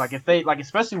with Russ. Like if they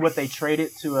especially what they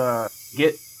traded to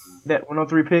get that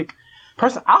 103 pick.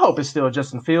 Personally, I hope it's still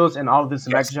Justin Fields, and all of this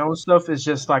Mac Jones stuff is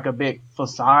just like a big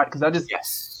facade. Because I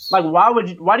just like why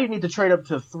do you need to trade up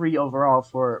to 3 overall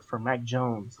for Mac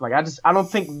Jones? Like I don't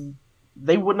think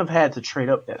they wouldn't have had to trade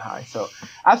up that high. So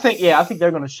I think they're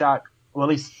going to shock. Well, at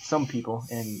least some people,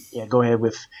 and go ahead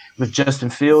with Justin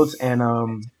Fields,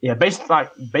 and based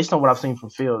on what I've seen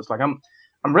from Fields, like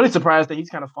I'm really surprised that he's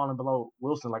kind of falling below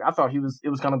Wilson. Like I thought it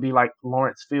was going to be like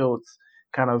Lawrence Fields,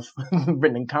 kind of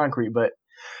written in concrete. But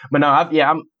no, I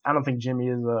don't think Jimmy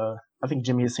is. I think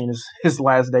Jimmy has seen his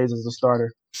last days as a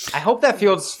starter. I hope that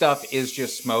Fields stuff is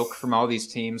just smoke from all these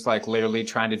teams, like literally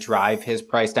trying to drive his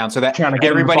price down so that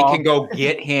everybody can go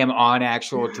get him on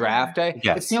actual draft day.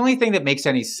 Yes. It's the only thing that makes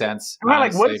any sense. Right,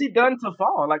 like what has he done to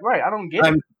fall? Like, right, I don't get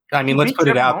it. I mean, let's put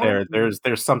it out there.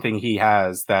 There's something he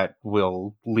has that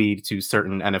will lead to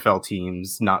certain NFL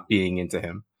teams not being into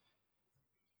him.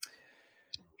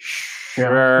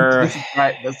 Sure.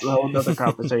 Right, that's a whole other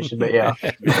conversation, but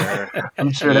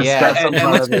I'm sure that's and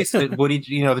let's face it,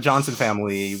 the Johnson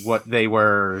family, what they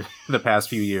were the past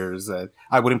few years,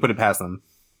 I wouldn't put it past them.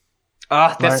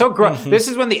 That's so gross. This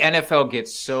is when the NFL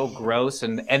gets so gross,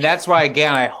 and that's why,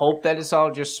 again, I hope that it's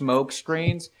all just smoke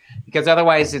screens, because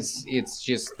otherwise it's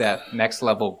just that next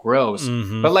level gross.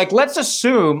 Mm-hmm. But like, let's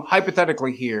assume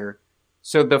hypothetically here,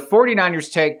 so the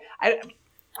 49ers take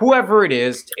whoever it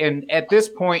is, and at this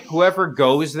point, whoever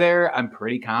goes there, I'm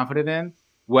pretty confident in.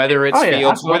 Whether it's Fields,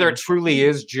 absolutely. Whether it truly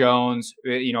is Jones,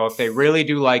 if they really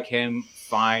do like him,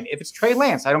 fine. If it's Trey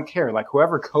Lance, I don't care. Like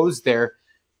whoever goes there,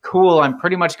 cool. I'm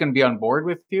pretty much going to be on board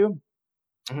with you.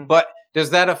 Mm-hmm. But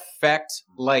does that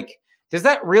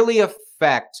really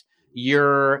affect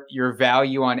your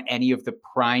value on any of the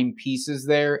prime pieces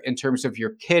there in terms of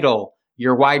your Kittle,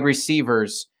 your wide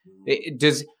receivers?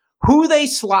 Who they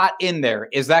slot in there,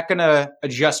 is that going to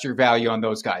adjust your value on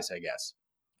those guys, I guess?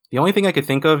 The only thing I could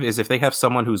think of is if they have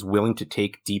someone who's willing to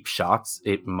take deep shots,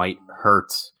 it might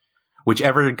hurt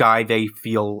whichever guy they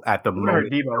feel at the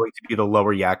moment is going to be the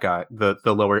lower yak guy, the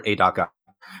lower ADOT guy.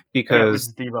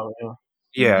 Because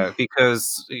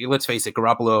because let's face it,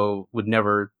 Garoppolo would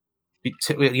never I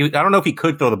don't know if he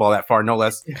could throw the ball that far, no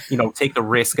less, take the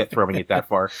risk at throwing it that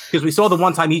far. Because we saw the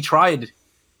one time he tried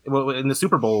in the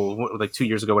Super Bowl, like 2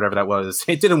 years ago, whatever that was,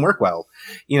 it didn't work well.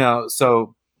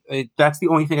 So that's the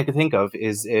only thing I can think of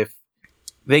is if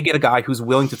they get a guy who's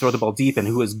willing to throw the ball deep and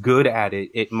who is good at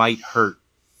it, it might hurt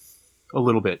a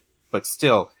little bit. But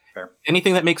still,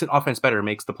 anything that makes an offense better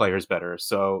makes the players better.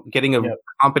 So getting a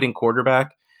competent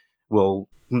quarterback will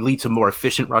lead to more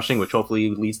efficient rushing, which hopefully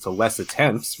leads to less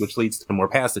attempts, which leads to more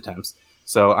pass attempts.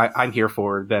 So I'm here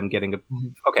for them getting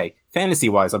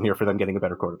fantasy-wise, I'm here for them getting a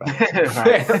better quarterback.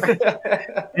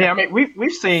 I mean,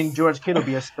 we've seen George Kittle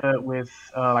be a stud with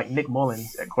like Nick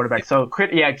Mullins at quarterback. So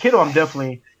Kittle, I'm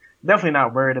definitely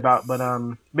not worried about. But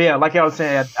like I was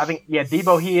saying, I think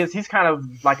Debo, he's kind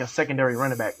of like a secondary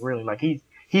running back, really. Like he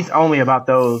he's only about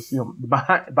those,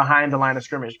 behind the line of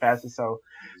scrimmage passes. So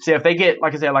if they get,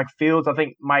 like I said, like Fields, I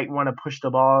think might want to push the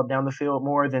ball down the field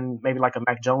more than maybe like a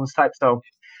Mac Jones type. So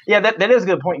yeah, that is a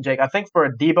good point, Jake. I think for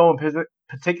Debo in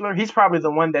particular, he's probably the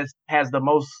one that has the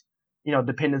most,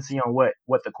 dependency on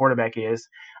what the quarterback is.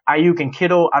 Ayuk and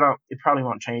Kittle, it probably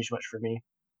won't change much for me.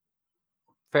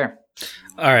 Fair.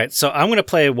 All right, so I'm going to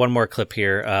play one more clip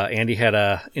here. Andy had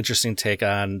a interesting take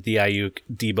on the Ayuk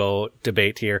Debo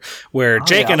debate here, where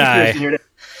Jake and I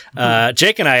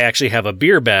actually have a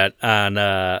beer bet on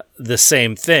the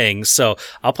same thing. So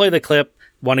I'll play the clip.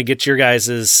 Want to get your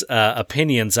guys'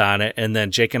 opinions on it, and then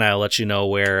Jake and I will let you know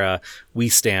where we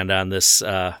stand on this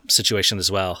situation as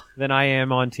well. Then I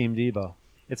am on Team Debo.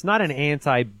 It's not an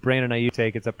anti-Brandon Ayuk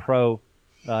take; it's a pro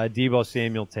Debo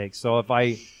Samuel take. So if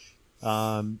I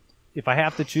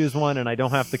have to choose one and I don't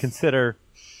have to consider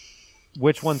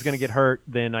which one's going to get hurt,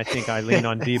 then I think I lean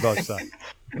on Debo's side.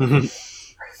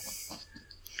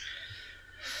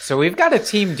 So we've got a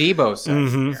Team Debo side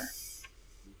here.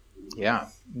 Yeah.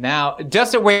 Now,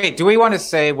 Justin, wait, do we want to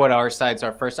say what our sides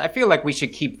are first? I feel like we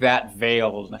should keep that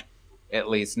veiled at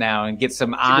least now and get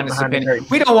some honest opinion.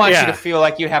 We don't want you to feel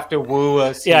like you have to woo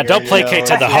us. Yeah, don't placate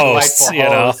to the hosts,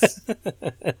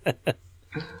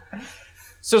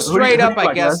 So straight up,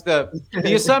 I guess the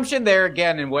assumption there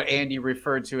again, and what Andy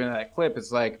referred to in that clip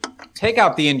is like, take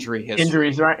out the injury history.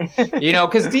 Injuries, right?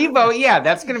 Because Debo,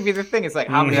 that's going to be the thing. It's like,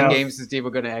 how many games is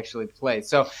Debo going to actually play?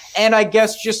 So, and I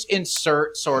guess just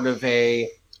insert sort of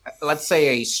let's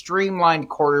say a streamlined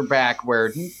quarterback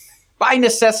where by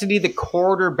necessity the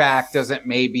quarterback doesn't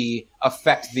maybe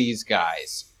affect these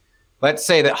guys. Let's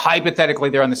say that hypothetically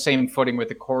they're on the same footing with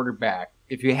the quarterback.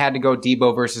 If you had to go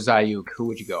Debo versus Ayuk, who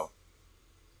would you go?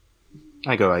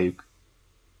 I go Ayuk.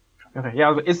 Okay,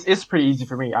 yeah, it's pretty easy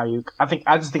for me, Ayuk.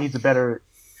 I just think he's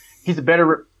a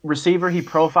better receiver. He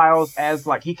profiles as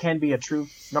like he can be a true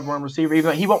number one receiver, even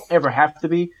though he won't ever have to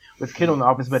be with Kittle in the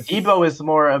offense. But Debo is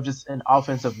more of just an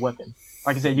offensive weapon.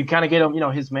 Like I said, you kind of get him,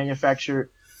 his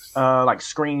manufactured like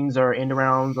screens or end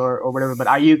arounds or whatever. But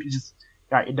Ayuk just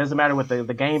it doesn't matter what the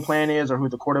game plan is or who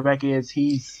the quarterback is.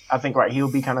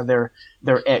 He'll be kind of their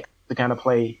X to kind of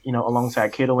play,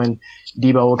 alongside Kittle, and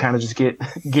Debo will kind of just get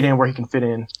in where he can fit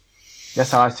in.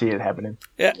 That's how I see it happening.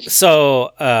 Yeah.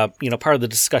 So, part of the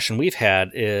discussion we've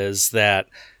had is that,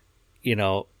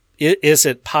 is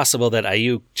it possible that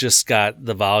Ayuk just got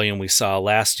the volume we saw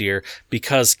last year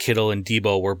because Kittle and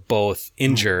Debo were both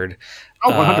injured? Oh,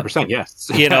 100%, yes.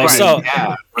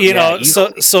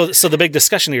 So the big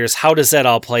discussion here is how does that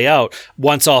all play out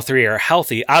once all three are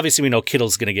healthy? Obviously, we know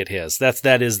Kittle's going to get his.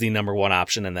 That is the number one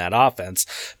option in that offense.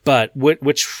 But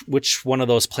which one of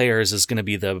those players is going to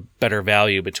be the better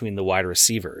value between the wide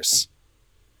receivers?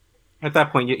 At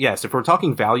that point, yes. If we're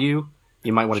talking value,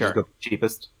 you might want to just go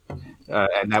cheapest,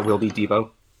 and that will be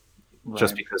Debo,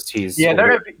 just because he's their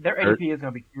ADP is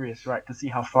going to be curious, right, to see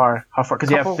how far because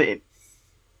you have to.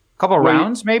 Couple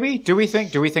rounds, maybe? Do we think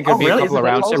it'd be a couple of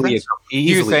rounds difference? Do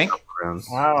you think?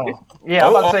 Wow. Yeah,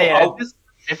 I'm about to say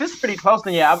if it's pretty close,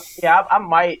 then I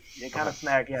might kind of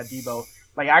snag Debo.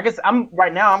 Like I guess I'm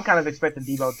kind of expecting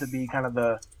Debo to be kind of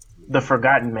the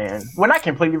forgotten man. Well, not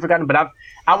completely forgotten, but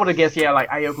I would have guessed like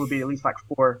Ayuk would be at least like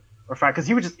 4 or 5 because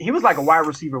he was like a wide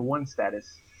receiver 1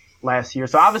 status last year.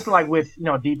 So obviously like with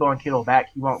Debo and Kittle back,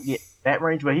 he won't get that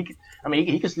range, but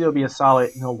he could still be a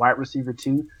solid wide receiver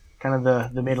 2. Kind of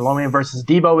the mid and low end versus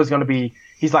Debo is going to be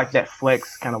he's like that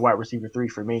flex kind of wide receiver 3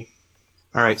 for me.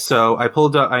 All right, so I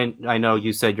pulled up. I know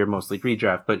you said you're mostly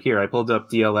redraft, but here I pulled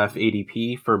up DLF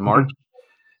ADP for March.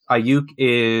 Ayuk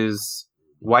is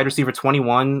wide receiver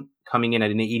 21, coming in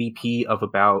at an ADP of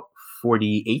about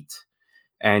 48,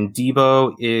 and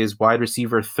Debo is wide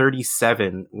receiver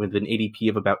 37 with an ADP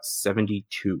of about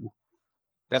 72.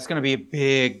 That's going to be a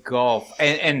big gulf,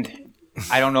 and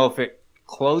I don't know if it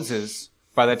closes.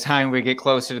 By the time we get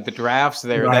closer to the drafts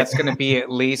that's going to be at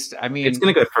least, it's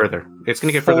going to go further. It's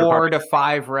going to get 4 to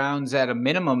 5 rounds at a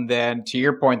minimum. Then to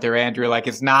your point there, Andrew, like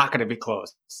it's not going to be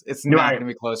close. It's not going to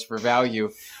be close for value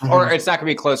or it's not going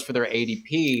to be close for their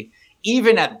ADP.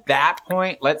 Even at that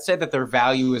point, let's say that their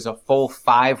value is a full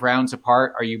 5 rounds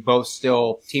apart. Are you both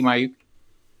still Team Ayuk?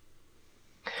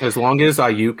 As long as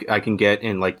Ayuk I can get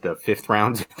in like the 5th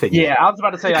round. Yeah, I was about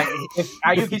to say like if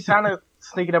Ayuk he's kind of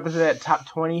sneaking up into that top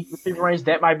 20 receiver range,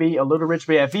 that might be a little rich.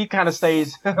 But if he kind of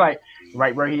stays like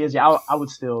right where he is, I would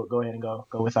still go ahead and go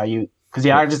with Ayuk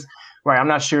because I'm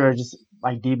not sure just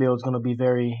like Debo is going to be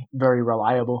very very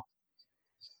reliable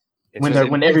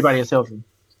when everybody is healthy.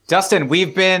 Dustin,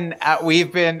 we've been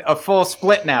a full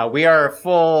split now. We are a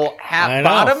full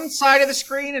bottom side of the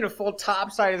screen and a full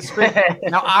top side of the screen.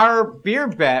 Now our beer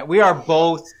bet, we are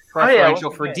both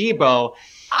preferential for Debo.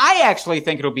 I actually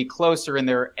think it'll be closer in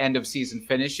their end of season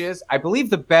finishes. I believe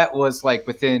the bet was like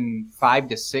within 5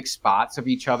 to 6 spots of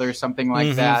each other, something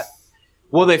like that.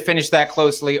 Will they finish that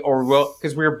closely, or will,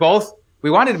 because we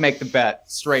wanted to make the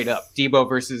bet straight up, Debo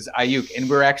versus Ayuk, and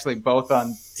we're actually both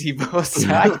on Debo's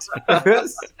side of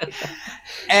this.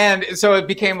 And so it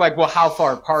became like, well, how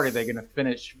far apart are they going to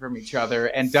finish from each other?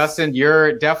 And Dustin,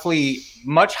 you're definitely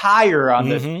much higher on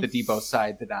the Debo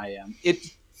side than I am. It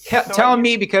kept telling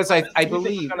me, because I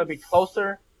believe it's going to be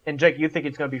closer, and Jake, you think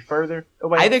it's going to be further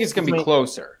away? I think it's going to be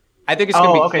closer. I think it's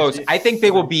going to be close. I think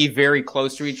they will be very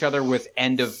close to each other with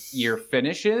end of year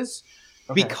finishes.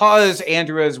 Because,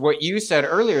 Andrew, as what you said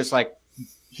earlier, is like,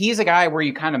 he's a guy where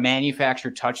you kind of manufacture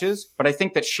touches, but I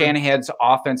think that Shanahan's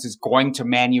offense is going to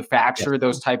manufacture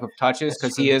those type of touches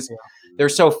because they're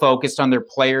so focused on their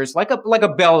players, like a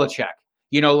Belichick.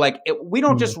 You know, like we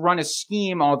don't just run a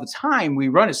scheme all the time. We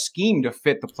run a scheme to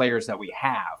fit the players that we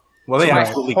have. Well, they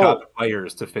absolutely got the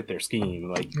players to fit their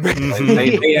scheme. Like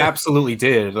they absolutely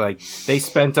did. Like they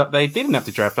spent up. They didn't have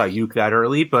to draft Ayuk that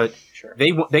early, but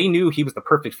they knew he was the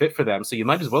perfect fit for them. So you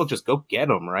might as well just go get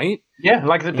him, right? Yeah,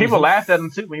 like the people laughed at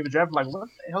him too when he was drafted. Like, what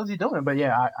the hell is he doing? But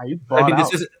yeah,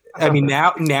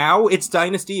 Ayuk now it's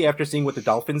dynasty after seeing what the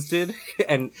Dolphins did,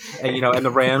 and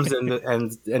the Rams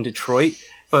and Detroit.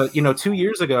 But 2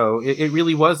 years ago, it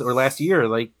really was, or last year,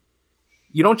 like.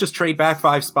 You don't just trade back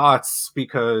 5 spots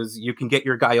because you can get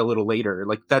your guy a little later.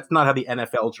 Like, that's not how the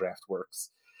NFL draft works.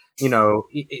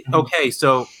 Okay,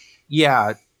 so,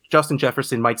 yeah, Justin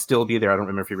Jefferson might still be there. I don't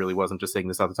remember if he really was. I'm just saying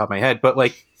this off the top of my head. But,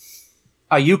 like,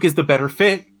 Ayuk is the better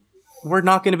fit. We're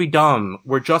not going to be dumb.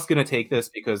 We're just going to take this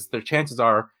because the chances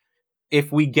are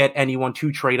if we get anyone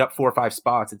to trade up 4 or 5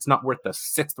 spots, it's not worth the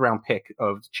 6th round pick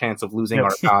of chance of losing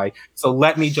our guy. So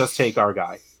let me just take our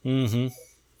guy. Yeah,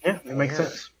 it makes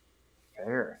sense.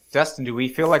 Fair. Dustin, do we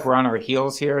feel like we're on our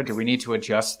heels here? Do we need to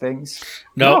adjust things?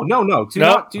 No. Do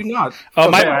not. Oh,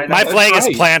 my flag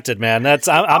is planted, man.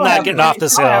 I'm not getting off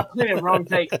this hill. Wrong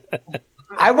take.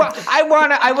 I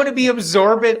want to be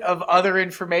absorbent of other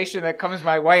information that comes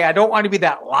my way. I don't want to be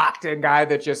that locked in guy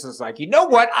that just is like, you know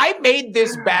what? I made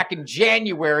this back in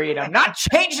January and I'm not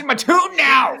changing my tune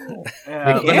now.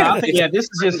 This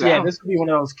could be one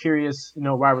of those curious,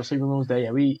 wide receiver rooms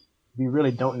that we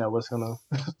really don't know what's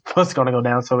gonna go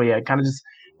down. So yeah, kind of just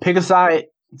pick a side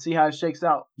and see how it shakes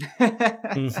out.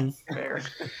 Fair.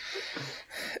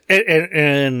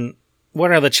 And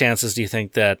what are the chances, do you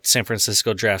think, that San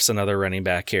Francisco drafts another running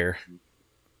back here?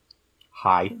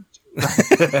 High.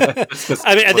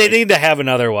 I mean, they need to have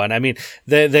another one. I mean,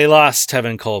 they lost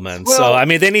Tevin Coleman, so I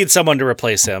mean, they need someone to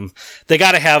replace him. They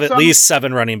got to have at least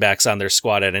 7 running backs on their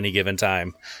squad at any given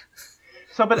time.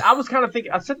 So, but I was kind of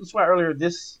thinking. I said this earlier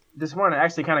this morning,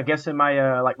 actually kind of guessing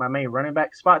my my main running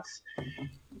back spots.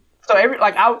 So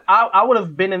I would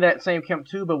have been in that same camp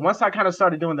too, but once I kind of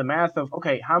started doing the math of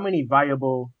how many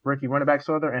viable rookie running backs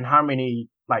are there and how many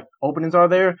openings are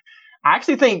there, I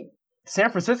actually think San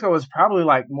Francisco is probably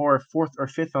more 4th or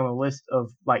 5th on the list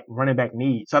of running back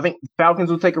need. So I think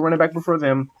Falcons will take a running back before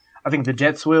them. I think the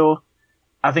Jets will.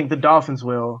 I think the Dolphins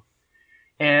will.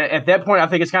 And at that point, I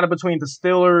think it's kind of between the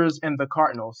Steelers and the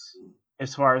Cardinals.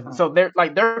 As far as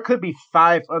there could be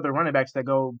 5 other running backs that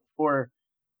go for,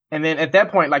 and then at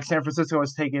that point, San Francisco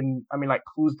is taking. I mean,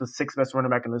 who's the 6th best running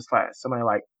back in this class? Somebody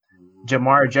like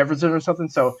Jamar Jefferson or something.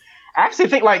 So I actually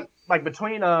think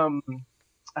between what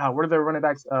are their running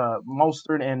backs?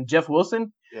 Mostert and Jeff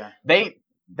Wilson. Yeah, they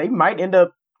might end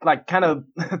up kind of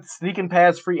sneaking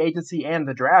past free agency and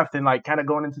the draft and kind of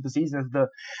going into the season as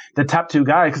the top 2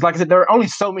 guys. Because like I said, there are only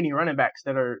so many running backs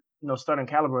that are starting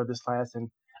caliber of this class,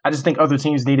 and I just think other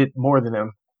teams need it more than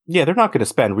them. Yeah, they're not going to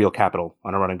spend real capital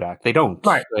on a running back. They don't.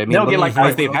 Right. I mean, they'll get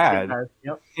guys they've had.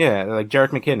 Yep. Yeah, like Jerick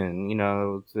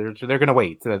McKinnon. They're going to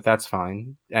wait. That's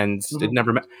fine. And it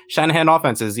never. Shanahan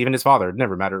offenses, even his father, it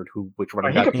never mattered which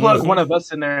running back. He could plug one of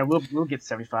us in there, and we'll get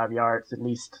 75 yards at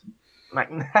least. No,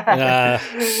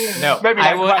 maybe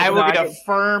I will get a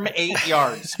firm 8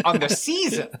 yards on the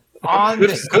season. On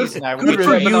the season, good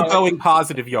for you going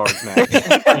positive yards, man.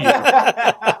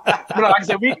 But like I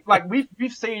said,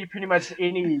 we've seen pretty much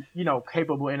any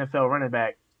capable NFL running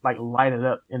back light it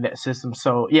up in that system.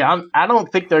 So yeah, I don't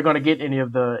think they're going to get any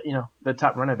of the the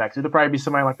top running backs. It'll probably be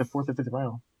somebody like the 4th or 5th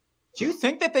round. Do you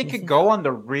think that they could go on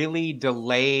the really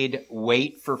delayed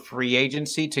wait for free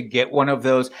agency to get one of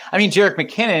those? I mean, Jerick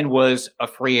McKinnon was a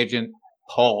free agent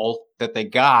pull that they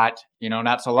got,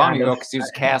 not so long ago because he was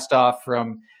cast off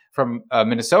from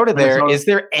Minnesota there. Is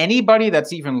there anybody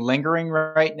that's even lingering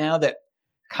right now that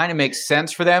kind of makes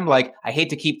sense for them? I hate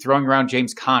to keep throwing around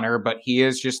James Conner, but he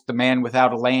is just the man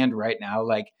without a land right now.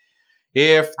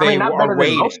 if they not are better than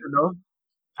waiting. Mostert, though.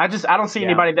 I don't see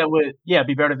anybody that would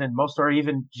be better than Mostert or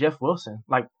even Jeff Wilson.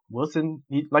 Like Wilson,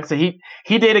 like I said,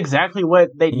 he did exactly what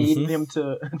they needed him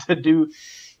to do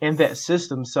in that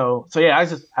system. So yeah,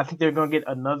 I think they're gonna get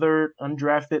another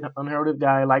undrafted, unheralded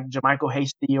guy like JaMychal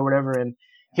Hasty or whatever, and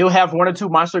he'll have 1 or 2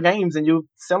 monster games, and you'll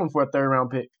sell him for a 3rd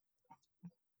round pick.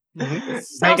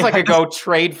 Sounds like a go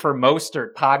trade for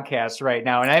Mostert podcast right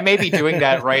now, and I may be doing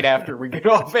that right after we get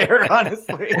off air.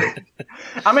 Honestly,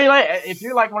 I mean, like if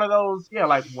you're like one of those,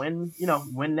 like win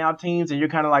now teams, and you're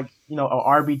kind of like a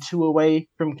RB2 away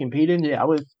from competing, I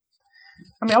would.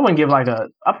 I mean, I wouldn't give I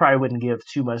probably wouldn't give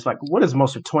too much. Like, what is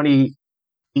Mostert,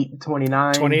 28,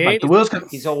 29? 28? Like, the wheels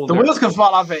can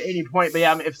fall off at any point. But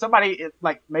yeah, I mean, if somebody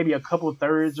like maybe a couple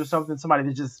thirds or something, somebody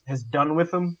that just has done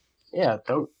with them,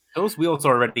 those wheels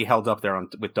are already held up there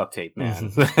with duct tape,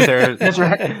 man. That's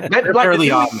right. They're early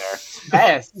on there.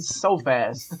 Fast, it's so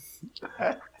fast.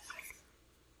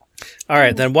 All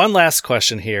right, then one last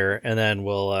question here, and then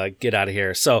we'll get out of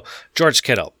here. So, George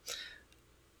Kittle.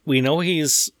 We know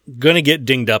he's going to get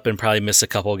dinged up and probably miss a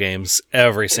couple games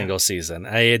every single season.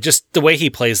 Just the way he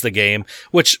plays the game,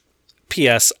 which,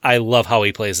 P.S., I love how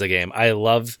he plays the game. I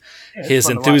love his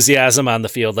enthusiasm on the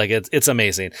field. Like, it's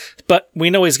amazing. But we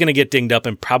know he's going to get dinged up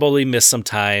and probably miss some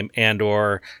time and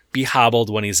or be hobbled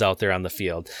when he's out there on the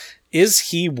field. Is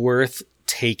he worth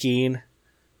taking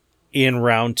in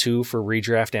round 2 for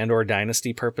redraft and or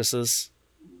dynasty purposes?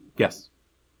 Yes.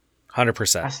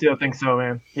 100%. I still think so,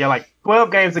 man. Yeah, like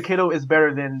 12 games of Kittle is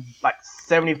better than like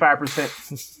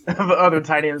 75% of the other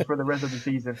tight ends for the rest of the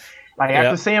season. Like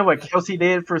after seeing what Kelsey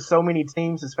did for so many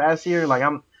teams this past year, like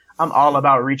I'm all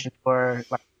about reaching for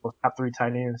like top 3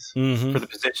 tight ends. For the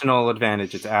positional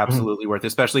advantage, it's absolutely worth it,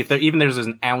 especially if there's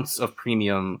an ounce of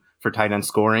premium for tight end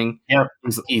scoring. Yeah,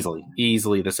 easily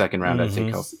the 2nd round. I'd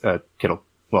take Kittle.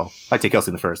 Well, I'd take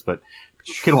Kelsey in the 1st, but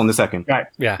Kittle in the 2nd. Right.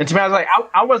 Yeah. And to me, I was like,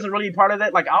 I wasn't really part of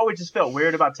that. Like, I always just felt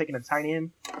weird about taking a tight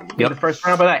end in the 1st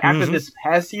round. But like, after this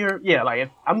past year, like if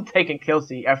I'm taking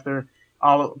Kelsey after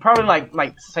probably like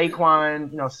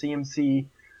Saquon, CMC,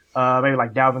 maybe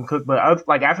like Dalvin Cook. But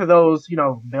like after those,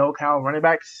 bell cow running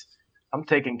backs, I'm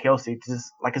taking Kelsey.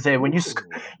 Just like I said, when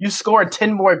you score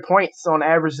 10 more points on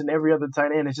average than every other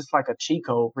tight end, it's just like a cheat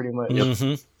code pretty much.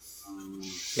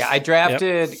 Yeah, I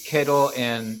drafted Kittle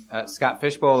in Scott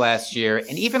Fishbowl last year,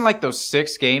 and even like those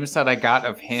 6 games that I got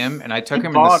of him, and I took him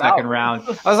in the 2nd round.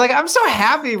 I was like, I'm so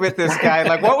happy with this guy.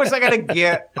 Like, what was I going to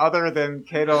get other than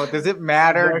Kittle? Does it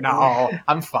matter? No,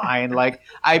 I'm fine. Like,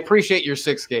 I appreciate your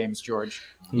 6 games, George.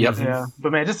 Yep. Yeah,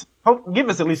 but man, just give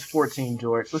us at least 14,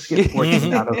 George. Let's get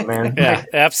 14 out of it, man. Yeah,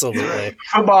 absolutely.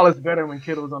 Football is better when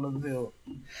Kittle's on the field.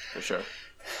 For sure.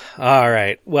 All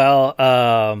right. Well,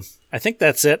 I think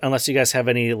that's it, unless you guys have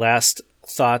any last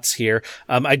thoughts here.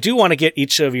 I do want to get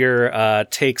each of your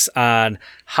takes on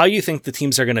how you think the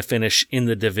teams are going to finish in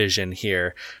the division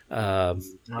here. And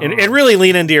really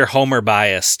lean into your homer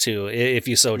bias, too, if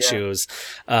you so choose.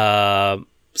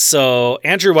 So,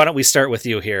 Andrew, why don't we start with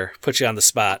you here? Put you on the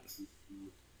spot.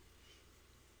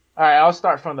 All right, I'll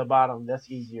start from the bottom.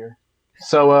 That's easier.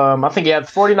 So I think the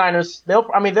 49ers.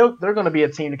 They're going to be a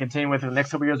team to continue with in the next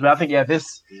couple of years. But I think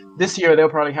this year they'll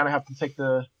probably kind of have to take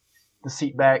the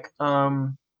seat back. God,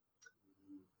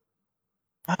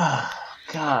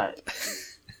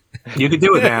 you can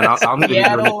do it, man. I'm going to do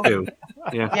it too.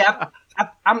 Yeah.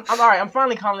 I'm all right. I'm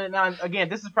finally calling it now. Again,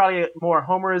 this is probably more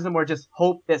homerism or just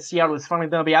hope that Seattle is finally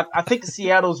done. But I think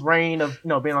Seattle's reign of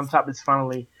being on top is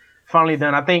finally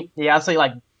done. I think I'd say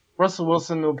like Russell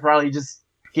Wilson will probably just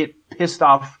get pissed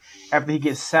off after he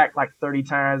gets sacked like 30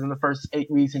 times in the first 8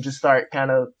 weeks and just start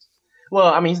kind of. Well,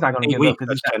 I mean, he's not going to give up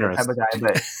because he's not that type of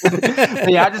guy.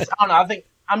 But yeah, I don't know. I think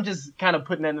I'm just kind of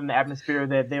putting that in the atmosphere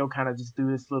that they'll kind of just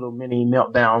do this little mini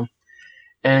meltdown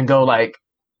and go like.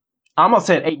 I almost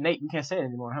said 8-8. We can't say it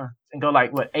anymore, huh? And go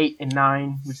like what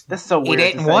 8-9, which that's so weird.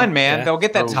 8-8-1, man. Yeah. They'll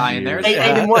get that tie in there.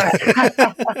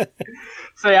 8-8-1.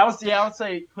 So yeah, I would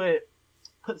say put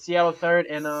Seattle 3rd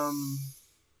and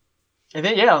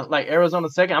then like Arizona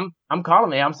 2nd. I'm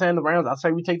calling it. I'm saying the Rams. I'll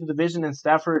say we take the division and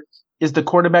Stafford is the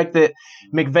quarterback that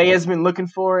McVay has been looking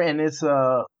for, and it's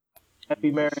a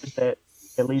happy marriage that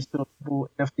leads to a full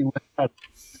NFC West.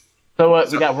 So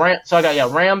we got Rams. So I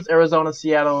got Rams, Arizona,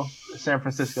 Seattle, San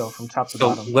Francisco from top to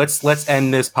bottom. Let's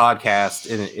end this podcast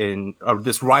in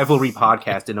this rivalry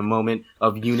podcast in a moment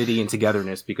of unity and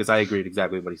togetherness because I agreed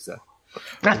exactly what he said.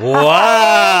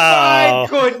 Wow! Oh my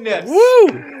goodness!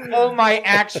 Woo! Oh my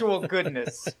actual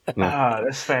goodness!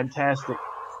 That's fantastic.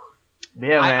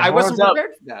 Yeah, man. I wasn't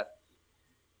prepared for that.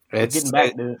 Getting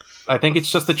back, dude. I think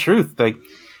it's just the truth. Like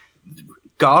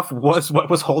Goff was what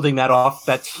was holding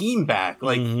that team back.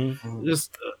 Like,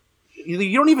 just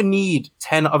you don't even need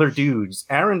 10 other dudes.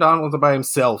 Aaron Donald by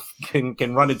himself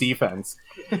can run a defense.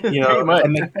 You know,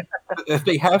 and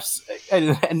they have,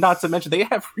 and not to mention they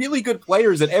have really good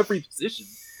players at every position.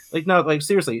 Like, no, like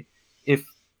seriously, if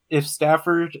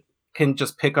Stafford can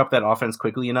just pick up that offense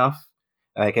quickly enough,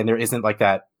 like, and there isn't like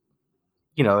that,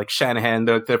 you know, like Shanahan,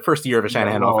 the first year of a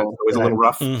Shanahan offense was a little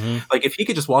rough. Like, if he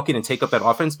could just walk in and take up that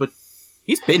offense, but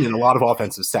he's been in a lot of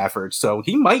offensive Stafford, so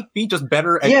he might be just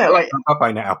better at up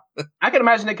by now. I can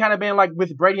imagine it kind of being like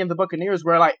with Brady and the Buccaneers,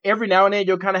 where like every now and then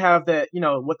you'll kind of have that, you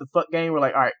know, what the fuck game. We're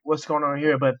like, all right, what's going on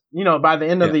here? But, you know, by the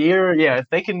end of the year, if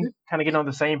they can kind of get on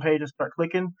the same page and start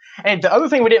clicking. And the other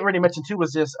thing we didn't really mention too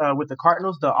was just with the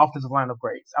Cardinals, the offensive line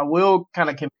upgrades. I will kind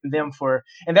of commend them for,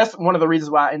 and that's one of the reasons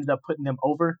why I ended up putting them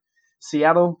over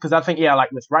Seattle, because I think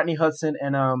like with Rodney Hudson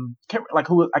and I can't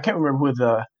remember who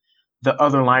the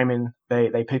other linemen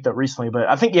they picked up recently, but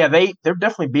I think they're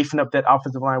definitely beefing up that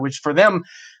offensive line, which for them,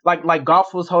 like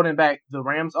Goff was holding back the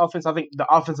Rams offense. I think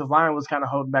the offensive line was kind of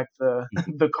holding back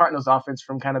the Cardinals offense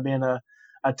from kind of being a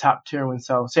top tier one.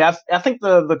 So I think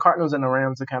the Cardinals and the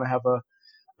Rams will kind of have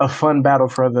a fun battle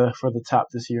for the top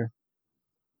this year.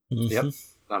 Yep,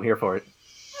 I'm here for it.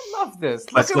 I love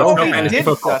this. Let's Look go. at what we did,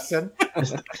 Dustin.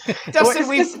 Dustin,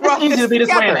 it's easy to be this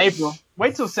way in April.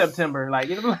 Wait till September. Like,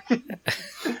 you know,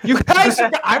 you guys,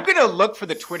 I'm going to look for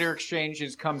the Twitter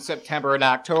exchanges come September and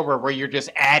October where you're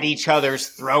just at each other's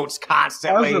throats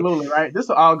constantly. Absolutely, right? This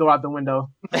will all go out the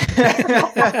window.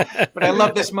 But I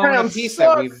love this moment of peace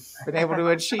that we've been able to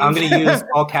achieve. I'm going to use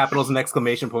all capitals and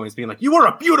exclamation points, being like, "You are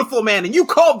a beautiful man, and you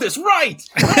called this right."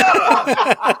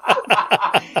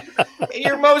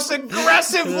 Your most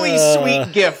aggressively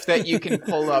sweet gift that you can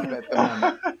pull up at the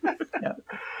moment.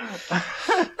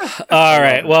 All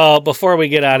right. Well, before we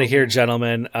get out of here,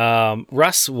 gentlemen,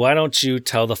 Russ, why don't you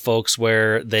tell the folks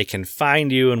where they can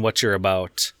find you and what you're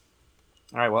about?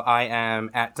 All right. Well, I am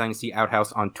at Dynasty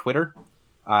Outhouse on Twitter.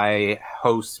 I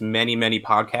host many, many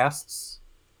podcasts.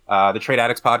 The Trade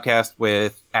Addicts podcast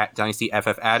with at Dynasty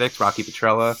FF Addict, Rocky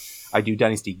Petrella. I do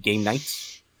Dynasty Game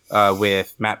Night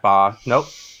with Matt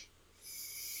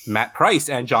Price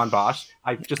and John Bosch.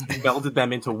 I've just melded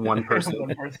them into one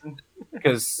person.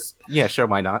 Because, sure,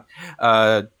 why not?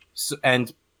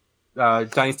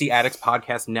 Dynasty Addicts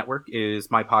Podcast Network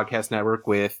is my podcast network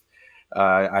with,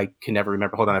 I can never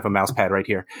remember. Hold on, I have a mouse pad right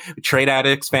here. Trade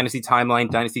Addicts, Fantasy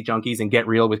Timeline, Dynasty Junkies, and Get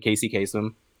Real with Casey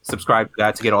Kasem. Subscribe to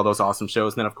that to get all those awesome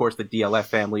shows. And then, of course, the DLF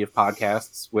family of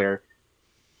podcasts where,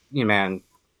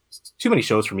 too many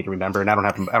shows for me to remember, and I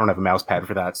don't have a mouse pad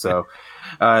for that. So,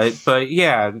 but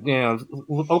yeah,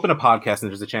 open a podcast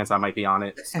and there's a chance I might be on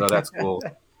it. So that's cool.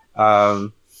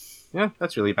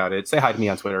 That's really about it. Say hi to me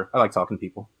on Twitter. I like talking to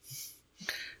people.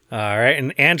 All right,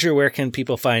 and Andrew, where can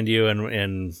people find you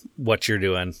and what you're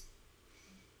doing?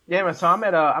 Yeah, man. So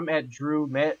I'm at Drew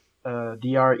Met,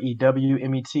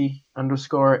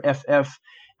 DREWMET_FF,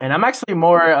 and I'm actually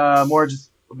more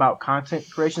just about content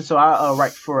creation. So I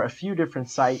write for a few different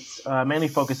sites, mainly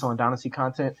focus on Dynasty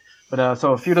content. But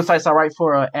so a few of the sites I write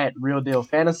for are at Real Deal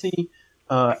Fantasy,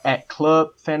 at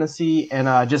Club Fantasy, and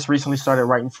I just recently started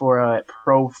writing for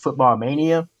Pro Football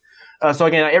Mania. So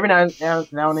again, every now and then,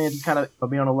 just kind of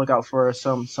be on the lookout for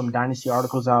some Dynasty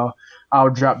articles. I'll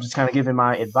drop, just kind of giving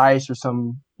my advice or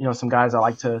some guys I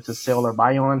like to sell or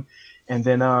buy on, and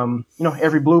then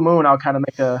every blue moon I'll kind of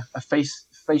make a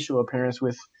facial appearance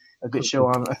with a good show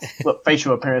on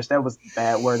facial appearance. That was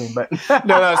bad wording, but no, that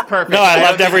was perfect. No, I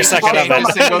loved every second of it.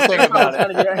 Single thing about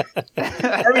it.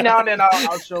 Every now and then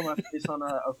I'll show my face on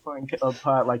a fun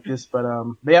pod like this, but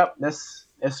yep, that's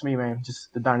me, man.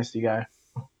 Just the Dynasty guy.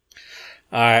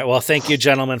 All right. Well, thank you,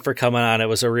 gentlemen, for coming on. It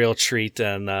was a real treat,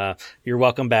 and you're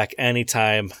welcome back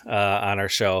anytime on our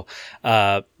show.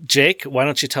 Jake, why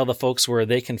don't you tell the folks where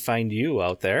they can find you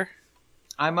out there?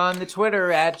 I'm on the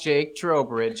Twitter at Jake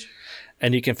Trowbridge.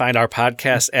 And you can find our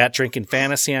podcast at Drinking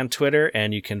Fantasy on Twitter,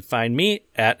 and you can find me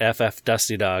at FF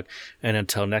Dusty Dog. And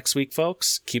until next week,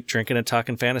 folks, keep drinking and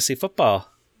talking fantasy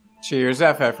football. Cheers,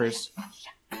 FFers.